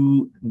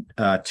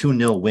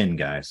 2-0 win,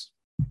 guys.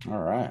 All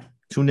right.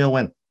 2-0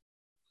 win.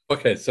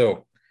 Okay,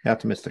 so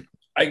optimistic.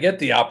 I get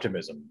the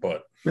optimism,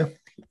 but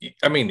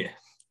I mean,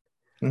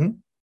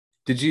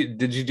 did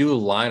you do a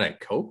line at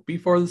Coke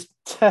before this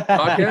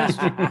podcast?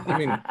 I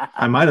mean,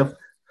 I might have.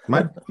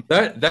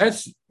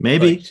 That's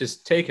maybe like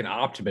just taking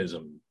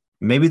optimism.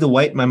 Maybe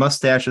my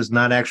mustache is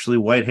not actually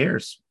white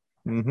hairs.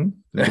 Think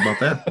about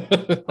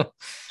that.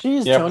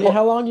 Jeez, Tony,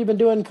 how long you been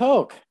doing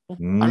Coke? I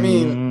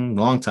mean,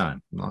 long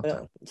time.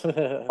 All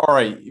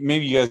right,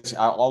 maybe you guys.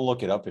 I'll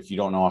look it up if you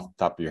don't know off the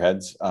top of your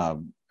heads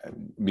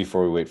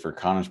before we wait for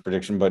Connor's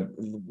prediction. But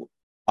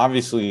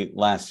obviously,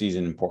 last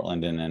season in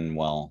Portland didn't end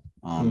well.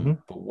 But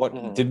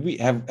what did we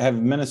have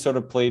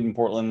Minnesota played in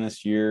Portland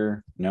this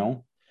year?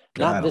 No,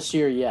 not this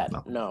year yet.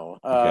 No.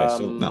 Okay,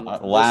 so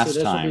last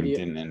time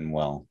didn't end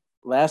well.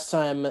 Last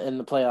time in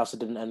the playoffs,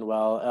 it didn't end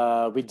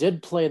well. We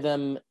did play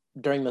them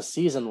during the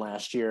season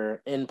last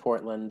year in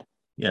Portland.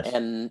 Yes.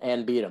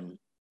 And beat them.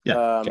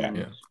 Yeah.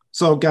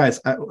 So, guys,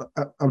 I'm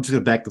just going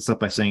to back this up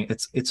by saying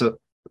it's a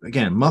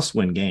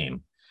must-win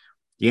game.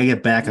 You got to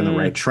get back on the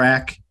right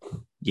track.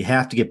 You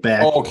have to get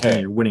back in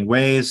your winning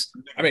ways.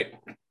 I mean,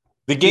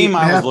 the game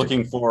I was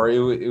looking for,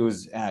 it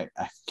was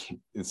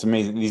it's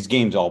amazing. These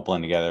games all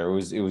blend together.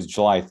 It was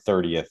July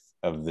 30th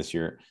of this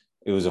year.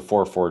 It was a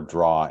 4-4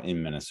 draw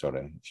in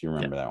Minnesota, if you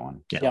remember that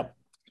one. Yeah. Yep.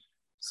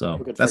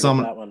 So that's all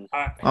I'm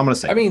going to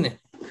say. I mean,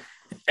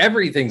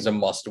 everything's a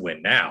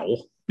must-win now.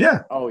 Yeah.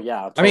 Oh,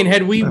 yeah. Totally. I mean,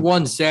 had we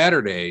won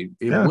Saturday,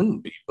 it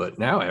wouldn't be, but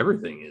now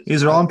everything is.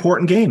 These are all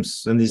important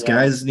games, and these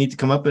guys need to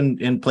come up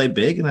and play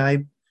big,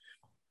 and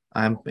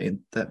I'm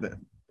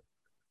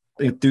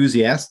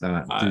enthusiastic,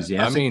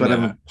 but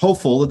I'm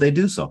hopeful that they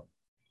do so.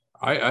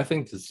 I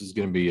think this is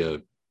going to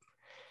be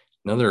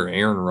another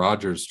Aaron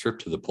Rodgers trip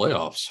to the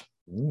playoffs.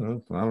 I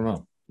don't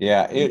know.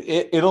 Yeah,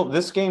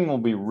 this game will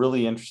be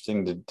really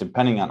interesting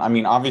depending on. I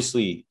mean,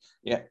 obviously,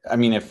 yeah. I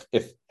mean, if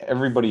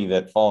everybody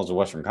that follows the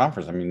Western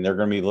Conference, I mean, they're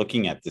going to be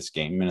looking at this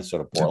game,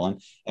 Minnesota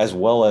Portland, as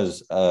well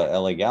as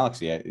LA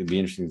Galaxy. It'd be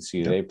interesting to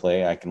see who they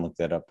play. I can look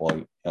that up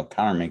while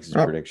Connor makes his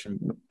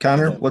prediction.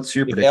 Connor, what's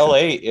your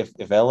prediction?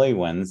 If LA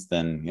wins,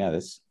 then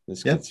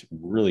this gets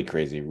really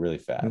crazy, really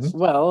fast.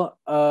 Well,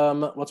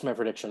 what's my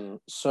prediction?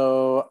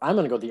 So I'm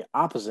going to go the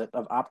opposite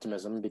of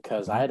optimism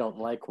because I don't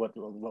like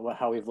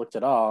how we've looked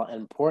at all.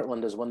 And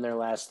Portland has won their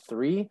last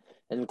 3,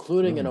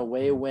 including an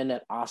away win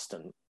at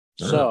Austin.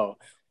 So,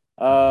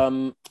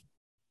 I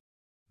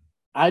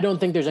don't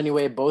think there's any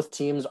way both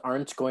teams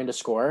aren't going to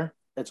score.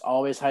 It's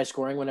always high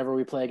scoring whenever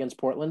we play against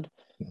Portland.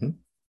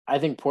 I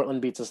think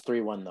Portland beats us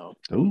 3-1 though.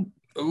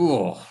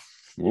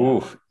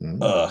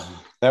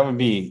 That would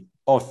be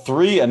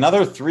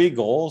another 3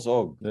 goals.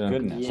 Oh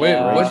goodness! Wait,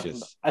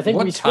 I think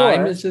what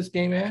time is this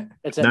game at?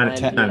 It's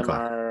at 9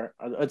 o'clock.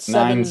 It's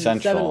 7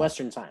 Central, 7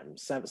 Western time,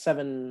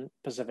 7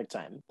 Pacific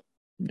time.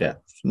 Yeah,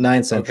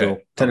 9 Central,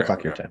 10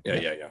 o'clock your time.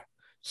 Yeah.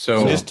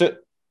 So just to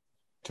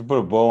put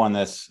a bow on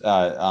this,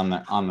 on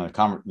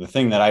the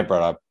thing that I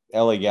brought up,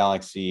 LA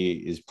Galaxy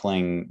is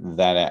playing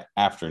that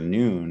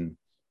afternoon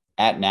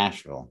at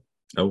Nashville.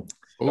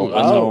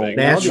 Nashville needs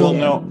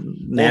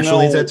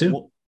that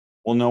too.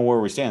 We'll know where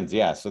we stand.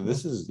 Yeah, so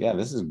this is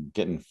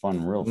getting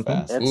fun real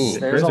fast.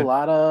 There's a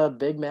lot of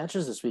big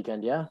matches this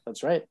weekend. Yeah,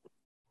 that's right.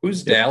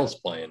 Who's Dallas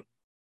playing?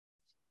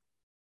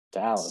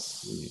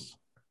 Dallas.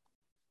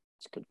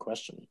 That's a good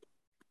question.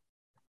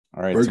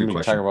 All right,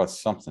 somebody talk about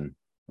something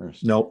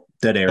first. Nope,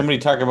 dead air. Somebody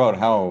talk about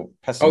how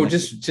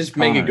pessimistic. Just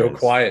make it go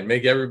quiet.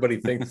 Make everybody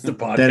think the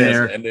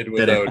podcast ended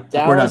without.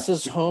 Dallas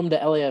is home to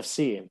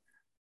LAFC.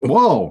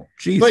 Whoa,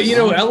 jeez. But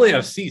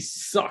LAFC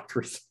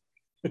sucked.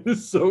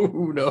 So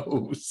who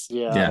knows?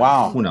 Yeah.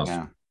 Wow. Who knows?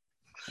 Yeah.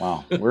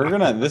 Wow. We're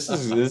gonna. This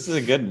is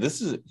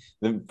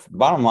the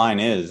bottom line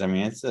is. I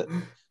mean,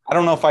 I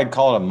don't know if I'd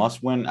call it a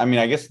must win. I mean,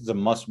 I guess it's a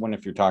must win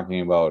if you're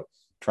talking about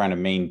trying to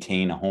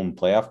maintain a home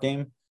playoff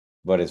game.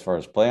 But as far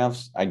as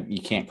playoffs,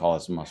 you can't call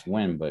this a must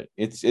win. But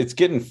it's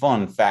getting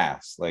fun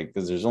fast. Like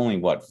because there's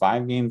only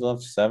 5 games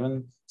left,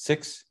 7,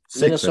 6.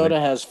 Minnesota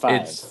has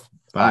 5. It's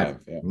 5.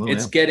 Yeah.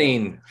 It's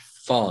getting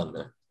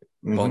fun.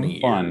 Funny.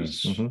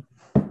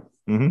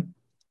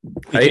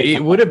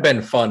 It would have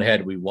been fun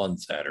had we won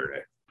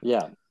Saturday.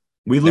 Yeah.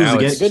 We lose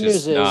again. The good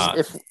news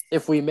is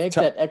if we make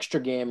that extra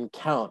game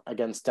count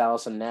against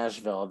Dallas and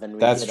Nashville, then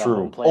that's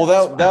true.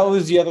 That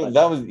was the other.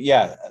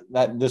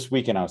 That this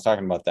weekend I was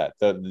talking about that.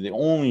 The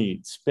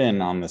only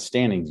spin on the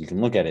standings you can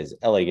look at is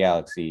LA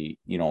Galaxy.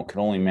 Can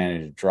only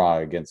manage to draw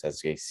against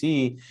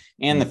SKC,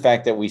 and the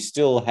fact that we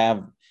still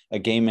have a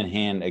game in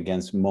hand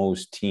against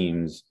most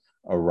teams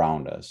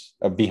around us,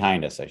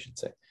 behind us, I should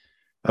say.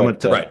 Other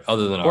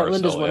than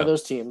Portland is one of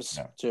those teams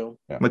too.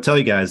 I'm gonna tell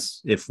you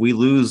guys, if we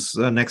lose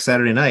next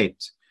Saturday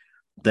night,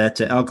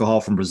 that alcohol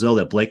from Brazil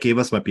that Blake gave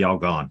us might be all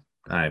gone.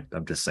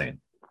 I'm just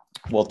saying.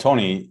 Well,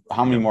 Tony,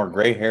 how many more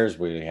gray hairs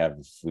will we have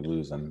if we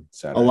lose on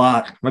Saturday? A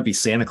lot. Might be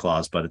Santa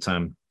Claus by the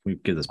time we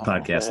get this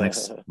podcast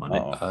next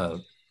Monday.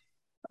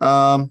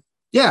 Oh.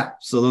 Yeah.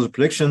 So those are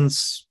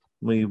predictions.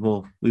 We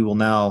will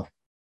now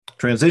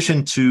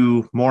transition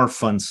to more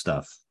fun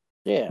stuff.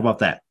 Yeah. How about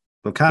that?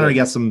 So, Connor, you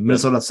got some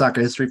Minnesota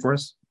soccer history for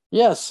us?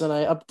 Yes, and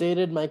I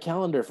updated my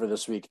calendar for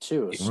this week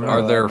too. So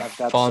are there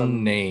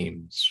fun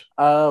names?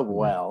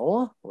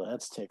 Well,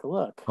 let's take a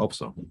look. Hope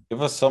so.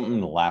 Give us something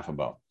to laugh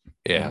about.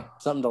 Yeah.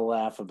 Something to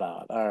laugh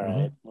about. All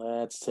right,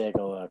 let's take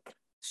a look.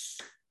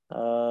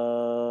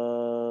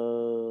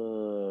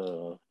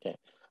 Okay.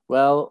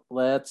 Well,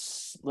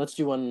 let's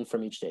do one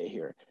from each day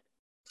here.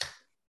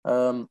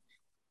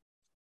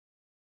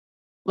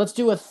 Let's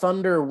do a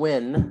Thunder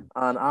win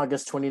on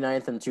August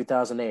 29th in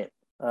 2008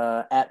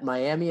 at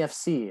Miami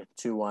FC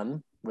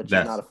 2-1, which is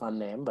not a fun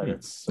name, but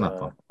it's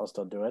I'll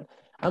still do it.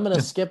 I'm gonna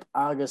skip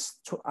August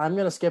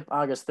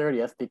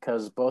 30th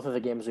because both of the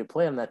games we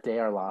play on that day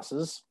are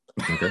losses.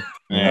 Okay,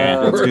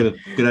 that's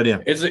good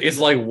idea. It's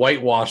like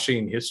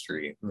whitewashing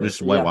history.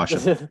 Just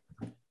whitewashing.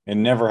 It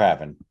never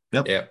happened.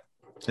 Yep. Yeah.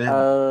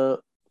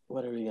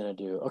 What are we gonna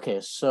do? Okay,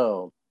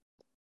 so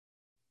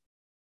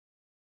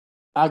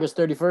August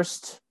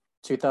 31st.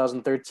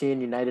 2013,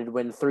 United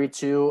win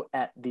 3-2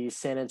 at the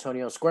San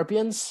Antonio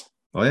Scorpions.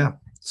 Oh, yeah.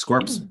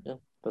 Scorps. Yeah.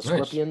 The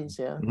Scorpions,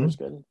 nice. That was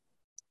good.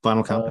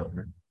 Final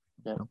countdown.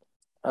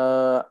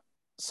 Yeah.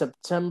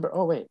 September.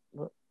 Oh, wait.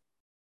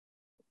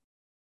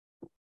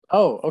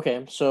 Oh,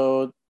 okay.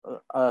 So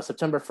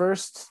September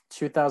 1st,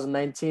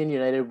 2019,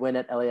 United win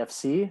at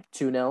LAFC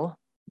 2-0.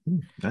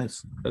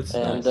 Nice.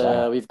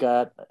 And we've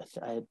got,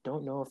 I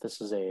don't know if this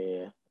is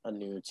a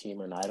new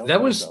team or not.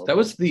 That was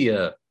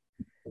the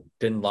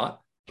Dinlot.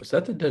 Was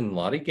that the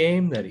Dinlottie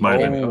game that he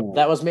came out?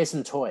 That was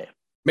Mason Toy.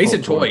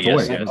 Mason Toy,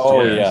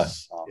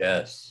 yes.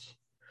 Yes.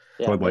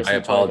 Yeah, I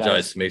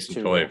apologize to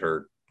Mason Toy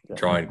for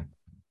drawing.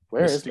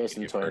 Where is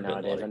Mason Toy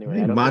nowadays?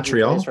 Anyway,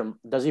 Montreal.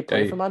 Does he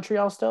play for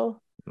Montreal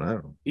still? I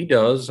don't know. He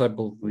does, I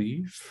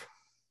believe.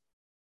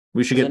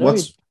 We should get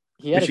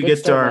he had a good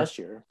start last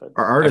year. But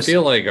our artist. I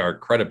feel like our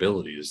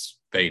credibility is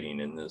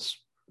fading in this.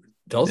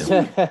 Does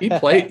he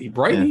play?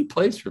 Right, he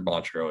plays for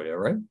Montreal,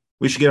 right?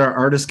 We should get our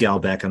artist gal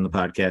back on the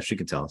podcast. She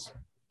could tell us.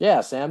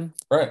 Yeah, Sam.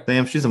 Right.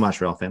 Sam, she's a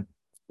Montreal fan.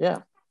 Yeah.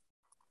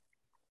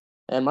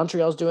 And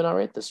Montreal's doing all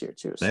right this year,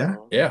 too.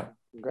 So yeah.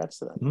 Congrats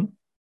to them.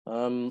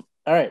 All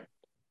right.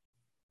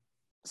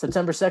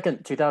 September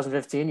 2nd,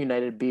 2015,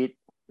 United beat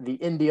the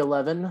Indy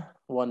 11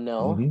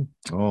 1-0.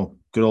 Oh,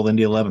 good old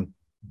Indy 11.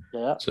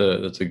 Yeah. That's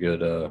a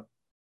good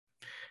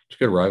it's a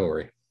good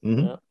rivalry.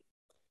 Yeah.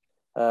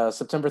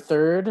 September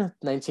 3rd,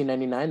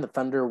 1999, the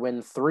Thunder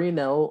win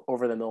 3-0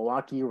 over the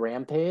Milwaukee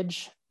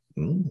Rampage.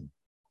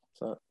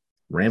 So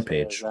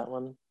Rampage. That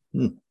one.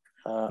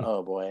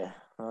 Oh boy.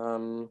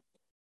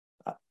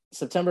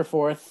 September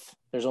 4th,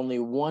 there's only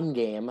one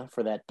game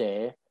for that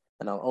day,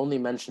 and I'll only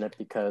mention it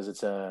because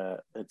it's an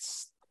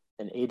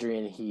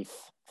Adrian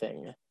Heath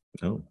thing.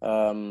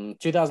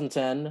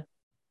 2010,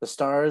 the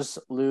Stars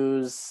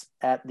lose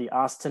at the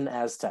Austin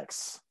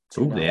Aztecs.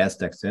 The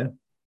Aztecs, yeah.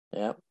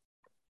 Yeah.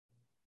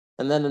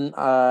 And then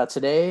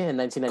today in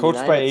 1999,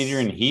 coached by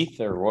Adrian Heath,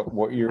 or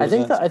what year? I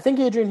think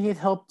Adrian Heath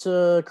helped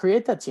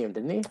create that team,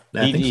 didn't he?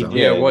 I think so.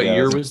 Yeah. What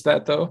year was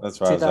that though? That's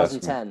right.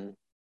 2010.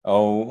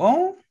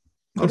 Oh,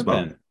 could have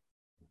been.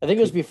 I think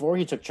it was before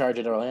he took charge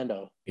at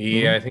Orlando.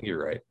 Yeah, I think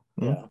you're right.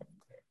 Yeah.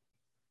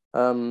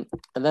 And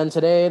then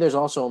today there's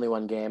also only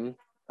one game,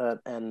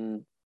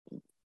 and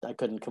I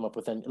couldn't come up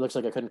with any. It looks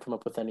like I couldn't come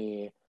up with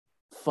any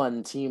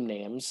fun team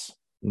names.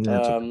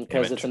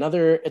 Because it's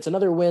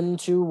another win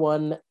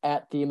 2-1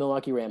 at the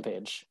Milwaukee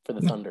Rampage for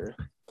the Thunder.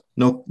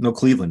 No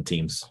Cleveland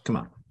teams. Come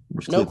on.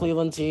 No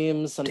Cleveland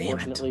teams,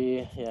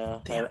 unfortunately. Yeah.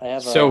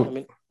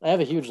 I have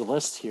a huge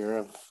list here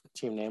of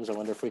team names. I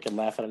wonder if we can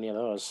laugh at any of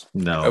those.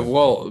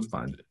 No.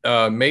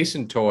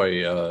 Mason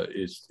Toy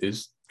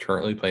is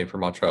currently playing for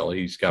Montreal.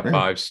 He's got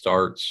 5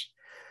 starts.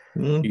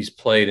 He's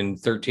played in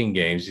 13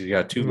 games. He's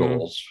got 2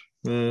 goals.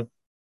 Didn't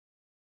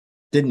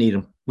need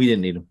him. We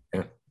didn't need him.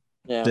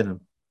 Yeah.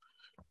 Didn't.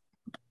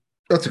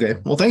 That's okay.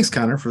 Well, thanks,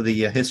 Connor, for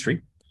the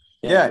history.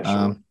 Yeah,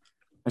 sure.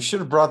 I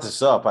should have brought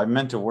this up. I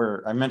meant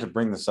to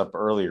bring this up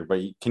earlier, but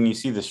can you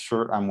see the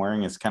shirt I'm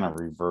wearing? It's kind of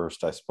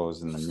reversed, I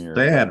suppose, in the mirror.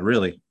 Sad,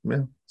 really.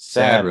 Yeah.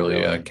 Sad,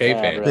 really.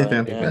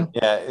 K-fan.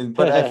 Yeah,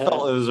 but I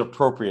felt it was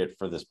appropriate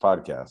for this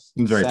podcast.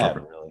 Very sad,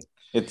 appropriate. Really.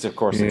 It's, of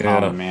course, a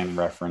common man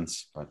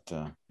reference, but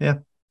yeah.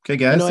 Okay,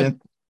 guys.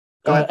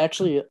 Go ahead.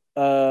 Actually,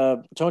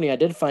 Tony, I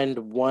did find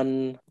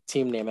one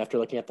team name after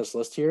looking at this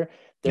list here.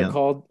 They're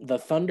called the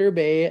Thunder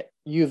Bay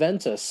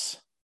Juventus.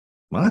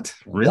 What?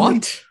 Really?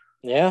 What?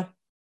 Yeah.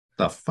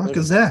 The fuck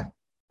is that?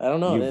 I don't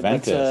know.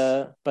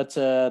 Juventus. But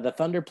the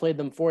Thunder played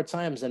them 4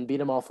 times and beat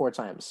them all 4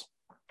 times.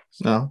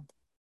 No.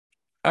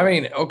 I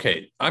mean,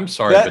 okay. I'm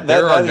sorry, but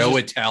there are no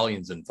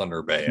Italians in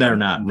Thunder Bay. They're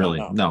not really.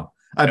 No.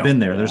 I've been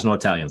there. There's no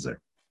Italians there.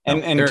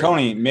 And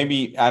Tony,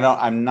 maybe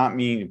I'm not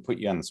meaning to put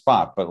you on the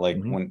spot, but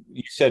when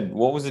you said,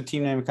 what was the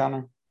team name,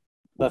 Connor?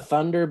 The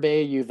Thunder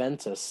Bay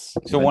Juventus.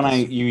 So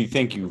when you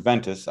think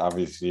Juventus,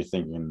 obviously you're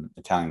thinking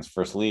Italian's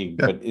first league,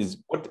 but is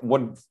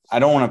what I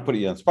don't want to put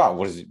you on the spot.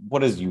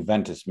 What does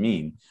Juventus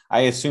mean?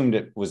 I assumed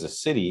it was a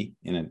city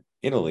in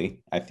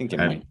Italy. I think it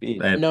might be.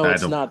 No,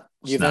 it's not.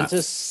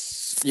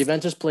 Juventus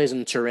Juventus plays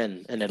in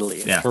Turin in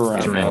Italy. Yeah,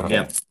 Turin.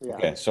 Okay. Yeah.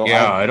 Okay, so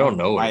I don't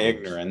know my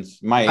ignorance.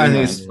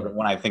 But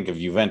when I think of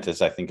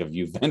Juventus, I think of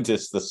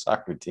Juventus, the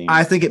soccer team.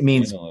 I think it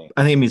means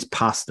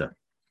pasta.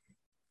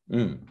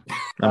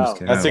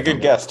 That's a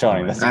good guess,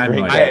 Tony. That's a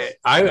great guess.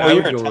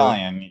 You're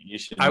Italian. You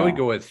should. I would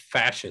go with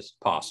fascist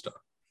pasta.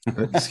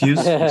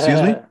 Excuse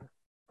me.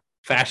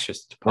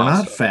 Fascist pasta. We're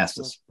not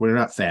fascists. We're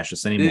not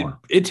fascists anymore.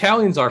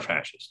 Italians are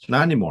fascist.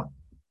 Not anymore.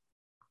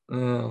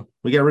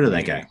 We got rid of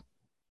that guy.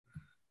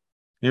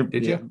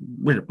 Did you?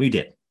 We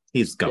did.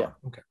 He's gone. Yeah.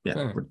 Okay.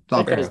 Yeah.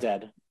 That guy's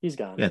dead. He's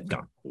gone. Yeah,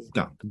 gone.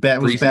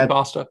 Greasy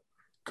pasta.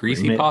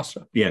 Greasy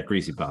pasta. Yeah,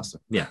 greasy pasta.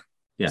 Yeah.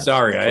 Yeah.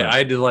 Sorry, I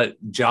had to let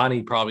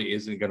Johnny probably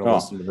isn't going to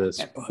listen to this.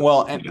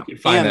 Well, and you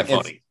find that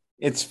funny.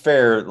 It's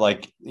fair.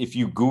 Like if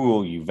you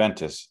Google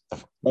Juventus,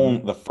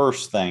 the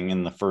first thing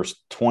in the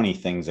first 20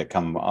 things that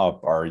come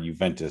up are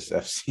Juventus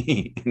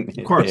FC.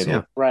 Of course,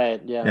 yeah.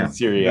 Right, yeah.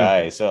 Serie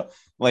A. So,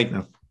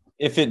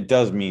 if it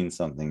does mean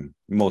something,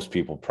 most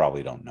people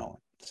probably don't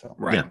know it. So,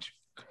 right.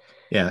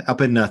 Yeah,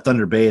 up in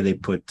Thunder Bay, they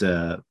put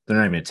they're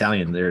not even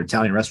Italian. They're an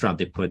Italian restaurant.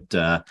 They put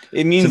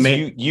it means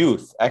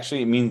youth.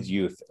 Actually, it means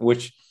youth,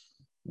 which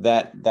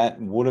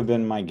that would have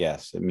been my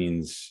guess. It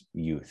means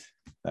youth.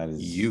 That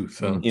is youth.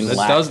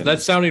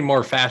 That's sounding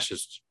more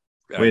fascist.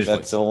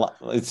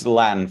 It's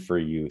Latin for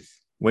youth.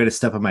 Way to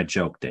step on my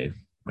joke, Dave.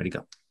 Way to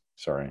go.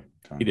 Sorry.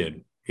 He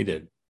did.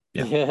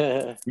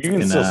 Yeah. You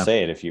can still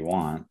say it if you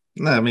want.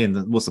 No, I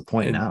mean, what's the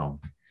point now?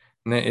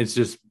 It's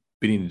just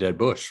beating the dead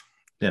bush.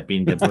 Yeah,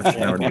 beating dead bush.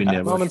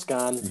 Moment's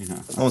gone.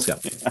 Yeah. Almost gone.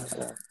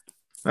 Yeah.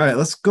 All right,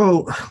 let's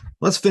go.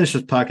 Let's finish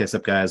this podcast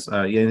up, guys.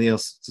 Anything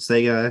else to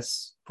say,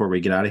 guys, before we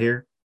get out of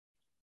here?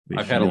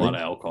 I've had a lot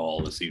of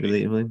alcohol this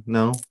evening.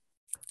 No?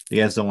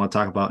 You guys don't want to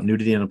talk about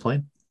nudity on a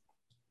plane?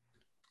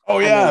 Oh,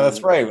 yeah,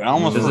 that's right. I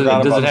almost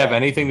forgot. Does it have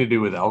anything to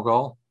do with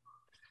alcohol?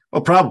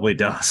 Well, probably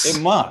does.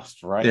 It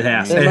must, right? It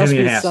has. There must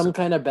be some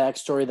kind of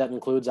backstory that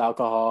includes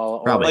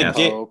alcohol or like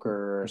Coke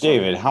or something.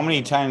 David, how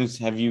many times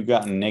have you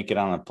gotten naked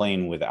on a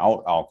plane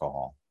without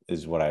alcohol?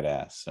 Is what I'd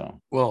ask.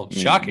 So,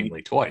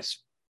 shockingly,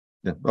 twice.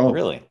 Yeah. Oh,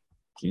 really?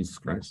 Jesus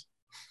Christ!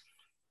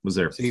 Was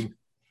there?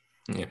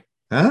 Yeah.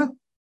 Huh?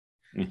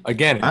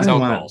 Again, it's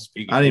alcohol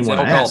speaking. I didn't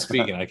want to ask.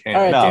 Speaking. I can't.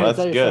 Right, no,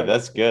 that's good.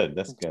 That's good.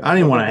 That's good. I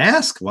didn't want to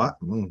ask. What?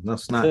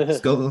 That's not. Let's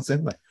go the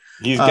same way.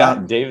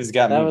 David's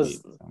got that me.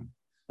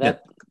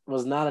 That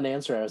was not an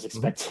answer I was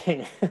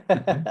expecting.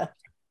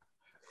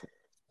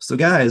 So,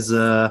 guys,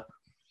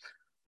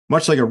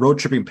 much like a road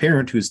tripping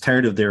parent who's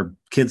tired of their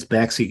kids'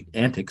 backseat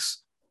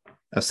antics,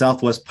 a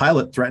Southwest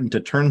pilot threatened to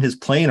turn his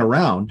plane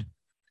around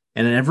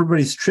and in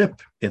everybody's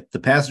trip if the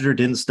passenger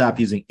didn't stop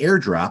using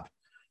AirDrop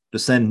to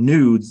send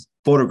nudes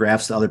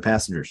photographs to other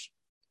passengers.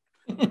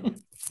 So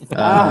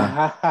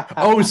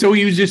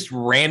he was just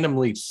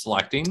randomly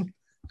selecting?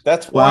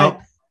 That's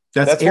why.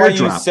 That's why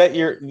you set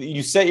your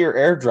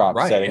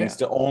AirDrop settings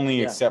to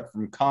only accept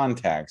from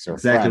contacts or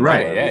exactly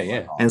friends. Right.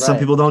 Yeah. And some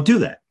people don't do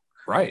that.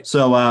 Right.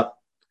 So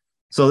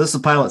this is the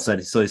pilot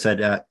said. So he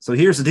said, so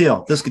here's the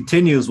deal. This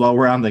continues while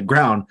we're on the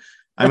ground.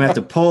 I'm gonna have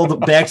to pull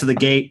back to the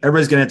gate.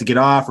 Everybody's gonna have to get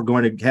off. We're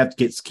going to have to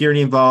get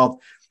security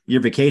involved.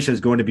 Your vacation is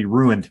going to be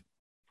ruined.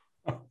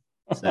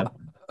 So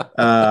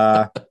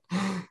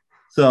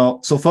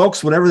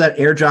folks, whatever that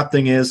AirDrop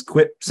thing is,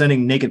 quit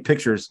sending naked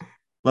pictures.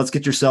 Let's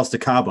get yourselves to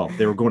Cabo.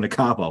 They were going to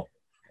Cabo.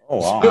 Oh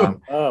wow!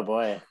 Oh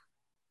boy!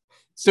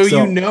 So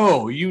you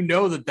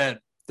know that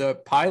the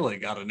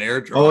pilot got an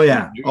AirDrop.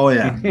 Oh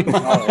yeah.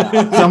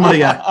 Somebody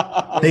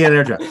got an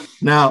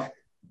AirDrop. Now,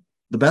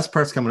 the best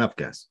part's coming up,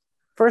 guys.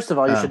 First of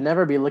all, you should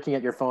never be looking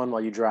at your phone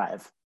while you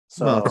drive.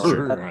 So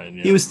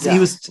he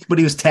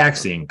was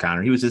taxiing,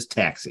 Connor. He was just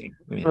taxiing.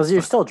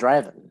 You're still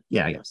driving.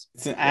 Yeah, I guess.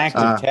 It's an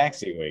active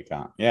taxiway,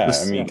 Connor. Yeah,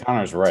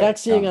 Connor's right.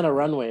 Taxiing on a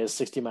runway is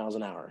 60 miles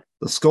an hour.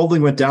 The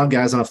scolding went down,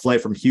 guys, on a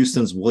flight from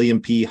Houston's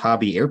William P.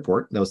 Hobby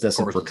Airport that was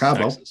destined for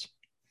Cabo. Texas.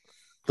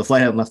 The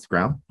flight hadn't left the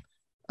ground.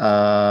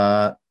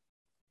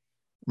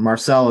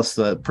 Marcellus,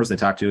 the person they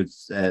talked to,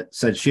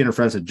 said she and her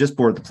friends had just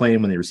boarded the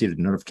plane when they received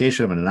a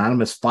notification of an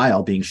anonymous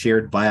file being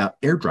shared via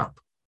AirDrop.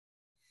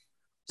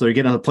 So you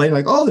get on the plane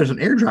like, oh, there's an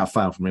AirDrop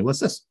file for me. What's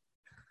this?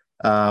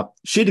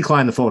 She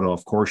declined the photo.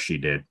 Of course she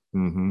did.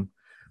 Mm-hmm.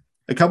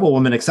 A couple of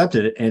women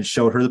accepted it and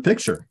showed her the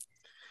picture.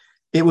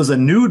 It was a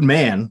nude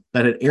man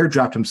that had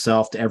AirDropped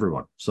himself to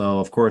everyone. So,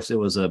 of course, it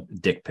was a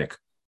dick pic.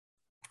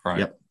 Right.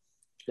 Yep.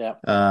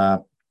 Yeah.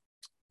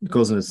 It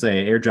goes on to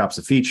say AirDrop's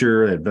a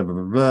feature. Blah, blah,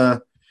 blah, blah.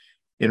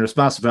 In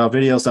response to viral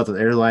video,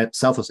 Southwest Airlines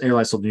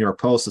told the New York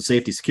Post the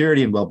safety,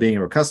 security, and well-being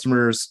of our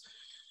customers.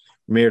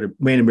 Made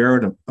aware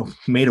of a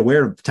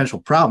potential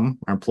problem.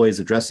 Our employees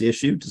addressed the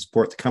issue to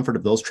support the comfort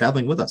of those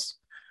traveling with us.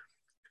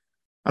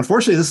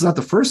 Unfortunately, this is not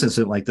the first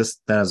incident like this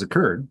that has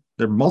occurred.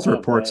 There are multiple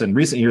reports in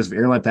recent years of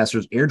airline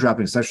passengers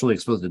AirDropping sexually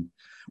explicit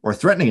or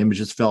threatening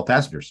images to fellow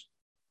passengers.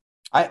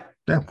 I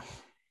mean,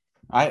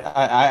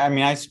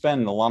 I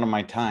spend a lot of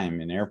my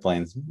time in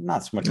airplanes,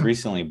 not so much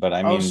recently, but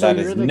I mean, that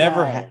has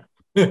never happened.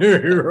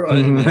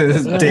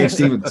 Dave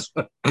Stevens.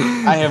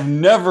 I have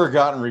never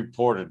gotten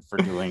reported for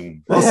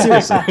doing. Well,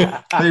 seriously.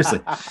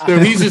 So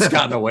he's just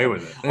gotten away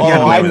with it.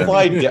 Oh,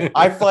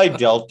 I fly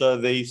Delta.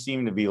 They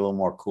seem to be a little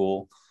more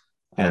cool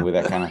with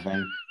that kind of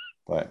thing.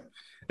 But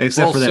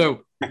except for that.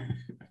 So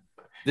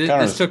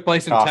this took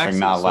place in Texas.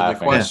 Not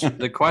laughing.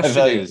 The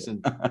question is,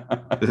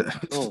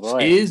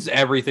 is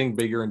everything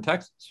bigger in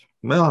Texas?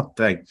 Well,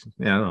 thanks.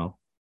 Yeah, I don't know.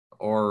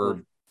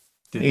 Or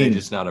did they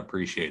just not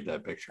appreciate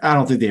that picture? I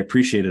don't think they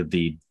appreciated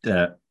the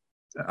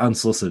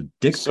unsolicited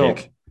dick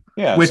pic.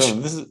 Yeah, which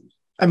so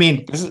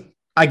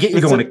I get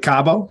you going to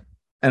Cabo,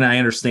 and I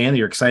understand that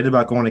you're excited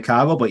about going to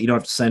Cabo, but you don't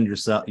have to send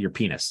your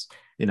penis.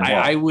 You know,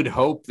 I would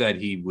hope that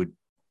he would.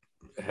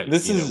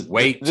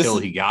 Wait till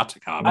he got to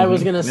Cabo. I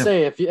was gonna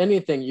say, if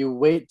anything, you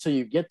wait till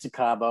you get to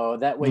Cabo.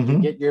 That way, you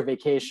get your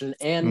vacation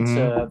and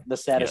the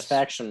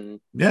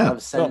satisfaction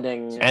of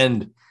sending.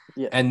 And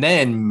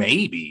then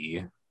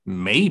maybe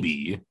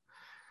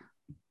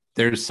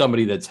there's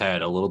somebody that's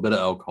had a little bit of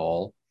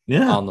alcohol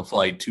on the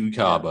flight to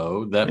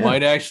Cabo that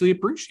might actually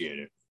appreciate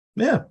it.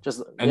 Yeah.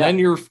 Then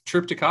your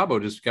trip to Cabo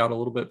just got a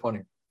little bit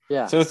funny.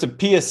 Yeah. So it's a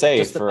PSA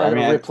just for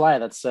a reply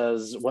that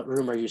says, "What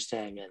room are you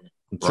staying in?"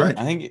 That's right.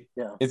 I think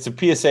it's a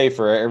PSA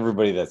for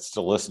everybody that's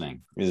still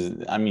listening.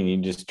 You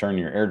just turn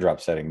your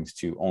airdrop settings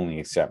to only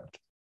accept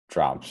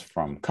drops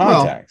from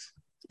contacts.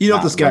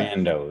 Well, this guy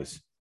randos.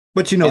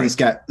 But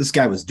this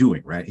guy was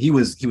doing, right? He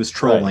was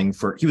trolling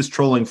for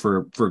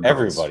girls.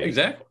 Everybody.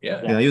 Exactly.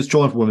 Yeah. He was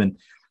trolling for women.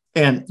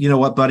 And you know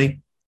what, buddy?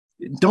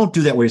 Don't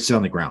do that when you sit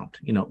on the ground.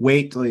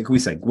 Wait, like we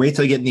said, wait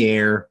till you get in the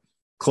air,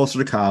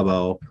 closer to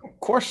Cabo. Of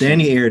course. Then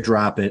you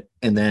airdrop it,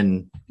 and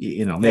then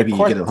maybe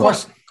you get a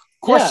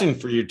question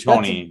for you,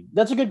 Tony.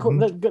 That's a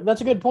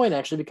good point,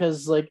 actually,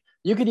 because like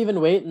you could even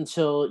wait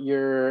until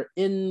you're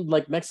in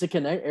like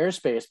Mexican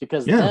airspace,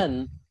 because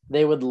then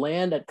they would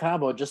land at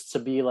Cabo just to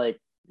be like,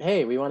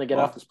 hey, we want to get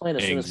off this plane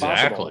as soon as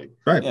possible.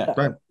 Right. Yeah.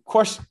 Right.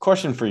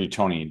 Question for you,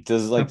 Tony.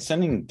 Does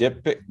sending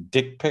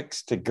dick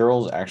pics to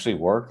girls actually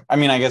work? I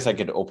mean, I guess I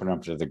could open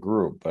up to the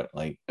group, but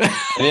like,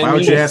 why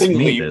would you ask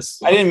me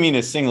this? I didn't mean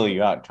to single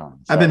you out, Tony.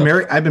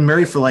 Sorry. I've been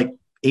married for like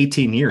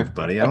 18 years,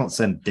 buddy. I don't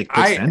send dick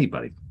pics to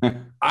anybody.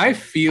 I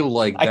feel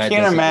like I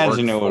can't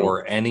imagine it would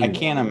work. I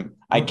can't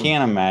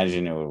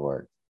imagine it would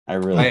work. I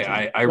really.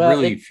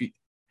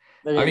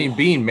 I mean,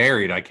 being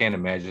married, I can't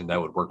imagine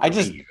that would work.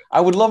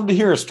 I would love to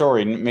hear a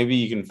story. Maybe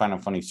you can find a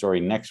funny story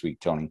next week,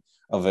 Tony,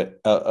 of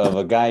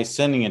a guy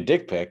sending a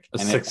dick pic, a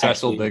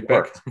successful dick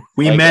pic.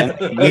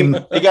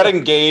 They got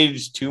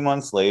engaged 2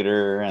 months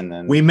later, and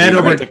then we met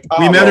over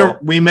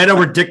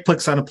dick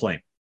pics on a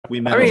plane.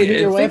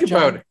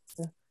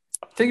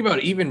 Think about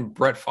even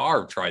Brett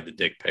Favre tried the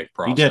dick pic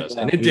process,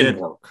 and it didn't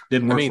work.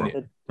 It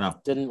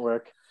didn't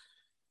work.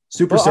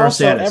 Superstar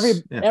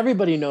status.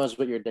 Everybody knows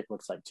what your dick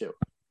looks like too.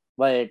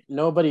 Like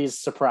nobody's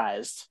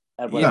surprised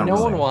at what. No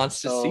one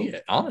wants to see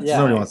it. Honestly,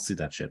 nobody wants to see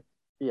that shit.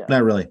 Yeah,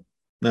 not really.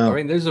 No, I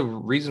mean, there's a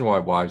reason why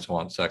wives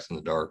want sex in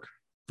the dark.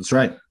 That's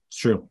right. It's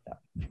true.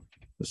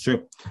 It's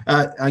true.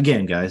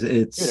 Again, guys,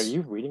 it's. Dude, are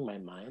you reading my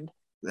mind?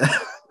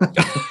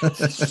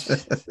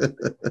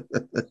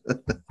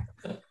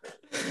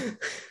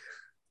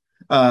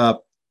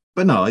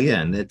 But no,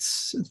 again,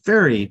 it's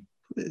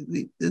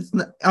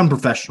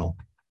unprofessional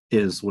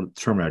is what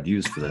term I'd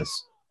use for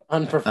this.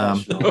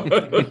 Unprofessional.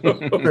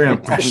 Very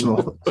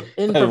unprofessional.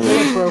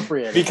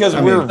 Inappropriate. Because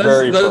we're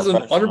very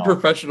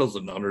unprofessional is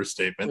an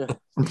understatement. Yeah.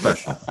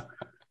 Unprofessional.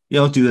 You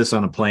don't do this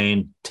on a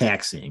plane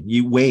taxiing.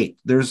 You wait.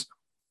 There's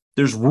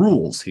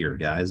rules here,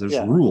 guys. There's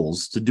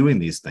rules to doing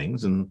these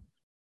things, and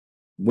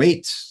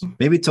wait.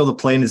 Maybe till the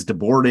plane is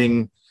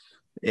deboarding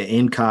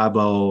in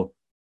Cabo.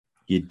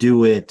 You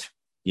do it.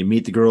 You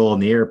meet the girl in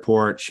the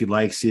airport. She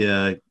likes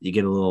you. You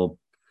get a little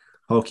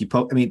hokey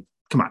poke. I mean,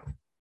 come on.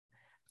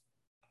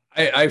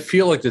 I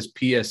feel like this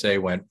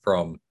PSA went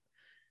from,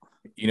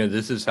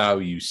 this is how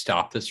you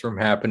stop this from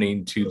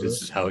happening to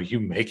this is how you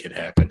make it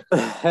happen.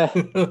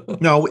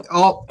 No,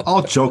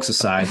 all jokes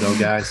aside, though,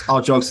 guys.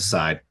 All jokes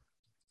aside,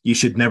 you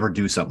should never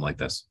do something like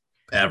this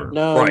ever.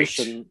 No, right? You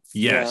shouldn't.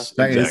 Yes,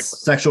 that is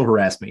sexual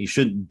harassment. You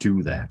shouldn't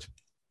do that.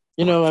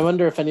 I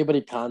wonder if anybody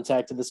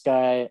contacted this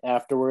guy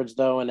afterwards,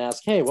 though, and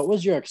asked, "Hey, what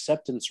was your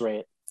acceptance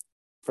rate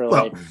for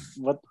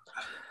what?"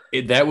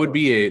 That would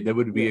be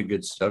a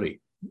good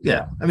study.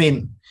 Yeah, I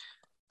mean,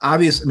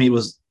 obviously, it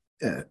was.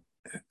 I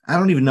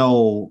don't even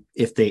know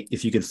if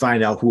you could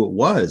find out who it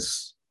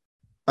was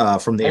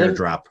from the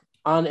airdrop.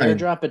 On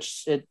airdrop,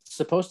 it's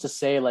supposed to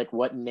say like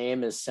what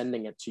name is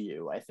sending it to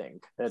you. I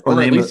think, or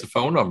at least the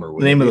phone number.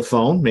 The name of the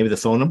phone, maybe the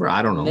phone number.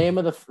 I don't know.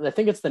 I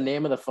think it's the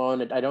name of the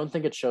phone. I don't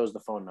think it shows the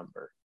phone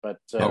number, but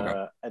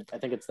I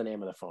think it's the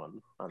name of the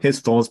phone. His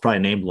phone's probably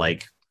named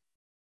like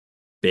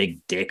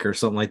Big Dick or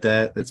something like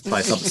that. It's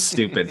probably something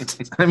stupid.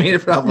 I mean,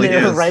 it probably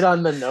is. Right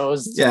on the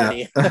nose.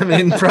 Yeah, I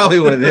mean, probably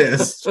what it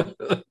is.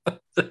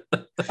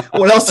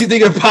 What else do you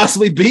think it could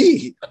possibly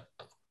be?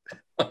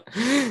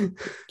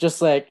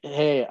 Just like,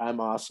 hey, I'm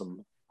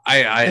awesome.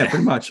 Yeah,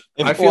 pretty much.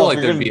 I feel like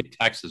there'd be a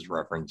Texas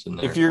reference in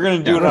there. If you're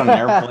gonna do it on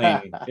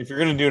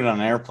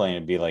an airplane,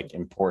 it'd be like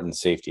important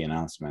safety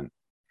announcement.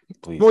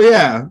 Please. Well,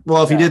 yeah.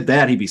 Well, if he did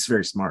that, he'd be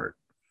very smart.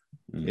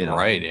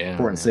 Right? Yeah.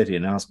 Important safety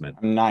announcement.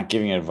 I'm not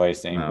giving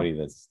advice to anybody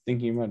that's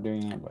thinking about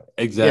doing that, but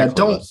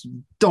exactly. Yeah,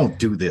 don't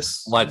do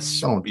this.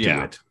 Don't do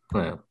it.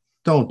 Yeah.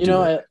 Don't.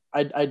 Do it.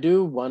 I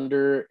do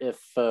wonder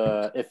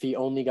if he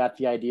only got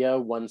the idea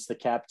once the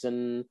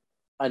captain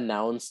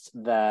announced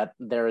that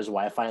there is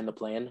Wi-Fi in the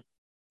plane,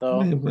 though.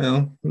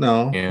 Well,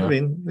 no. Yeah. I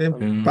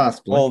mean,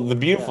 possibly. Well, the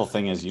beautiful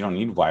thing is you don't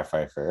need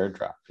Wi-Fi for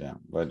airdrop. Yeah,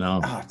 but no.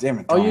 Oh, damn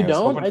it! Tony, you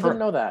don't? I didn't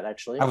know that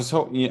actually. I was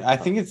hoping. I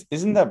think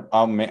isn't that?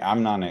 I'm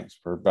not an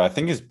expert, but I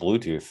think it's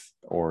Bluetooth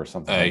or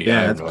something.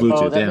 Yeah, it's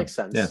Bluetooth. Oh, that makes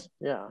sense.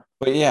 Yeah.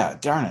 But yeah,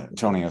 darn it,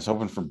 Tony! I was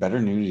hoping for better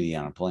nudity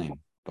on a plane,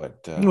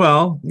 but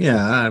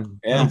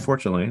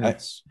unfortunately,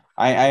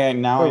 I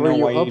now I know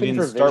why you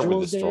didn't start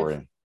with the story.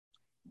 Dave?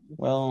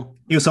 Well,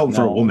 he was hoping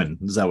for a woman.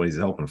 Is that what he's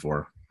hoping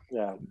for?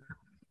 Yeah.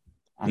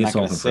 I'm not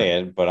going to say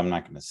it, but I'm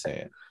not going to say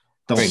it.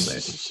 Don't say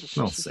it.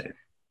 Don't say it.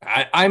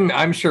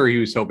 I'm sure he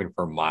was hoping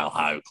for a Mile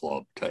High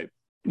Club type.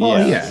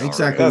 Well, yeah,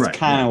 exactly. That's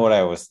kind of what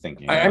I was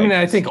thinking. I mean,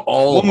 I think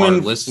all of our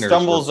listeners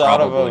stumbles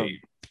out of a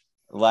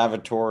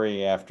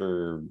lavatory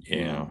after,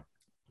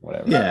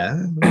 whatever.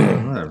 Yeah.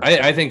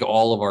 I think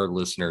all of our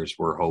listeners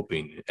were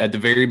hoping at the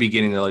very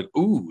beginning. They're like,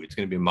 "Ooh, it's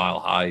going to be a Mile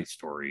High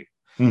story,"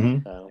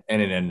 and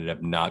it ended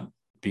up not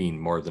being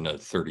more than a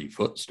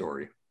 30-foot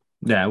story.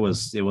 Yeah, it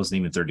wasn't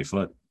even 30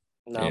 foot.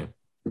 No,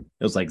 it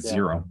was like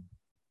 0.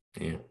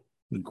 Yeah,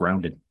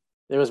 grounded.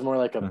 It was more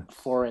like a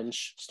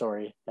 4-inch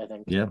story, I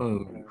think. Yeah.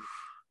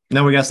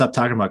 Now we gotta stop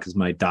talking about because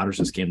my daughters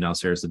just came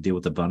downstairs to deal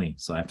with the bunny,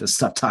 so I have to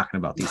stop talking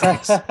about these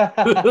things. The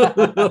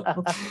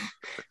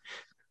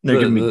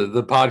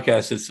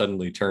podcast has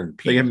suddenly turned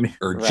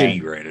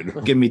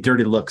G-rated. Give me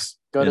dirty looks.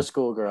 Go to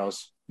school,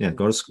 girls. Yeah,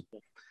 go to school.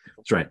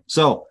 That's right.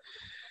 So,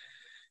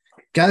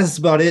 guys, that's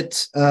about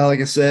it.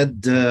 Like I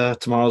said,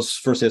 tomorrow's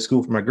first day of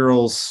school for my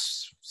girls.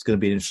 It's going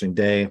to be an interesting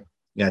day.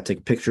 Got to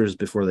take pictures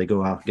before they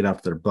go out, get out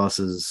to their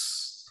buses.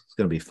 It's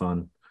going to be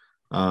fun.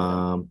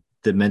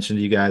 Did mention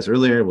to you guys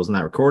earlier, it was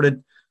not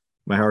recorded.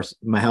 My house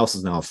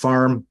is now a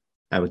farm.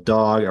 I have a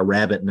dog, a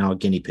rabbit, now a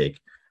guinea pig.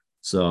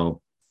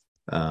 So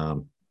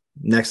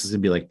next is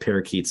going to be like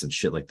parakeets and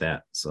shit like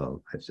that.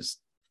 So I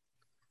just,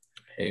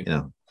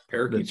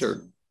 parakeets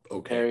are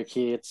okay.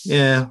 Parakeets.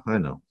 Yeah, I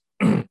know.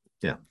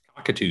 Yeah.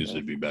 Cockatoos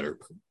would be better.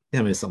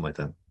 Yeah, maybe something like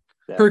that.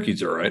 Yeah.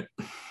 Parakeets are all right.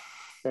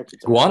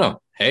 Iguana.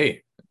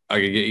 Hey, I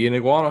could get you an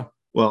iguana.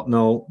 Well,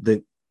 no,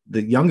 the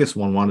youngest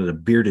one wanted a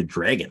bearded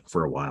dragon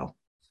for a while.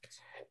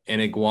 An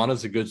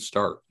iguana's a good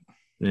start.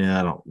 Yeah,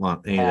 I don't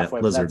want any of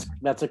that lizard.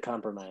 That's a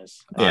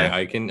compromise. Yeah,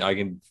 I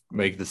can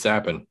make this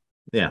happen.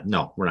 Yeah,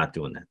 no, we're not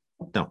doing that.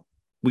 No,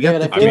 we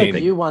got. I feel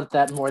like you want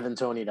that more than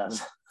Tony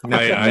does.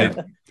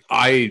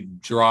 I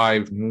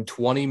drive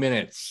 20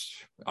 minutes.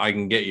 I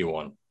can get you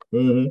one.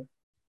 Mm-hmm.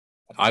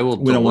 I will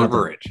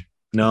deliver it.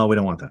 No, we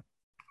don't want that.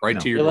 Right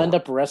to your You'll door. end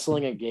up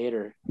wrestling a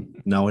gator.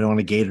 No, we don't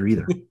want a gator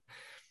either.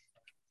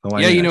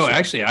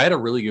 Actually, I had a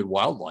really good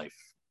wildlife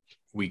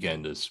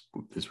weekend this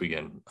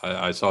weekend.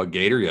 I saw a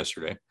gator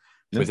yesterday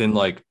within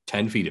like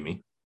 10 feet of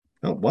me.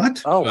 Oh,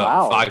 what? Oh,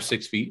 wow.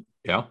 5-6 feet.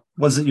 Yeah.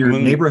 Was it your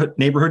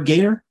neighborhood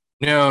gator?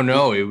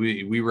 No.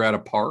 We were at a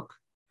park.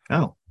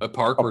 Oh. A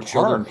park where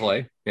children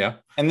play. Yeah.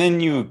 And then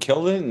you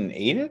killed it and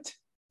ate it?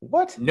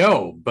 What?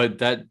 No,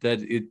 but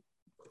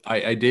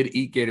I did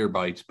eat gator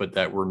bites, but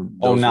that were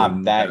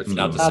not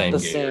the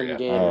same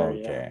gator.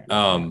 Okay.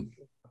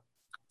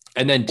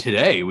 And then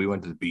today we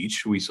went to the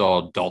beach. We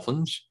saw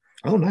dolphins.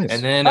 Oh, nice.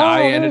 And then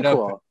I ended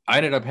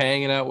up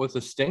hanging out with a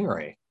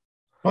stingray.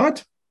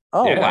 What?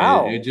 Oh,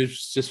 wow. It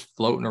just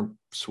floating or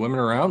swimming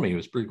around me. It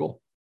was pretty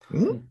cool.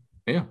 Mm-hmm.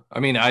 Yeah. I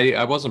mean,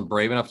 I wasn't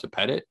brave enough to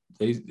pet it.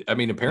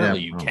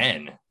 Apparently you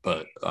can,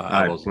 but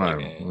I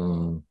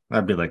wasn't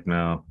I'd be like,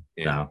 no.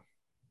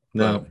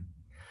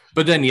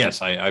 But then,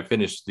 yes, I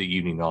finished the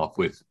evening off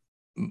with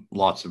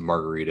lots of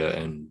margarita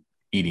and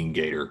eating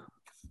gator.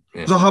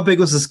 Yeah. So how big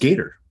was this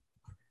gator?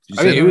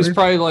 It was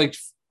probably like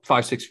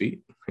 5-6 feet.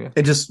 Yeah.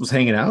 It just was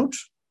hanging out?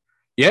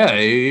 Yeah,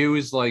 it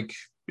was like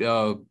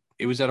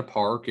it was at a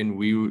park,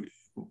 and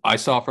I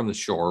saw it from the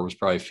shore. It was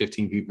probably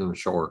 15 feet from the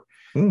shore.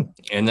 And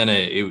then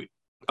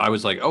I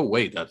was like, oh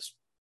wait,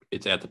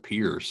 it's at the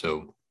pier.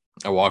 So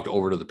I walked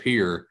over to the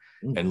pier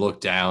and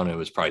looked down. And it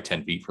was probably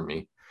 10 feet from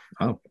me.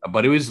 Oh,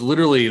 but it was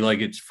literally like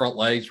its front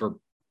legs were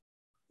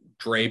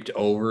draped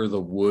over the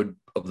wood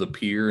of the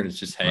pier, and it's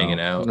just hanging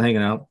out,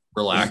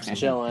 relaxing,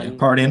 chilling,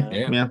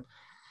 partying. Yeah.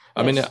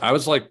 I mean, I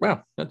was like,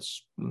 wow,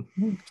 that's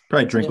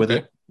probably drink with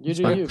it. You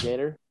do you,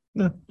 Gator.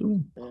 Yeah.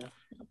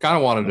 Kind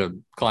of wanted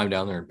to climb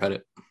down there and pet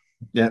it.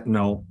 Yeah,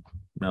 no,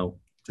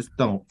 just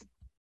don't.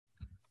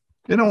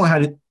 We don't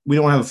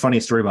have a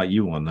funny story about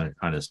you on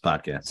this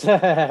podcast.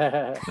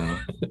 No,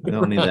 we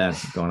don't need that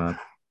going on.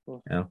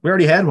 Yeah. We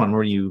already had one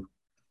where you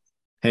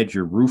had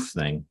your roof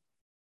thing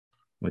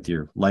with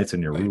your lights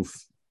on your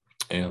roof.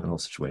 Yeah. The whole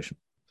situation.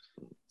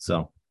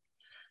 So,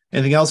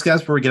 anything else, guys,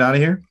 before we get out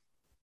of here?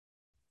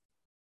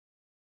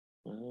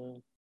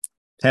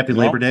 Happy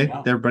Labor Day,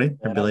 everybody.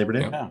 Happy Labor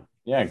Day.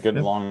 Yeah. Good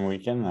long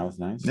weekend. That was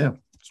nice. Yeah,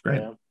 it's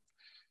great. Yeah.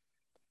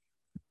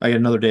 I get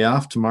another day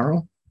off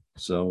tomorrow,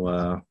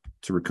 so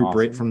to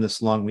recuperate from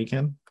this long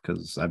weekend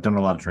because I've done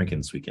a lot of drinking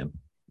this weekend.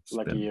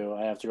 Lucky you.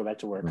 I have to go back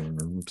to work.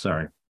 I'm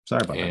sorry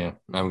about that. Yeah,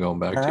 I'm going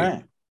back too.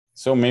 Right.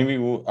 So maybe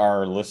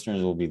our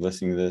listeners will be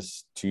listening to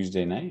this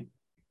Tuesday night.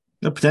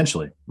 No,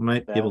 potentially. We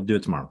might be able to do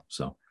it tomorrow.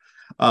 So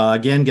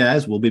again,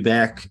 guys, we'll be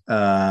back.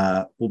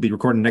 We'll be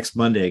recording next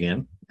Monday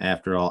again.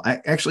 After all,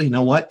 actually, you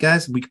know what,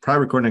 guys? We could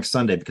probably record next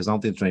Sunday because I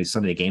don't think there's any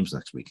Sunday games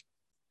next week.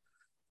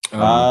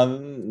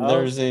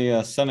 There's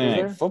a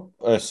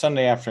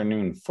Sunday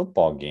afternoon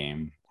football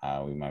game.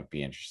 We might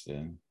be interested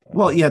in.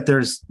 Well, yeah,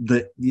 there's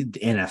the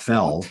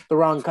NFL. The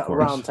wrong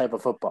type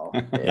of football.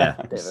 Yeah,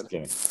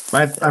 David.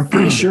 I'm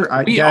pretty sure.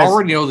 We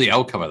already know the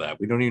outcome of that.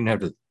 We don't even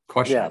have to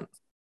question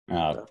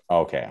it.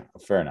 Okay,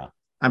 fair enough.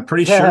 I'm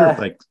pretty sure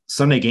like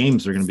Sunday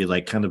games are going to be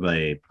like kind of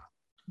a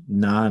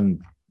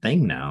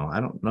non-thing now.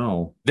 I don't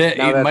know.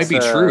 It might be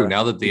true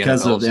now that the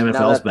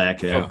NFL's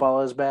back. Yeah.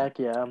 Football is back.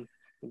 Yeah.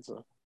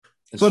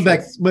 So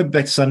back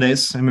to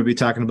Sundays. I'm going to be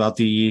talking about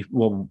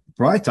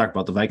probably talk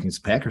about the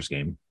Vikings-Packers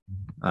game.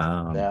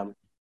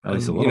 At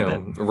least a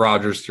little bit.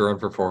 Rodgers throwing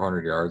for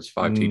 400 yards,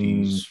 5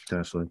 TDs.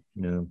 Potentially,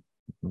 yeah.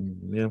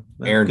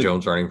 Aaron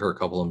Jones running for a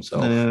couple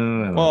himself.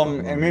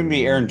 And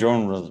maybe Aaron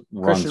Jones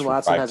runs. Christian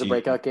Watson has a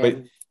breakout game. But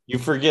you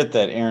forget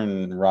that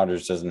Aaron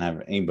Rodgers doesn't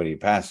have anybody to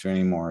pass to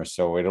anymore,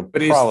 so it'll.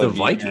 But it's the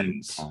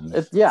Vikings.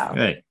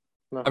 Right.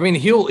 I mean,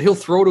 he'll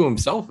throw to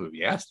himself if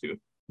he has to.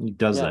 He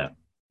does that.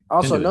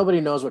 Also,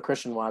 nobody knows what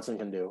Christian Watson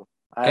can do.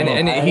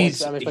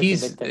 He's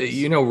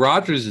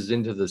Rodgers is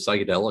into the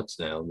psychedelics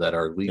now that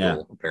are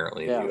legal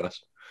apparently in the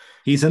US.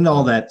 He's into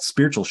all that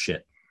spiritual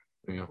shit.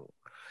 Yeah.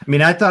 I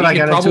mean, I thought he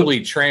could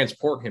probably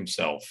transport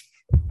himself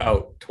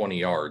out 20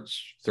 yards,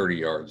 30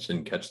 yards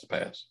and catch the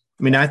pass.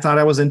 I mean, I thought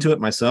I was into it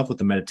myself with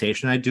the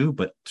meditation I do,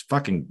 but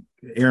fucking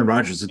Aaron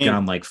Rodgers has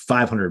gone like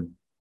 500.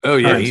 Oh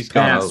yeah, he's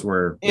past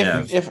where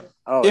if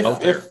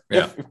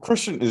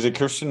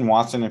Christian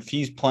Watson, if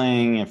he's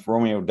playing, if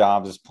Romeo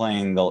Doubs is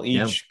playing, they'll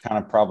each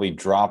kind of probably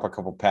drop a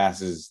couple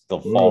passes.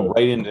 They'll fall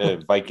right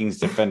into Vikings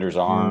defenders'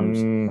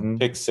 arms,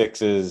 pick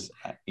sixes.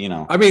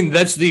 I mean,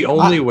 that's the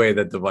only way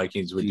that the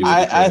Vikings would do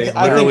it. They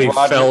literally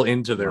fell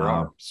into their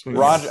arms.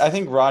 I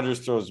think Rodgers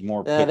throws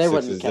more pick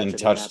sixes than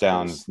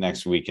touchdowns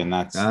next week, and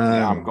that's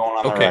I'm going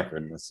on the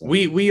record.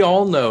 We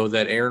all know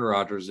that Aaron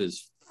Rodgers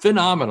is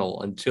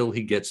phenomenal until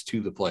he gets to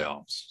the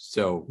playoffs.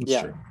 So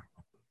true.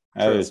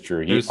 That is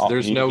true. He wins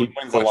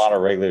a lot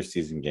of regular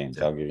season games.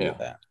 I'll give you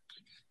that.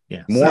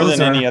 Yeah, more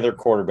than any other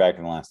quarterback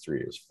in the last 3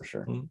 years for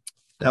sure.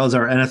 That was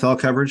our NFL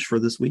coverage for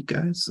this week,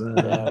 guys.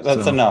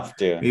 That's enough,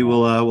 dude. We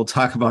will we'll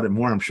talk about it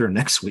more, I'm sure,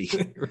 next week.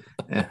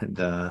 And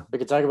we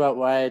could talk about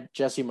why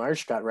Jesse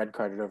Marsh got red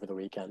carded over the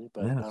weekend.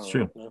 But that's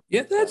true.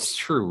 Yeah, that's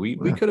true.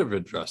 We could have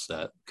addressed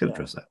that.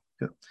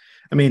 Yeah.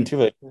 I mean, too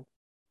late.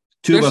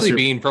 Especially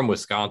being from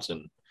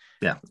Wisconsin.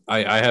 Yeah,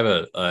 I have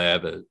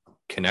a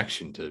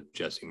connection to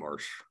Jesse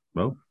Marsh.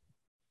 Well,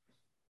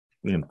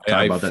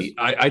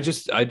 I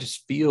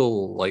just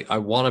feel like I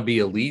want to be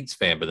a Leeds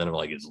fan, but then I'm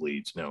like, it's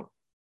Leeds. No.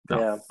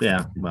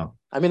 Yeah. Well,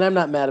 I mean, I'm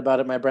not mad about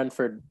it. My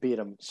Brentford beat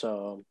them,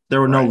 so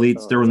there were no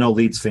Leeds. There were no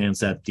Leeds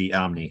fans at the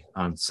Omni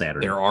on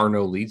Saturday. There are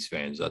no Leeds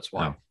fans. That's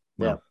why.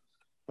 Well,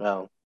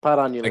 pot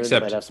on you.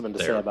 Except might have something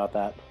to say about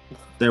that.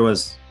 There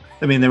was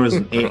an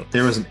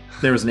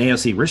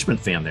AFC Richmond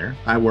fan there.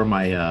 I wore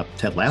my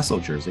Ted Lasso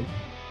jersey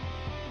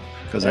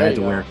because I had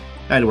to wear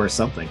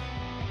something.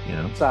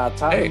 Saw a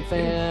Tottenham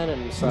fan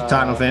and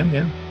Tottenham fan,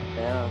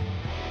 yeah.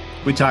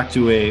 We talked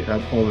to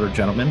an older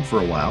gentleman for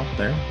a while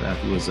there.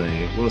 Who was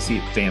he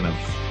a fan of?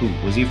 Who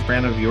was he a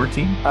fan of your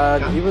team?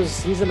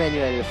 He's a Man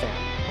United fan.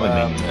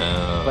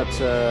 But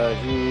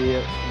he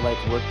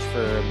worked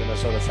for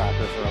Minnesota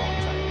Soccer for a long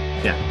time.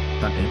 Yeah,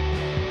 not him.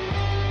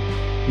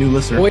 New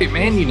listener. Oh, wait,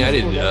 Man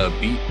United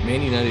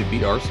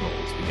beat Arsenal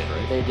this weekend,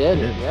 right? They did.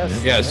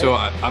 Yes. Yeah, so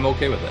I'm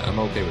okay with that.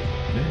 Yeah.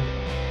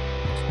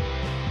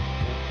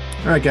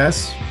 All right,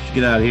 guys, should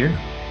get out of here.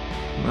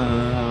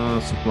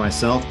 So for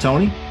myself,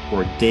 Tony,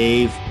 for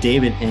Dave,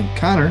 David, and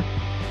Connor.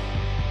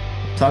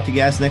 Talk to you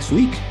guys next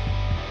week.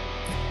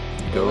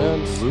 Go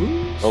Loons.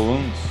 Go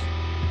Loons.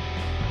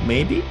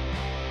 Maybe.